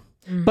 yeah.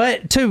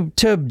 But to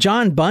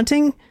John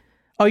Bunting,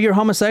 oh, you're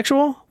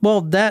homosexual?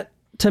 Well, that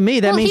to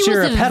me, that means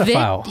you're a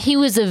pedophile. He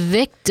was a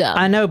victim.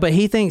 I know, but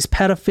he thinks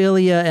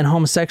pedophilia and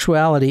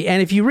homosexuality. And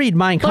if you read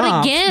Mein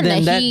Kampf,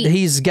 then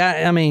he's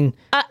got, I mean...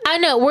 I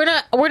know,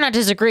 we're not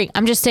disagreeing.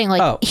 I'm just saying,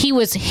 like, he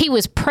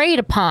was preyed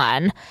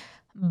upon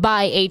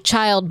by a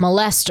child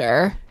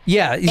molester.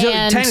 Yeah, so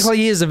technically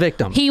he is a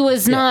victim. He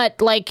was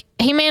not, like,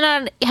 he may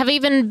not have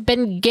even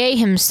been gay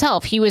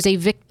himself. He was a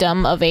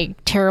victim of a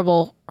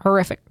terrible,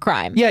 horrific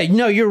crime. Yeah,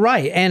 no, you're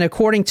right. And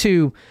according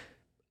to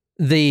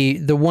the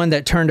one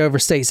that turned over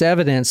state's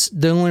evidence,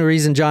 the only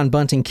reason John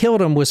Bunting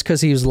killed him was because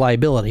he was a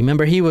liability.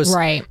 Remember, he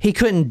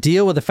couldn't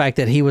deal with the fact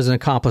that he was an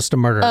accomplice to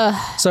murder.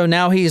 So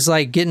now he's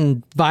like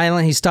getting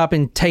violent. He's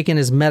stopping taking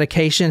his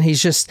medication.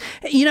 He's just,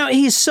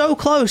 he's so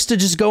close to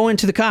just going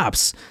to the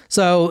cops.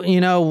 So,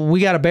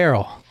 we got a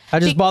barrel. I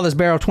just bought this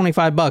barrel,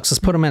 $25. Let's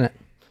put him in it.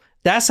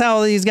 That's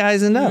how these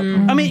guys end up.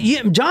 I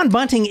mean, John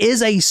Bunting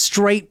is a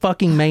straight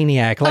fucking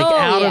maniac,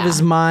 out of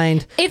his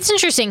mind. It's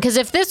interesting because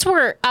if this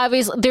were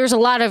obviously, there's a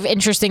lot of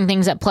interesting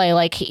things at play.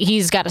 Like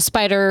he's got a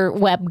spider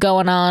web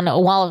going on, a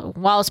wall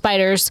of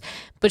spiders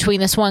between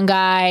this one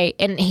guy,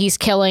 and he's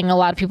killing a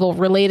lot of people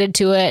related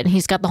to it. And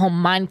he's got the whole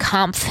Mein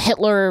Kampf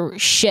Hitler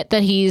shit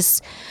that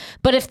he's.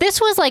 But if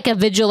this was like a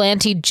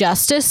vigilante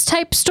justice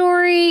type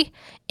story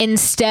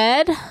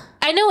instead.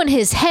 I know in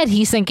his head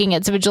he's thinking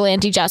it's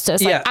vigilante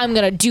justice. Like, I'm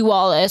going to do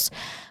all this.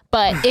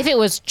 But if it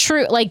was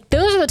true, like,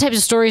 those are the types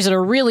of stories that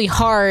are really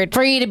hard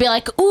for you to be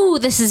like, ooh,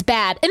 this is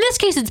bad. In this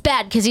case, it's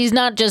bad because he's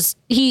not just,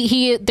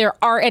 there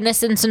are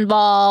innocents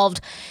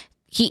involved.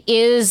 He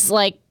is,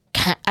 like,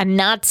 a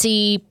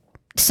Nazi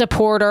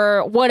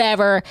supporter,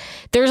 whatever.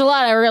 There's a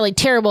lot of really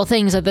terrible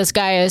things that this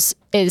guy is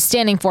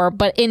standing for.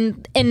 But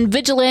in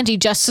vigilante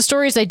justice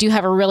stories, I do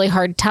have a really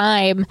hard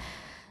time,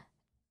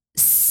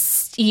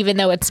 even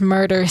though it's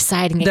murder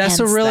siding against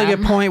them. That's a really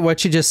good point,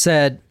 what you just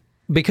said,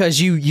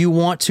 because you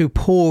want to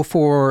pull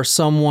for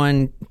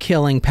someone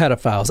killing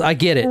pedophiles. I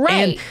get it. Right.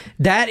 And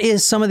that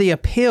is some of the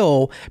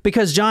appeal,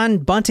 because John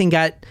Bunting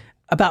got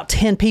about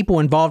 10 people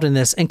involved in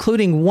this,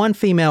 including one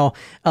female,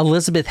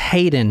 Elizabeth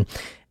Hayden.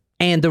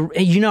 And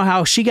you know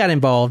how she got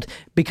involved?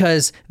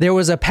 Because there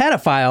was a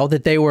pedophile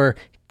that they were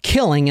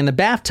killing in the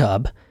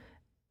bathtub.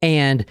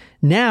 And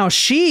now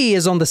she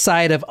is on the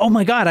side of, oh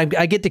my God,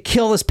 I get to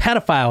kill this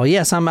pedophile.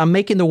 Yes, I'm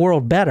making the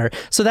world better.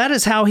 So that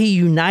is how he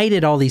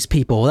united all these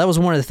people. That was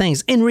one of the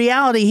things. In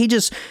reality, he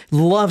just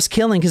loves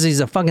killing because he's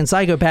a fucking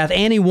psychopath,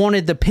 and he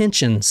wanted the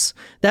pensions.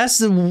 That's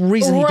the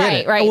reason he did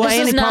it. Right, well,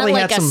 this is not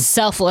like a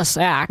selfless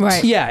act.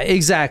 Right. Yeah,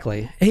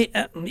 exactly.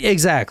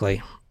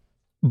 Exactly.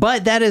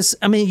 But that is,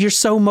 I mean, you're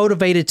so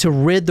motivated to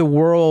rid the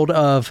world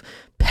of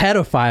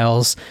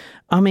pedophiles.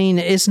 I mean,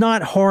 it's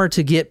not hard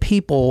to get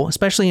people,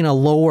 especially in a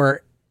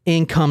lower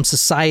income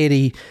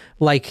society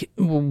like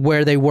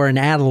where they were in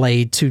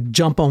Adelaide, to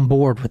jump on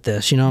board with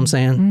this. You know what I'm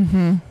saying?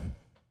 Mm-hmm.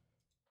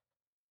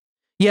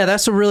 Yeah,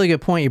 that's a really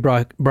good point you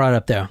brought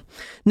up there.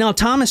 Now,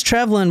 Thomas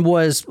Trevelyan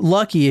was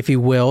lucky, if you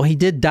will. He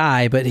did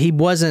die, but he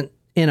wasn't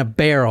in a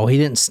barrel. He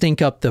didn't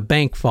stink up the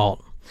bank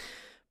vault.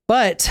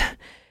 But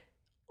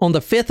on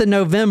the 5th of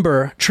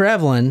November,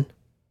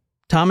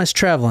 Thomas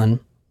Trevelyan,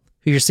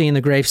 who you're seeing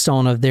the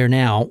gravestone of there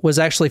now, was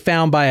actually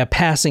found by a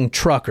passing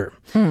trucker.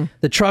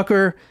 The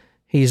trucker,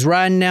 he's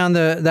riding down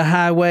the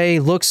highway,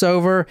 looks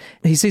over,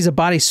 he sees a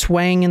body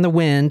swaying in the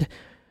wind,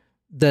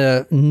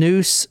 the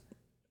noose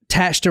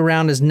attached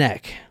around his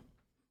neck.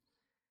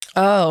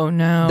 Oh,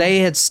 no. They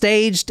had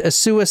staged a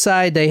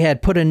suicide. They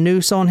had put a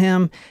noose on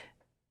him,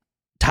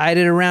 tied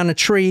it around a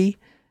tree,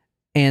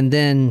 and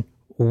then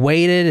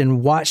waited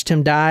and watched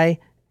him die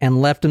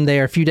and left him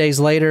there. A few days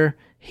later,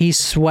 he's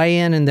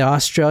swaying in the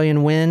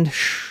Australian wind.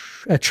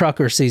 A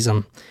trucker sees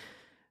him.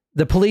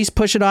 The police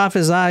push it off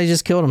his eye. He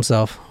just killed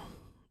himself.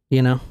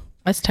 You know?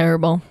 That's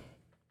terrible.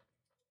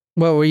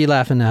 What were you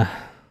laughing at?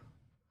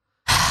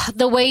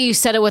 The way you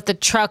said it with the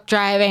truck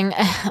driving,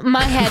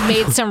 my head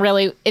made some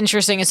really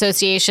interesting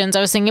associations.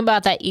 I was thinking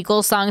about that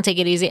Eagles song, Take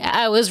It Easy.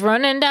 I was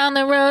running down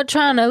the road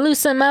trying to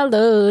loosen my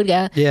load.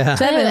 Yeah.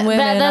 7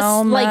 women That's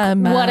on like my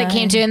mind. what it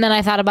came to. And then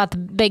I thought about the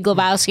Big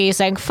Lebowski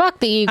saying, fuck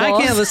the Eagles.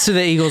 I can't listen to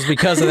the Eagles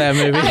because of that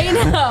movie. I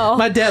know.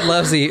 My dad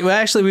loves the Eagles. Well,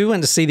 actually, we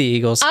went to see the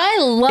Eagles. I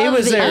love It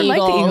was the their- Eagles. I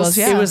like the Eagles,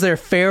 yeah. It was their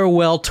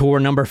farewell tour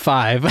number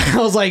 5. I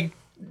was like,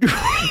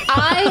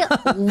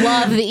 I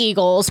love the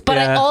Eagles, but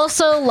I Yeah.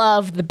 also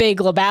love the Big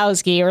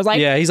Lebowski. Or like,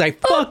 yeah, he's like,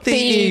 fuck the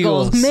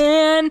Eagles.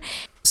 man.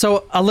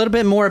 So a little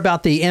bit more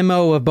about the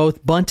MO of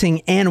both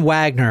Bunting and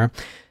Wagner.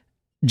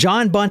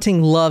 John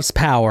Bunting loves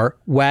power.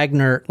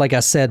 Wagner, like I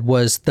said,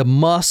 was the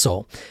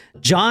muscle.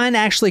 John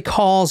actually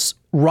calls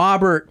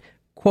Robert,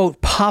 quote,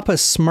 Papa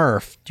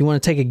Smurf. Do you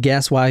want to take a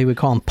guess why he would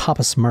call him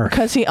Papa Smurf?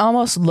 Because he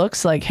almost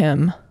looks like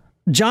him.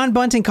 John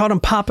Bunting called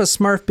him Papa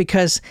Smurf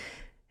because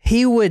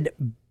he would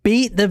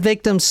beat the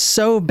victims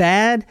so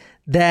bad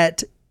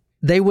that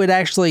they would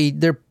actually,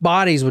 their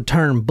bodies would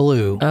turn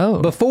blue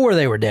before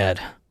they were dead.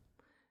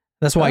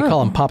 That's why I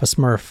call him Papa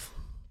Smurf.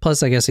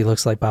 Plus, I guess he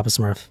looks like Papa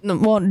Smurf.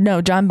 Well, no,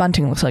 John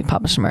Bunting looks like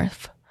Papa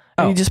Smurf.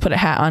 You just put a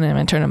hat on him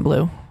and turn him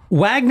blue.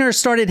 Wagner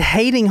started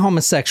hating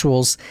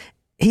homosexuals.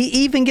 He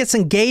even gets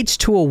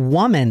engaged to a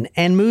woman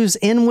and moves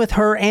in with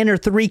her and her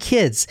 3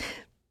 kids.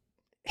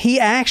 He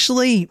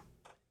actually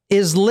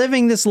is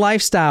living this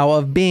lifestyle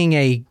of being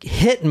a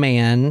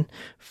hitman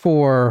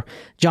for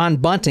John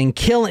Bunting,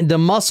 killing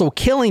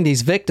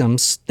these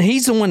victims.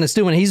 He's the one that's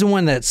doing it. He's the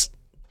one that's,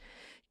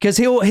 because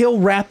he'll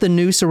wrap the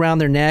noose around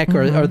their neck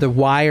or the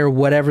wire,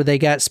 whatever they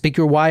got,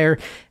 speaker wire,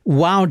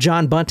 while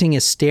John Bunting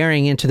is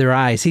staring into their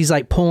eyes. He's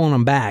like pulling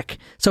them back.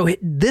 So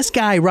this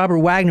guy, Robert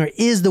Wagner,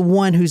 is the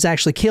one who's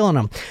actually killing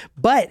them.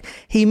 But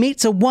he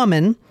meets a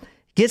woman,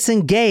 gets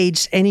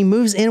engaged, and he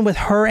moves in with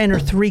her and her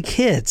 3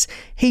 kids.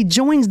 He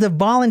joins the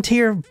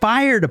volunteer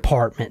fire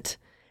department,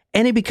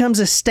 and he becomes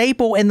a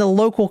staple in the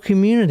local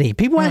community.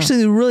 People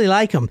actually really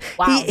like him.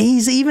 Wow.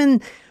 He's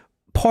even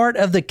part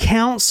of the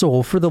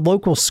council for the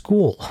local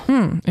school.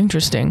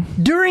 Interesting.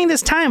 During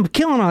this time of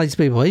killing all these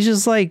people, he's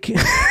just like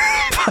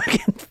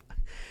fucking. But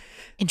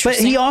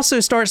Interesting. he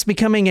also starts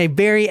becoming a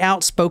very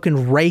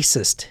outspoken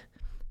racist.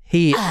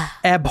 He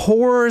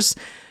abhors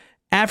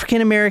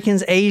African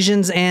Americans,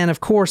 Asians, and of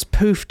course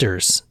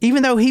poofters,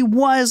 even though he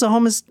was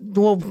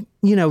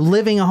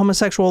living a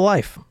homosexual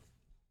life.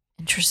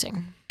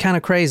 Interesting. Kind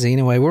of crazy.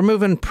 Anyway, we're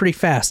moving pretty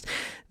fast.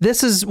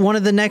 This is one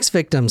of the next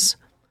victims.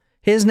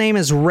 His name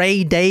is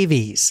Ray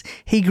Davies.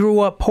 He grew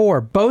up poor.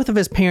 Both of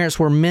his parents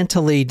were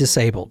mentally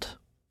disabled.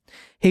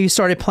 He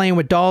started playing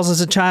with dolls as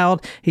a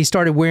child. He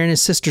started wearing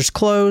his sister's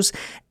clothes,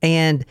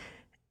 and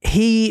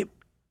he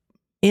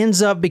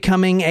ends up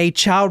becoming a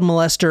child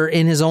molester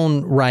in his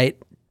own right,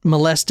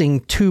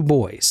 molesting 2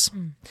 boys.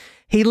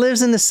 He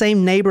lives in the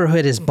same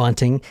neighborhood as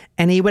Bunting,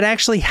 and he would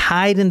actually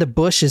hide in the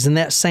bushes in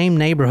that same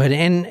neighborhood,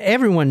 and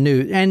everyone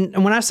knew.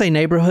 And when I say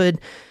neighborhood,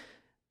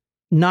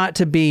 not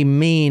to be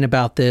mean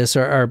about this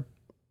or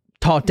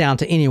talk down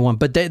to anyone,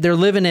 but they're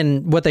living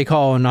in what they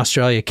call in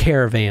Australia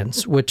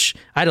caravans, which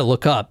I had to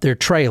look up. They're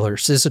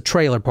trailers. It's a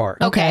trailer park.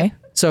 Okay.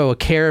 So a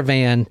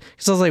caravan,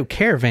 because I was like,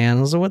 caravan?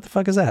 I was like, what the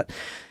fuck is that?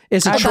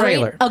 It's a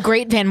trailer. A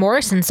great Van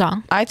Morrison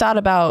song. I thought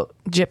about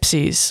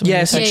gypsies.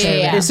 Yes,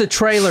 Yeah. it's a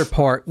trailer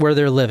park where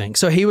they're living.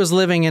 So he was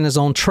living in his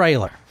own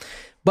trailer.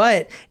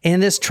 But in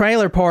this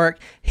trailer park,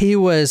 he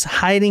was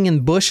hiding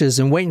in bushes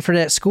and waiting for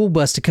that school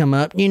bus to come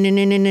up.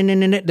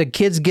 The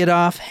kids get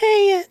off.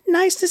 Hey,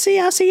 nice to see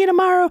you. I'll see you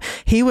tomorrow.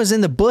 He was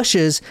in the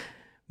bushes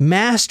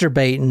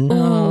masturbating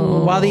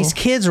while these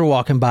kids were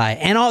walking by.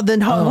 And all the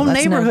whole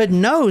neighborhood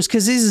knows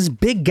because he's this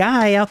big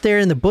guy out there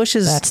in the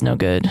bushes. That's no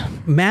good.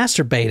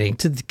 Masturbating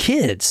to the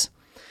kids.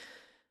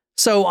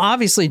 So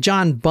obviously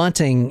John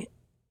Bunting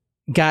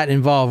got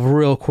involved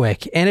real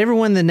quick, and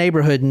everyone in the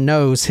neighborhood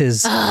knows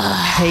his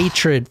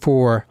hatred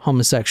for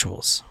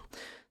homosexuals.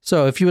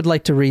 So if you would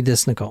like to read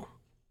this, Nicole.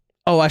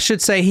 Oh, I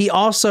should say he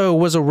also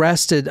was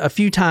arrested a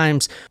few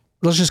times.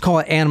 Let's just call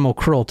it animal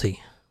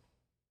cruelty.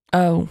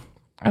 Oh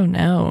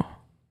no.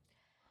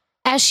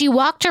 As she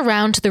walked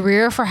around to the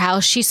rear of her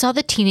house, she saw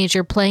the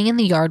teenager playing in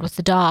the yard with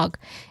the dog.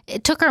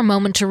 It took her a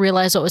moment to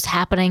realize what was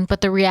happening, but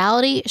the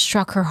reality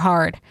struck her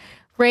hard.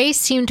 Ray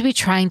seemed to be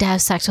trying to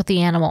have sex with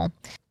the animal.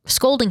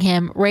 Scolding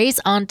him, Ray's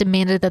aunt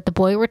demanded that the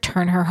boy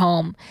return her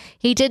home.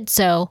 He did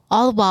so,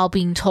 all the while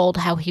being told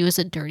how he was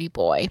a dirty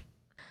boy.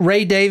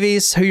 Ray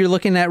Davies, who you're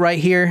looking at right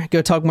here,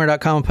 go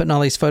talkmore.com and putting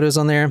all these photos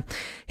on there.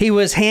 He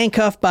was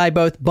handcuffed by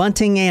both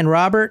Bunting and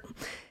Robert.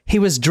 He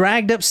was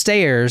dragged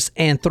upstairs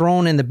and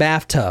thrown in the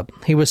bathtub.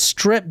 He was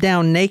stripped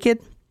down naked,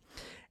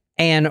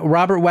 and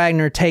Robert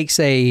Wagner takes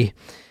a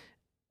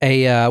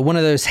one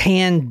of those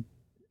hand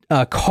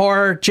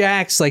car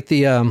jacks, like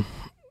the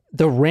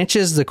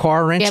wrenches, the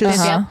car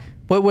wrenches. Yep.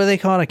 What were they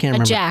called? I can't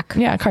remember. A jack.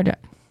 Yeah, car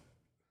jack.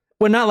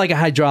 Well, not like a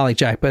hydraulic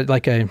jack, but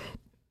like a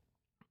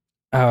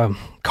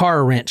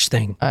car wrench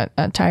thing.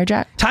 A tire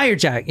jack? Tire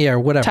jack, yeah, or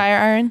whatever. Tire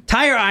iron?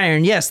 Tire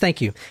iron, yes, thank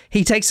you.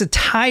 He takes a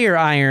tire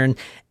iron,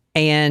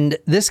 and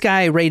this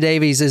guy, Ray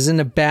Davies, is in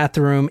the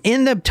bathroom,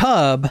 in the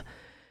tub,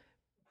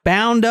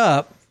 bound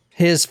up.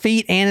 His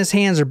feet and his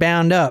hands are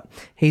bound up.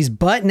 He's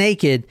butt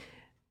naked.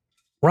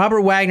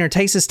 Robert Wagner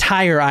takes his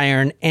tire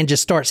iron and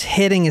just starts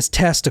hitting his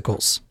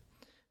testicles.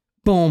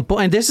 Boom, boom.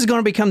 And this is going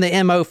to become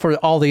the MO for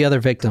all the other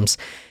victims.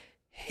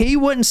 He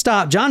wouldn't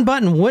stop. John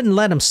Bunting wouldn't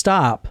let him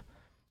stop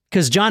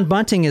because John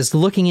Bunting is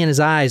looking in his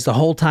eyes the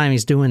whole time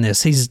he's doing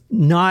this. He's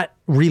not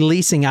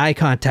releasing eye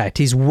contact.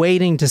 He's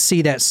waiting to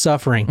see that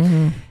suffering.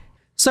 Mm-hmm.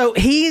 So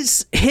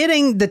he's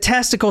hitting the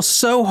testicles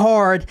so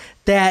hard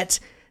that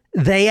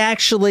they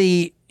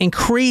actually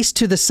increase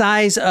to the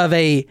size of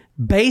a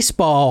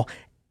baseball,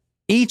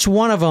 each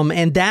one of them,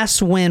 and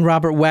that's when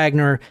Robert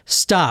Wagner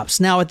stops.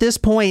 Now, at this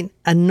point,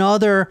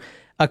 another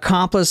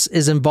accomplice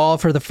is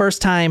involved for the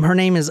first time. Her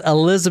name is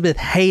Elizabeth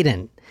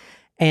Hayden,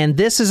 and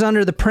this is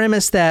under the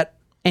premise that,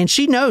 and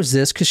she knows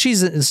this because she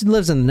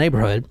lives in the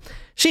neighborhood,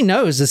 she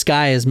knows this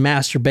guy is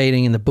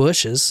masturbating in the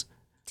bushes.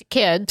 To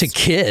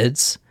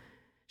kids.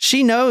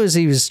 She knows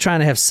he was trying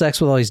to have sex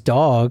with all these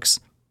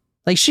dogs.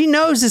 Like, she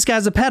knows this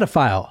guy's a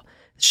pedophile.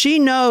 She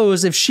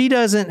knows if she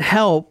doesn't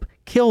help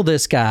kill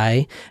this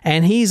guy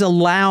and he's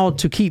allowed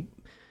to keep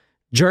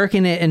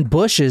jerking it in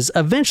bushes,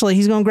 eventually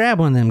he's going to grab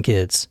one of them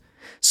kids.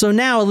 So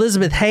now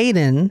Elizabeth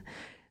Hayden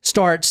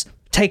starts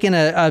taking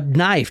a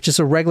knife, just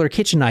a regular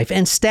kitchen knife,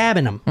 and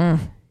stabbing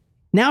him.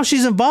 Now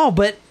she's involved,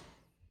 but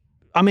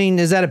I mean,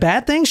 is that a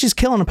bad thing? She's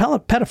killing a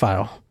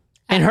pedophile.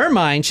 In her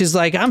mind, she's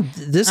like, I'm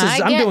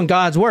doing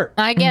God's work.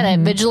 I get it.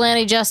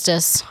 Vigilante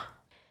justice.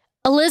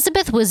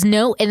 Elizabeth was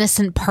no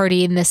innocent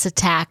party in this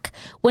attack.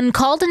 When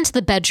called into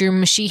the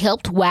bedroom, she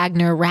helped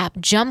Wagner wrap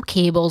jump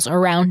cables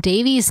around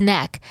Davies'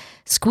 neck,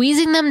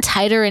 squeezing them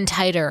tighter and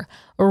tighter,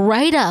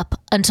 right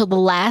up until the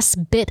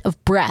last bit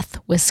of breath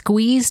was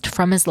squeezed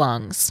from his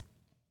lungs.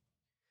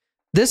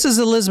 This is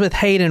Elizabeth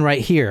Hayden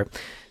right here.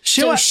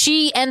 So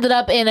she ended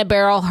up in a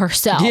barrel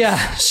herself.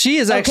 Yeah, she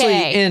is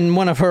actually in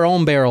one of her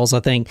own barrels, I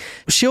think.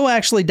 She'll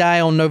actually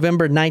die on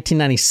November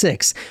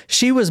 1996.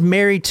 She was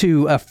married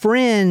to a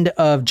friend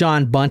of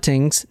John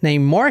Bunting's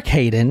named Mark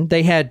Hayden.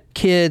 They had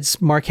kids,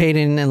 Mark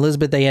Hayden and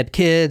Elizabeth, they had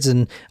kids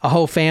and a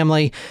whole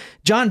family.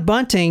 John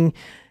Bunting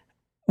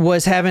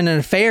was having an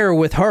affair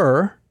with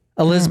her,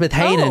 Elizabeth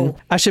Hayden.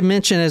 I should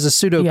mention, as a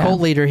pseudo-cult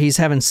leader, he's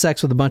having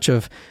sex with a bunch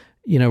of,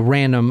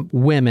 random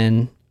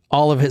women,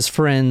 all of his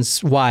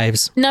friends'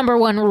 wives. Number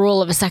one rule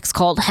of a sex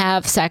cult,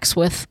 have sex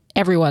with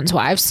everyone's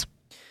wives.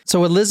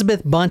 So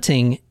Elizabeth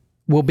Bunting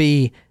will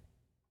be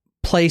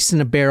placed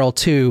in a barrel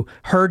too.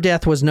 Her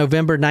death was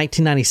November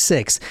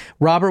 1996.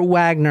 Robert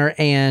Wagner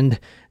and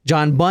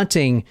John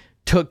Bunting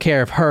took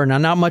care of her. Now,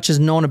 not much is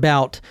known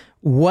about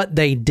what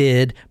they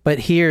did, but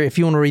here, if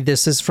you want to read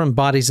this is from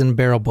Bodies in a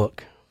Barrel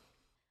book.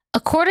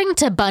 According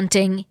to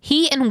Bunting,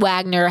 he and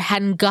Wagner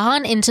had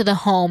gone into the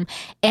home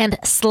and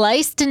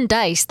sliced and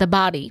diced the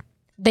body.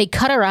 They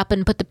cut her up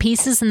and put the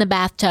pieces in the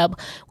bathtub,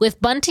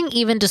 with Bunting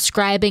even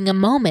describing a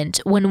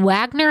moment when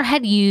Wagner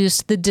had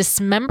used the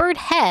dismembered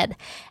head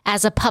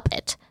as a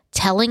puppet,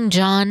 telling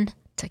John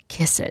to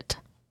kiss it.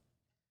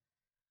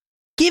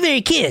 Give her a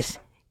kiss.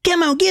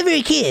 Come on, give her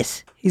a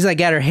kiss. He's like,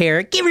 got her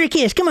hair. Give her a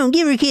kiss. Come on,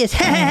 give her a kiss.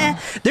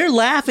 They're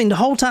laughing the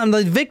whole time.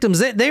 The victims,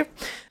 they're...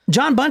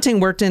 John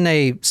Bunting worked in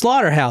a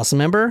slaughterhouse,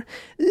 remember?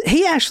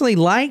 He actually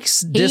likes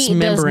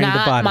dismembering the bodies. He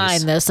does not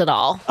mind this at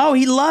all. Oh,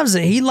 he loves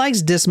it. He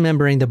likes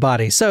dismembering the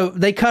body. So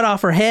they cut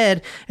off her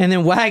head, and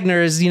then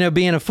Wagner is,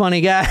 being a funny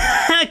guy.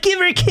 Give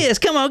her a kiss.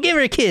 Come on, give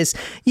her a kiss.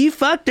 You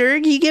fucked her.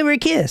 You give her a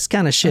kiss.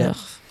 Kind of shit. Ugh.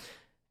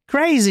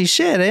 Crazy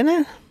shit, ain't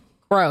it?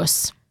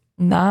 Gross.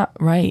 Not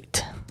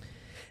right.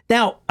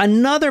 Now,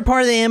 another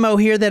part of the MO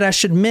here that I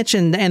should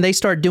mention, and they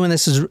start doing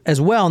this as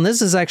well, and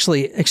this is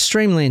actually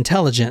extremely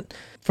intelligent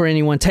for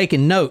anyone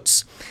taking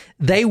notes.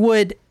 They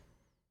would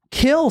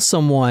kill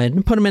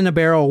someone, put them in a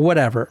barrel,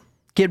 whatever,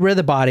 get rid of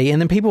the body,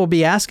 and then people would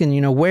be asking,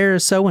 where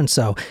is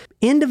so-and-so?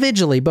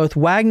 Individually, both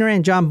Wagner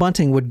and John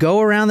Bunting would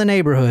go around the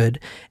neighborhood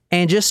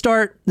and just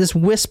start this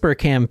whisper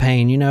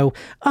campaign,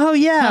 oh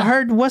yeah, I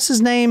heard what's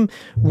his name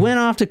went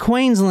off to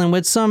Queensland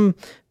with some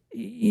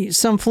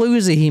some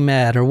floozy he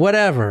met or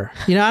whatever.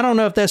 I don't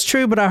know if that's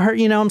true, but I heard,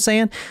 what I'm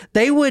saying?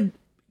 They would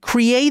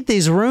create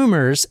these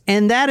rumors,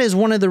 and that is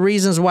one of the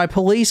reasons why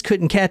police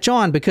couldn't catch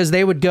on, because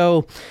they would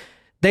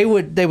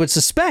would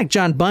suspect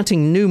John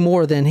Bunting knew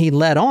more than he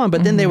let on,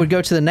 but then they would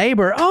go to the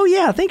neighbor. Oh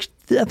yeah, I think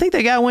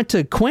that guy went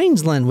to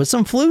Queensland with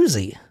some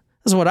floozy.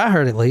 That's what I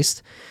heard, at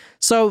least.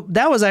 So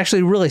that was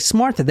actually really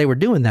smart that they were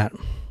doing that.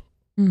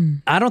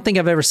 I don't think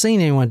I've ever seen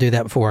anyone do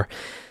that before.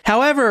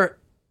 However,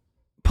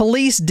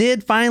 police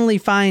did finally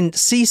find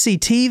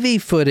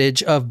CCTV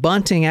footage of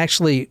Bunting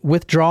actually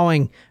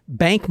withdrawing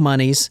bank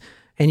monies.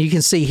 And you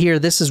can see here,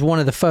 this is one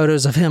of the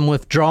photos of him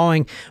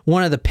withdrawing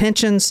one of the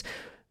pensions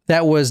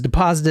that was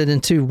deposited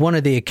into one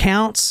of the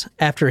accounts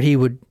after he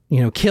would,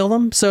 kill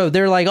them. So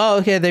they're like, oh,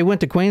 okay, they went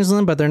to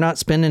Queensland, but they're not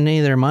spending any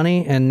of their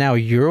money, and now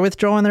you're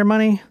withdrawing their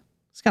money?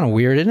 It's kind of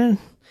weird, isn't it?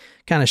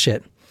 Kind of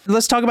shit.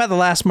 Let's talk about the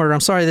last murder. I'm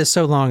sorry this is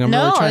so long. I'm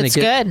really trying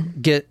to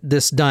get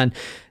this done.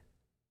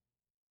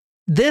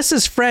 This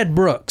is Fred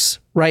Brooks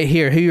right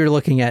here, who you're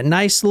looking at.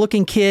 Nice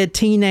looking kid,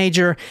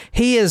 teenager.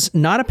 He is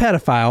not a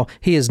pedophile.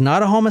 He is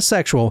not a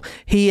homosexual.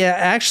 He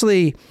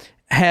actually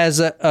has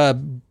a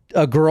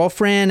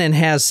girlfriend and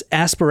has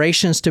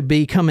aspirations to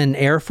become an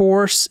Air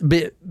Force,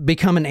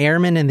 become an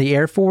airman in the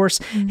Air Force.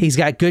 Mm-hmm. He's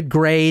got good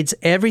grades.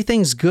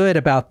 Everything's good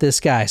about this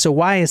guy. So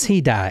why does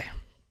he die?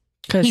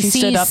 Because he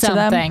stood up to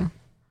them.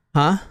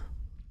 Huh?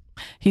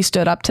 He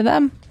stood up to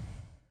them?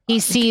 He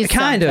sees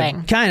kind something.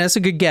 Of. That's a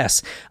good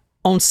guess.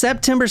 On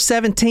September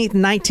 17th,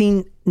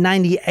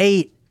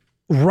 1998,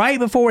 right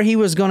before he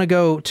was going to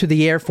go to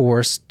the Air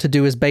Force to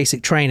do his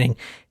basic training,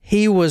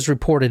 he was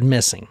reported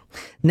missing.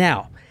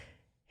 Now,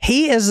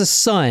 he is the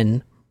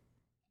son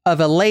of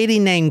a lady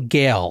named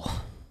Gail.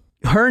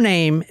 Her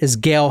name is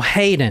Gail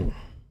Hayden.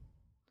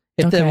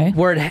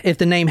 If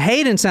the name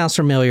Hayden sounds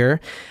familiar,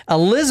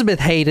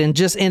 Elizabeth Hayden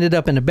just ended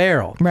up in a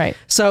barrel. Right.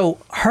 So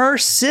her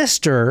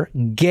sister,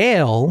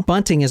 Gail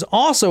Bunting, is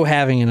also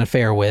having an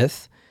affair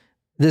with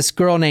this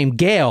girl named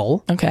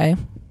Gail. Okay.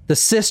 The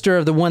sister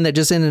of the one that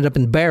just ended up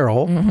in the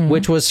barrel,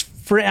 which was,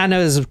 I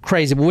know this is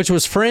crazy, but which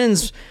was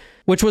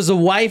the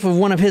wife of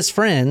one of his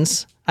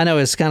friends. I know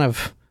it's kind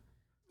of...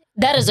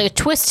 That is a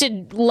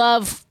twisted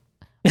love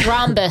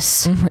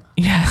rhombus.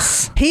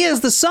 Yes. He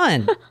is the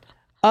son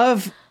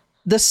of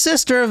the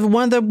sister of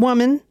one of the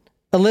women,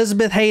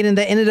 Elizabeth Hayden,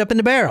 that ended up in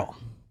the barrel.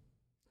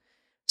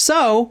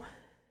 So,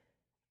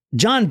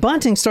 John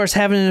Bunting starts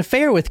having an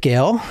affair with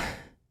Gail,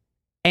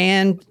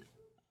 and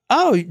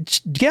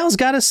Gail's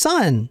got a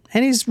son,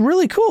 and he's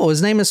really cool.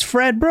 His name is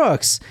Fred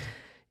Brooks,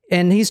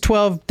 and he's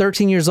 12,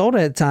 13 years old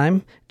at the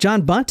time.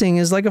 John Bunting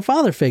is like a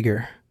father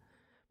figure.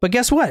 But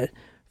guess what?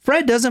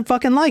 Fred doesn't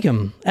fucking like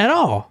him at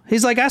all.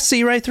 He's like, I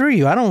see right through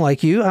you. I don't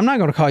like you. I'm not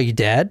going to call you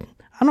dad.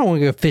 I don't want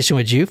to go fishing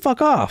with you.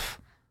 Fuck off.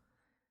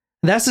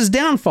 That's his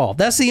downfall.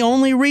 That's the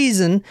only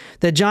reason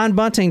that John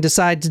Bunting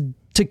decided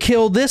to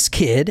kill this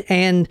kid,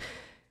 and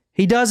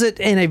he does it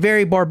in a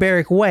very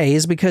barbaric way,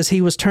 is because he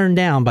was turned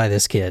down by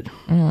this kid.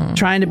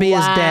 Trying to be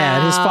his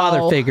dad, his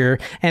father figure,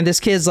 and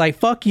this kid's like,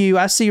 fuck you,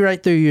 I see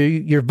right through you.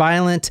 You're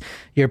violent.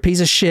 You're a piece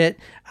of shit.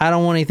 I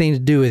don't want anything to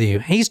do with you.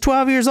 He's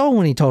 12 years old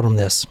when he told him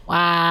this.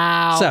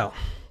 Wow. So.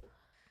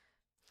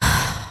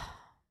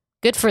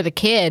 Good for the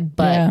kid,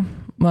 but... Yeah.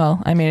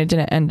 Well, I mean, it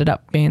didn't end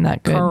up being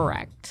that good.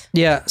 Correct.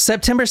 Yeah,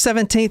 September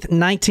 17th,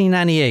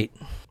 1998.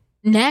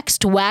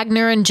 Next,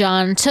 Wagner and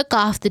John took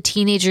off the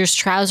teenager's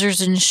trousers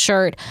and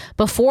shirt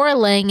before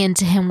laying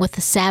into him with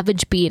a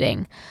savage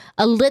beating.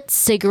 A lit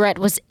cigarette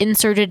was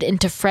inserted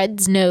into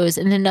Fred's nose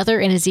and another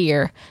in his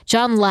ear.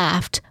 John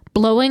laughed,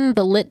 blowing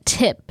the lit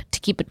tip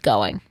to keep it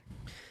going.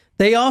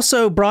 They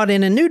also brought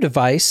in a new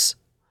device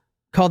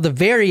called the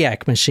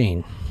Variac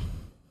machine. Do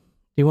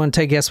you want to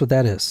take a guess what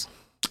that is?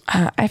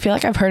 I feel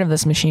like I've heard of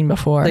this machine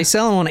before. They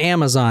sell them on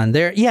Amazon.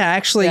 You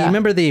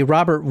remember the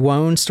Robert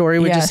Wagner story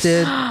we just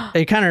did?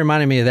 It kind of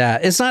reminded me of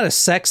that. It's not a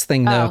sex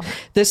thing though.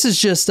 This is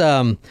just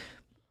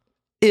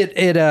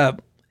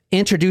it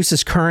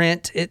introduces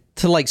current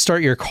to like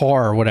start your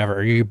car or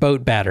whatever, your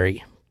boat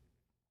battery.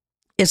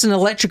 It's an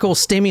electrical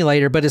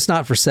stimulator, but it's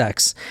not for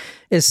sex.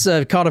 It's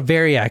called a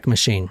Variac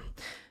machine.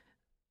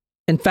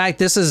 In fact,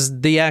 this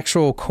is the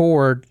actual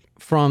cord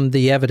from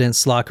the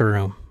evidence locker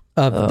room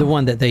of the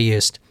one that they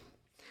used.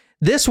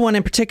 This one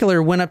in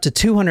particular went up to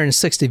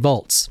 260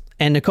 volts.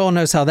 And Nicole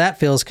knows how that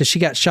feels because she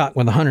got shocked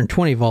with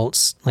 120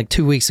 volts like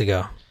 2 weeks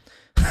ago.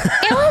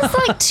 It was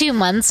like 2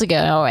 months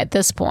ago at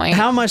this point.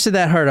 How much did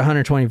that hurt,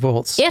 120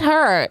 volts? It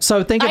hurt.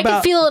 So think about... I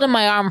could feel it in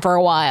my arm for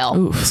a while.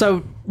 Oof. So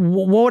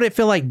what would it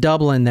feel like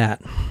doubling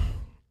that?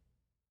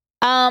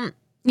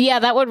 Yeah,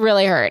 that would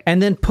really hurt.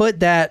 And then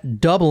put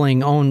that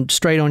doubling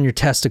straight on your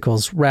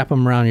testicles. Wrap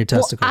them around your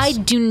testicles. Well, I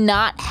do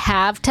not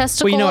have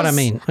testicles. Well, you know what I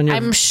mean.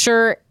 I'm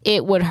sure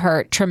it would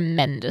hurt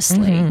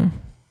tremendously. Mm-hmm.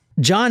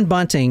 John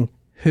Bunting,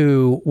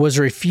 who was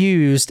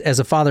refused as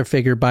a father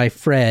figure by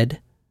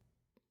Fred,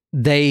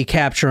 they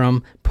capture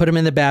him, put him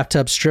in the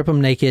bathtub, strip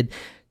him naked,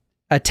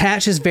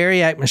 attach his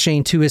Variac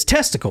machine to his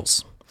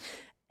testicles.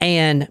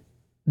 And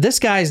this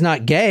guy's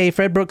not gay.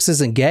 Fred Brooks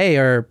isn't gay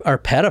or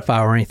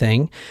pedophile or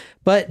anything.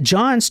 But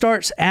John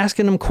starts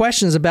asking him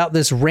questions about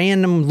this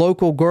random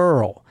local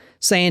girl,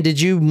 saying, did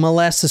you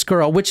molest this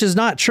girl? Which is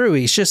not true.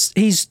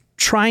 He's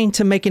trying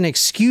to make an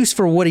excuse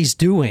for what he's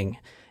doing.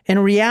 In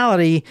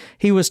reality,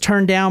 he was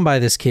turned down by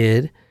this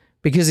kid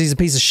because he's a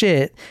piece of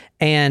shit,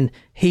 and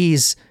he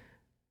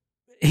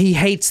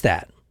hates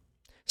that.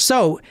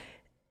 So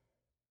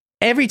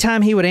every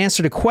time he would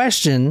answer the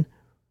question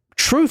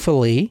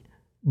truthfully,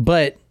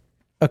 but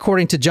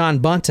according to John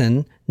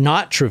Bunting,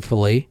 not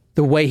truthfully,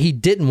 the way he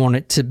didn't want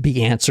it to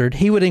be answered,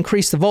 he would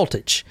increase the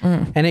voltage.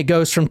 And it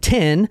goes from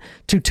 10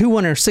 to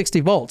 260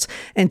 volts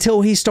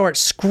until he starts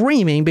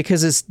screaming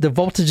because the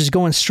voltage is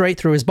going straight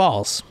through his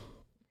balls.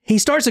 He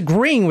starts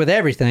agreeing with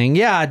everything.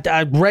 Yeah,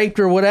 I raped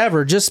her,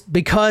 whatever, just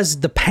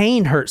because the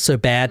pain hurts so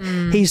bad.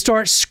 He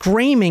starts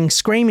screaming.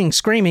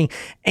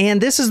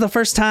 And this is the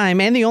first time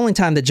and the only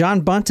time that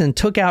John Bunting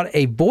took out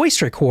a voice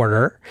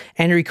recorder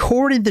and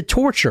recorded the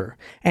torture.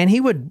 And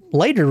he would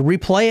later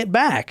replay it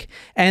back.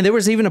 And there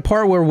was even a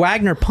part where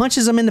Wagner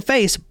punches him in the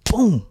face.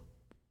 Boom.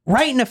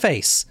 Right in the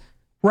face.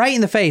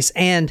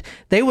 And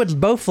they would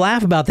both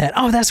laugh about that.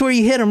 Oh, that's where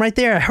you hit him right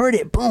there. I heard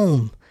it.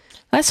 Boom.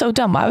 That's so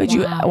dumb. Why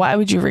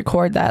would you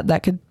record that?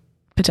 That could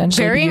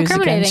potentially Very be used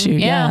against you.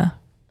 Yeah.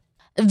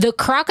 The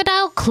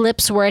crocodile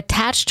clips were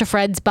attached to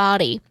Fred's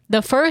body.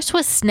 The first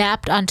was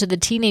snapped onto the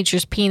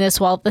teenager's penis,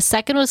 while the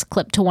second was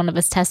clipped to one of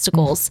his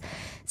testicles.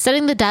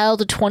 Setting the dial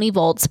to 20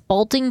 volts,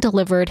 Bunting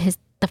delivered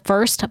the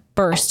first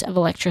burst of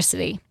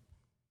electricity.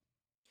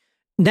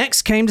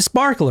 Next came the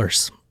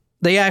sparklers.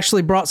 They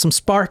actually brought some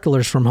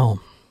sparklers from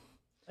home.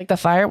 Like the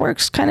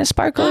fireworks kind of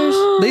sparklers?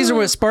 These are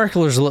what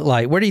sparklers look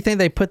like. Where do you think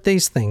they put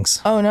these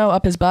things? Oh no,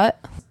 up his butt?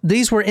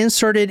 These were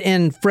inserted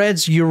in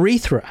Fred's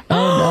urethra.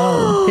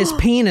 Oh no. His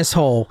penis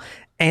hole.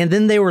 And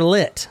then they were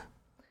lit.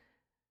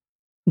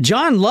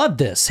 John loved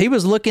this. He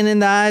was looking in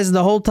the eyes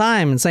the whole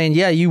time and saying,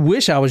 yeah, you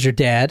wish I was your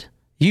dad.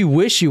 You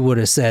wish you would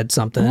have said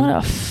something. What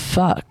a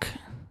fuck.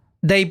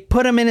 They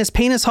put them in his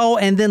penis hole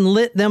and then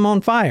lit them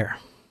on fire.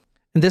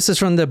 And this is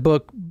from the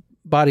book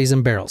Bodies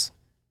in Barrels.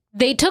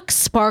 They took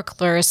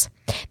sparklers,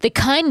 the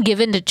kind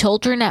given to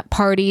children at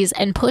parties,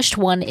 and pushed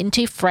one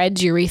into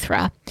Fred's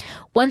urethra.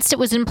 Once it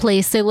was in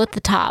place, they lit the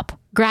top.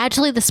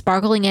 Gradually, the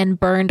sparkling end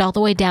burned all the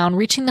way down,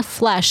 reaching the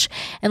flesh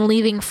and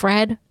leaving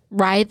Fred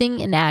writhing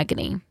in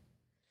agony.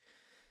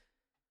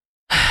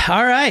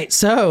 All right,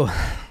 so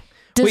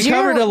we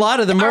covered a lot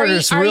of the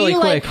murders really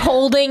quick. Are you like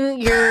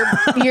holding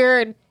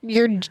your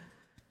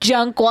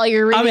junk while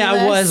you're reading this?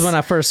 I was when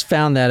I first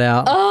found that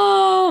out.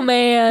 Oh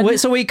man!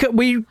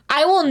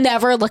 I will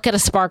never look at a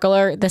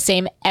sparkler the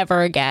same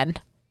ever again.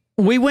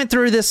 We went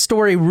through this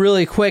story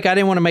really quick. I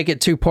didn't want to make it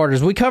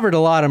two-parters. We covered a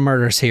lot of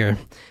murders here.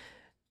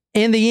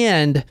 In the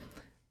end,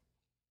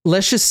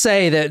 let's just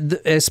say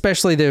that,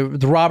 especially the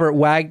Robert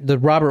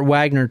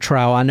Wagner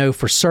trial, I know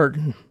for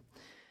certain,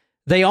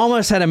 they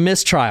almost had a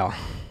mistrial.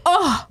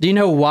 Oh, do you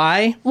know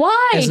why?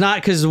 Why? It's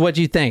not because of what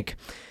you think.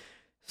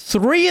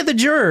 3 of the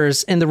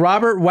jurors in the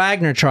Robert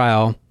Wagner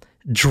trial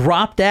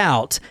dropped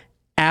out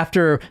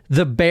after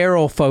the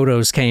barrel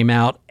photos came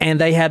out and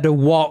they had to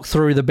walk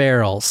through the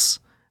barrels.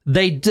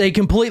 They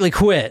completely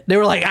quit. They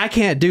were like, I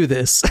can't do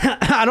this.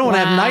 I don't want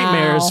to have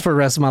nightmares for the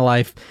rest of my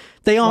life.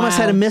 They almost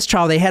had a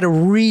mistrial. They had to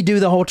redo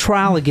the whole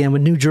trial again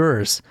with new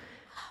jurors.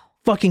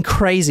 Fucking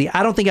crazy.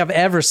 I don't think I've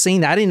ever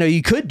seen that. I didn't know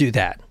you could do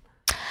that.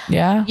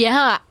 Yeah.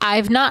 Yeah,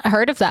 I've not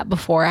heard of that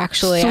before,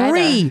 actually.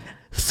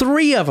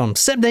 3 of them.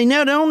 They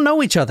don't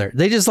know each other.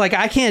 They just like,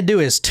 I can't do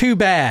it. It's too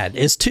bad.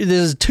 This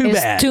is too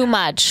bad. It's too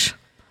much.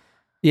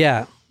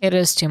 Yeah. It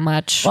is too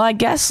much. Well, I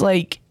guess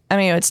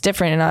it's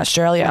different in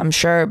Australia, I'm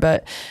sure,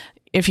 but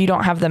if you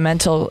don't have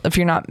if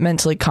you're not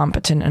mentally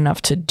competent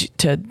enough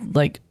to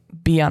like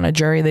be on a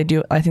jury,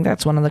 I think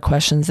that's one of the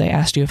questions they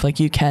asked you, if like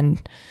you can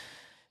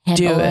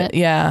handle do it.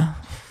 Yeah.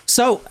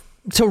 So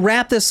to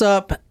wrap this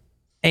up,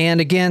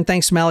 and again,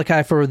 thanks to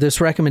Malachi for this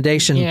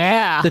recommendation.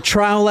 Yeah. The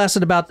trial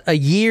lasted about a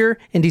year.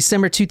 In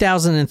December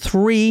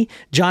 2003,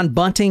 John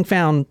Bunting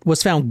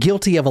was found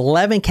guilty of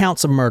 11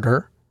 counts of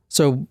murder.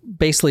 So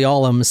basically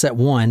all of them except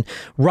 1.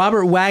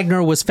 Robert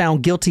Wagner was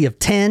found guilty of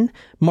 10.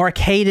 Mark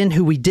Hayden,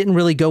 who we didn't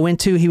really go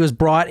into, he was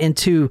brought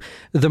into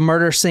the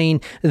murder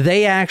scene.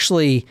 They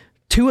actually,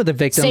 2 of the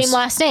victims. Same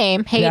last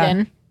name, Hayden.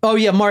 Yeah. Oh,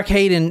 yeah, Mark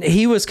Hayden,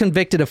 he was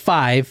convicted of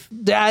 5.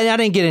 I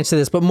didn't get into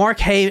this, but Mark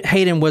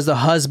Hayden was the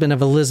husband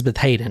of Elizabeth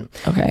Hayden.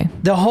 Okay.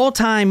 The whole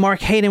time Mark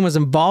Hayden was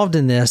involved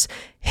in this,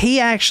 he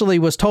actually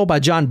was told by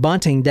John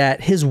Bunting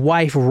that his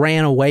wife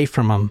ran away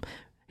from him.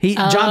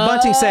 John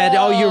Bunting said,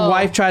 your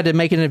wife tried to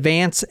make an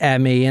advance at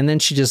me, and then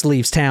she just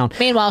leaves town.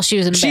 Meanwhile,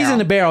 she's in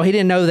the barrel. He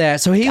didn't know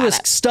that. So he was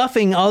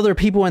stuffing other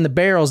people in the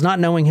barrels, not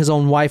knowing his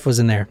own wife was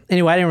in there.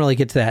 Anyway, I didn't really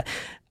get to that.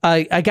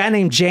 A guy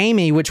named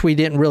Jamie, which we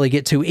didn't really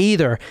get to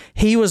either,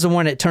 he was the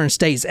one that turned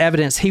state's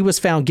evidence. He was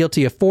found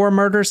guilty of 4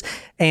 murders,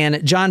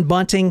 and John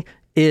Bunting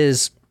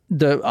is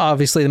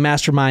obviously the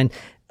mastermind,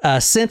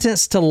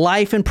 sentenced to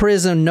life in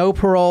prison, no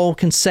parole,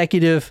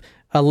 consecutive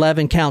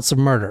 11 counts of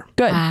murder.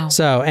 Good. Wow.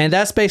 So, and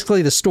that's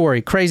basically the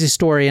story. Crazy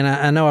story, and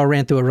I know I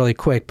ran through it really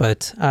quick,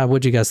 but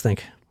what'd you guys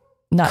think?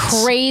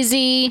 Nuts.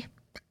 Crazy.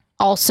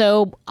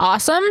 also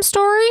awesome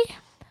story.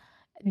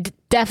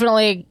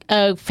 Definitely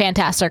a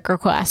fantastic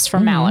request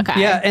from Malachi.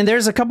 Yeah, and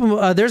there's a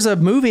couple. There's a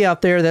movie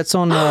out there that's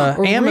on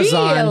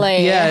Amazon.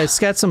 Really? Yeah, it's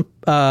got some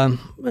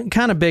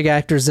kind of big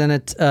actors in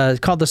it.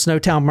 Called The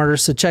Snowtown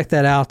Murders. So check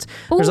that out.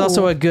 There's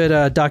also a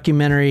good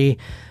documentary.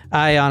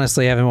 I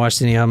honestly haven't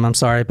watched any of them. I'm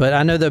sorry, but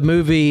I know the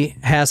movie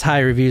has high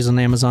reviews on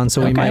Amazon,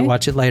 so we might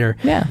watch it later.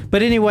 Yeah.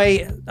 But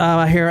anyway,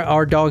 I hear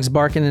our dogs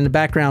barking in the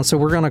background, so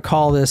we're going to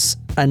call this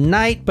a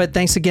night. But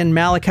thanks again,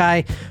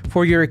 Malachi,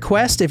 for your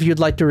request. If you'd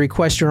like to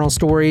request your own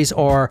stories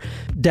or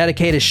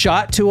dedicate a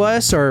shot to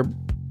us or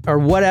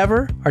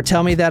whatever, or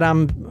tell me that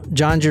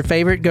John's your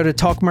favorite, go to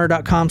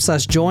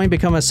talkmurder.com/join,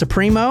 become a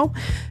Supremo.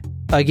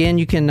 Again,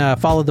 you can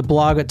follow the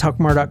blog at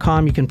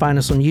talkmurder.com. You can find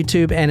us on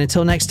YouTube. And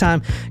until next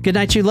time, good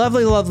night, you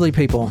lovely, lovely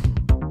people.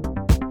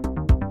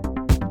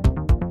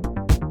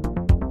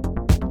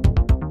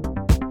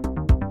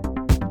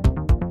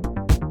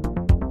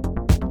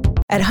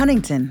 At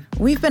Huntington,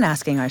 we've been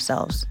asking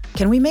ourselves,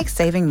 can we make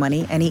saving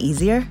money any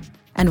easier?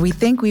 And we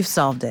think we've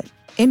solved it.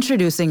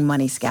 Introducing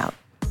Money Scout.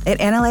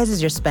 It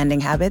analyzes your spending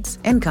habits,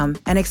 income,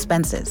 and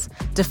expenses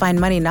to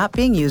find money not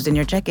being used in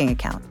your checking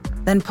account,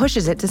 then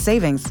pushes it to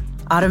savings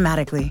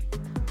automatically.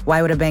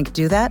 Why would a bank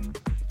do that?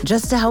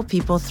 Just to help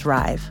people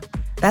thrive.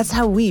 That's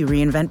how we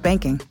reinvent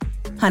banking.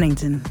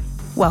 Huntington,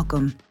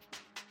 welcome.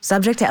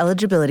 Subject to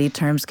eligibility,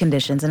 terms,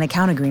 conditions, and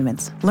account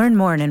agreements. Learn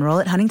more and enroll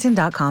at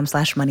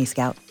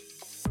huntington.com/moneyscout.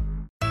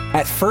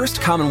 At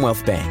First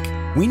Commonwealth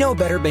Bank, we know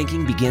better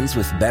banking begins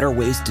with better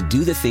ways to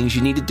do the things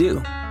you need to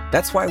do.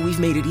 That's why we've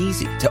made it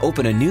easy to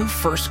open a new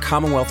First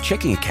Commonwealth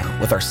checking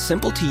account with our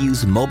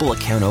simple-to-use mobile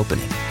account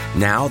opening.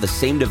 Now, the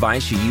same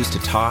device you use to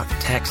talk,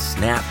 text,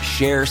 snap,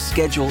 share,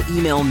 schedule,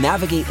 email,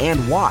 navigate,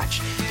 and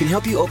watch can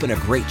help you open a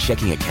great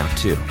checking account,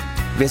 too.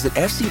 Visit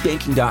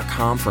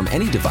fcbanking.com from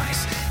any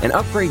device and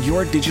upgrade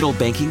your digital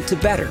banking to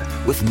better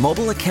with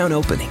mobile account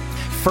opening.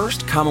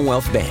 First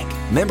Commonwealth Bank.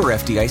 Member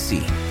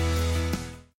FDIC.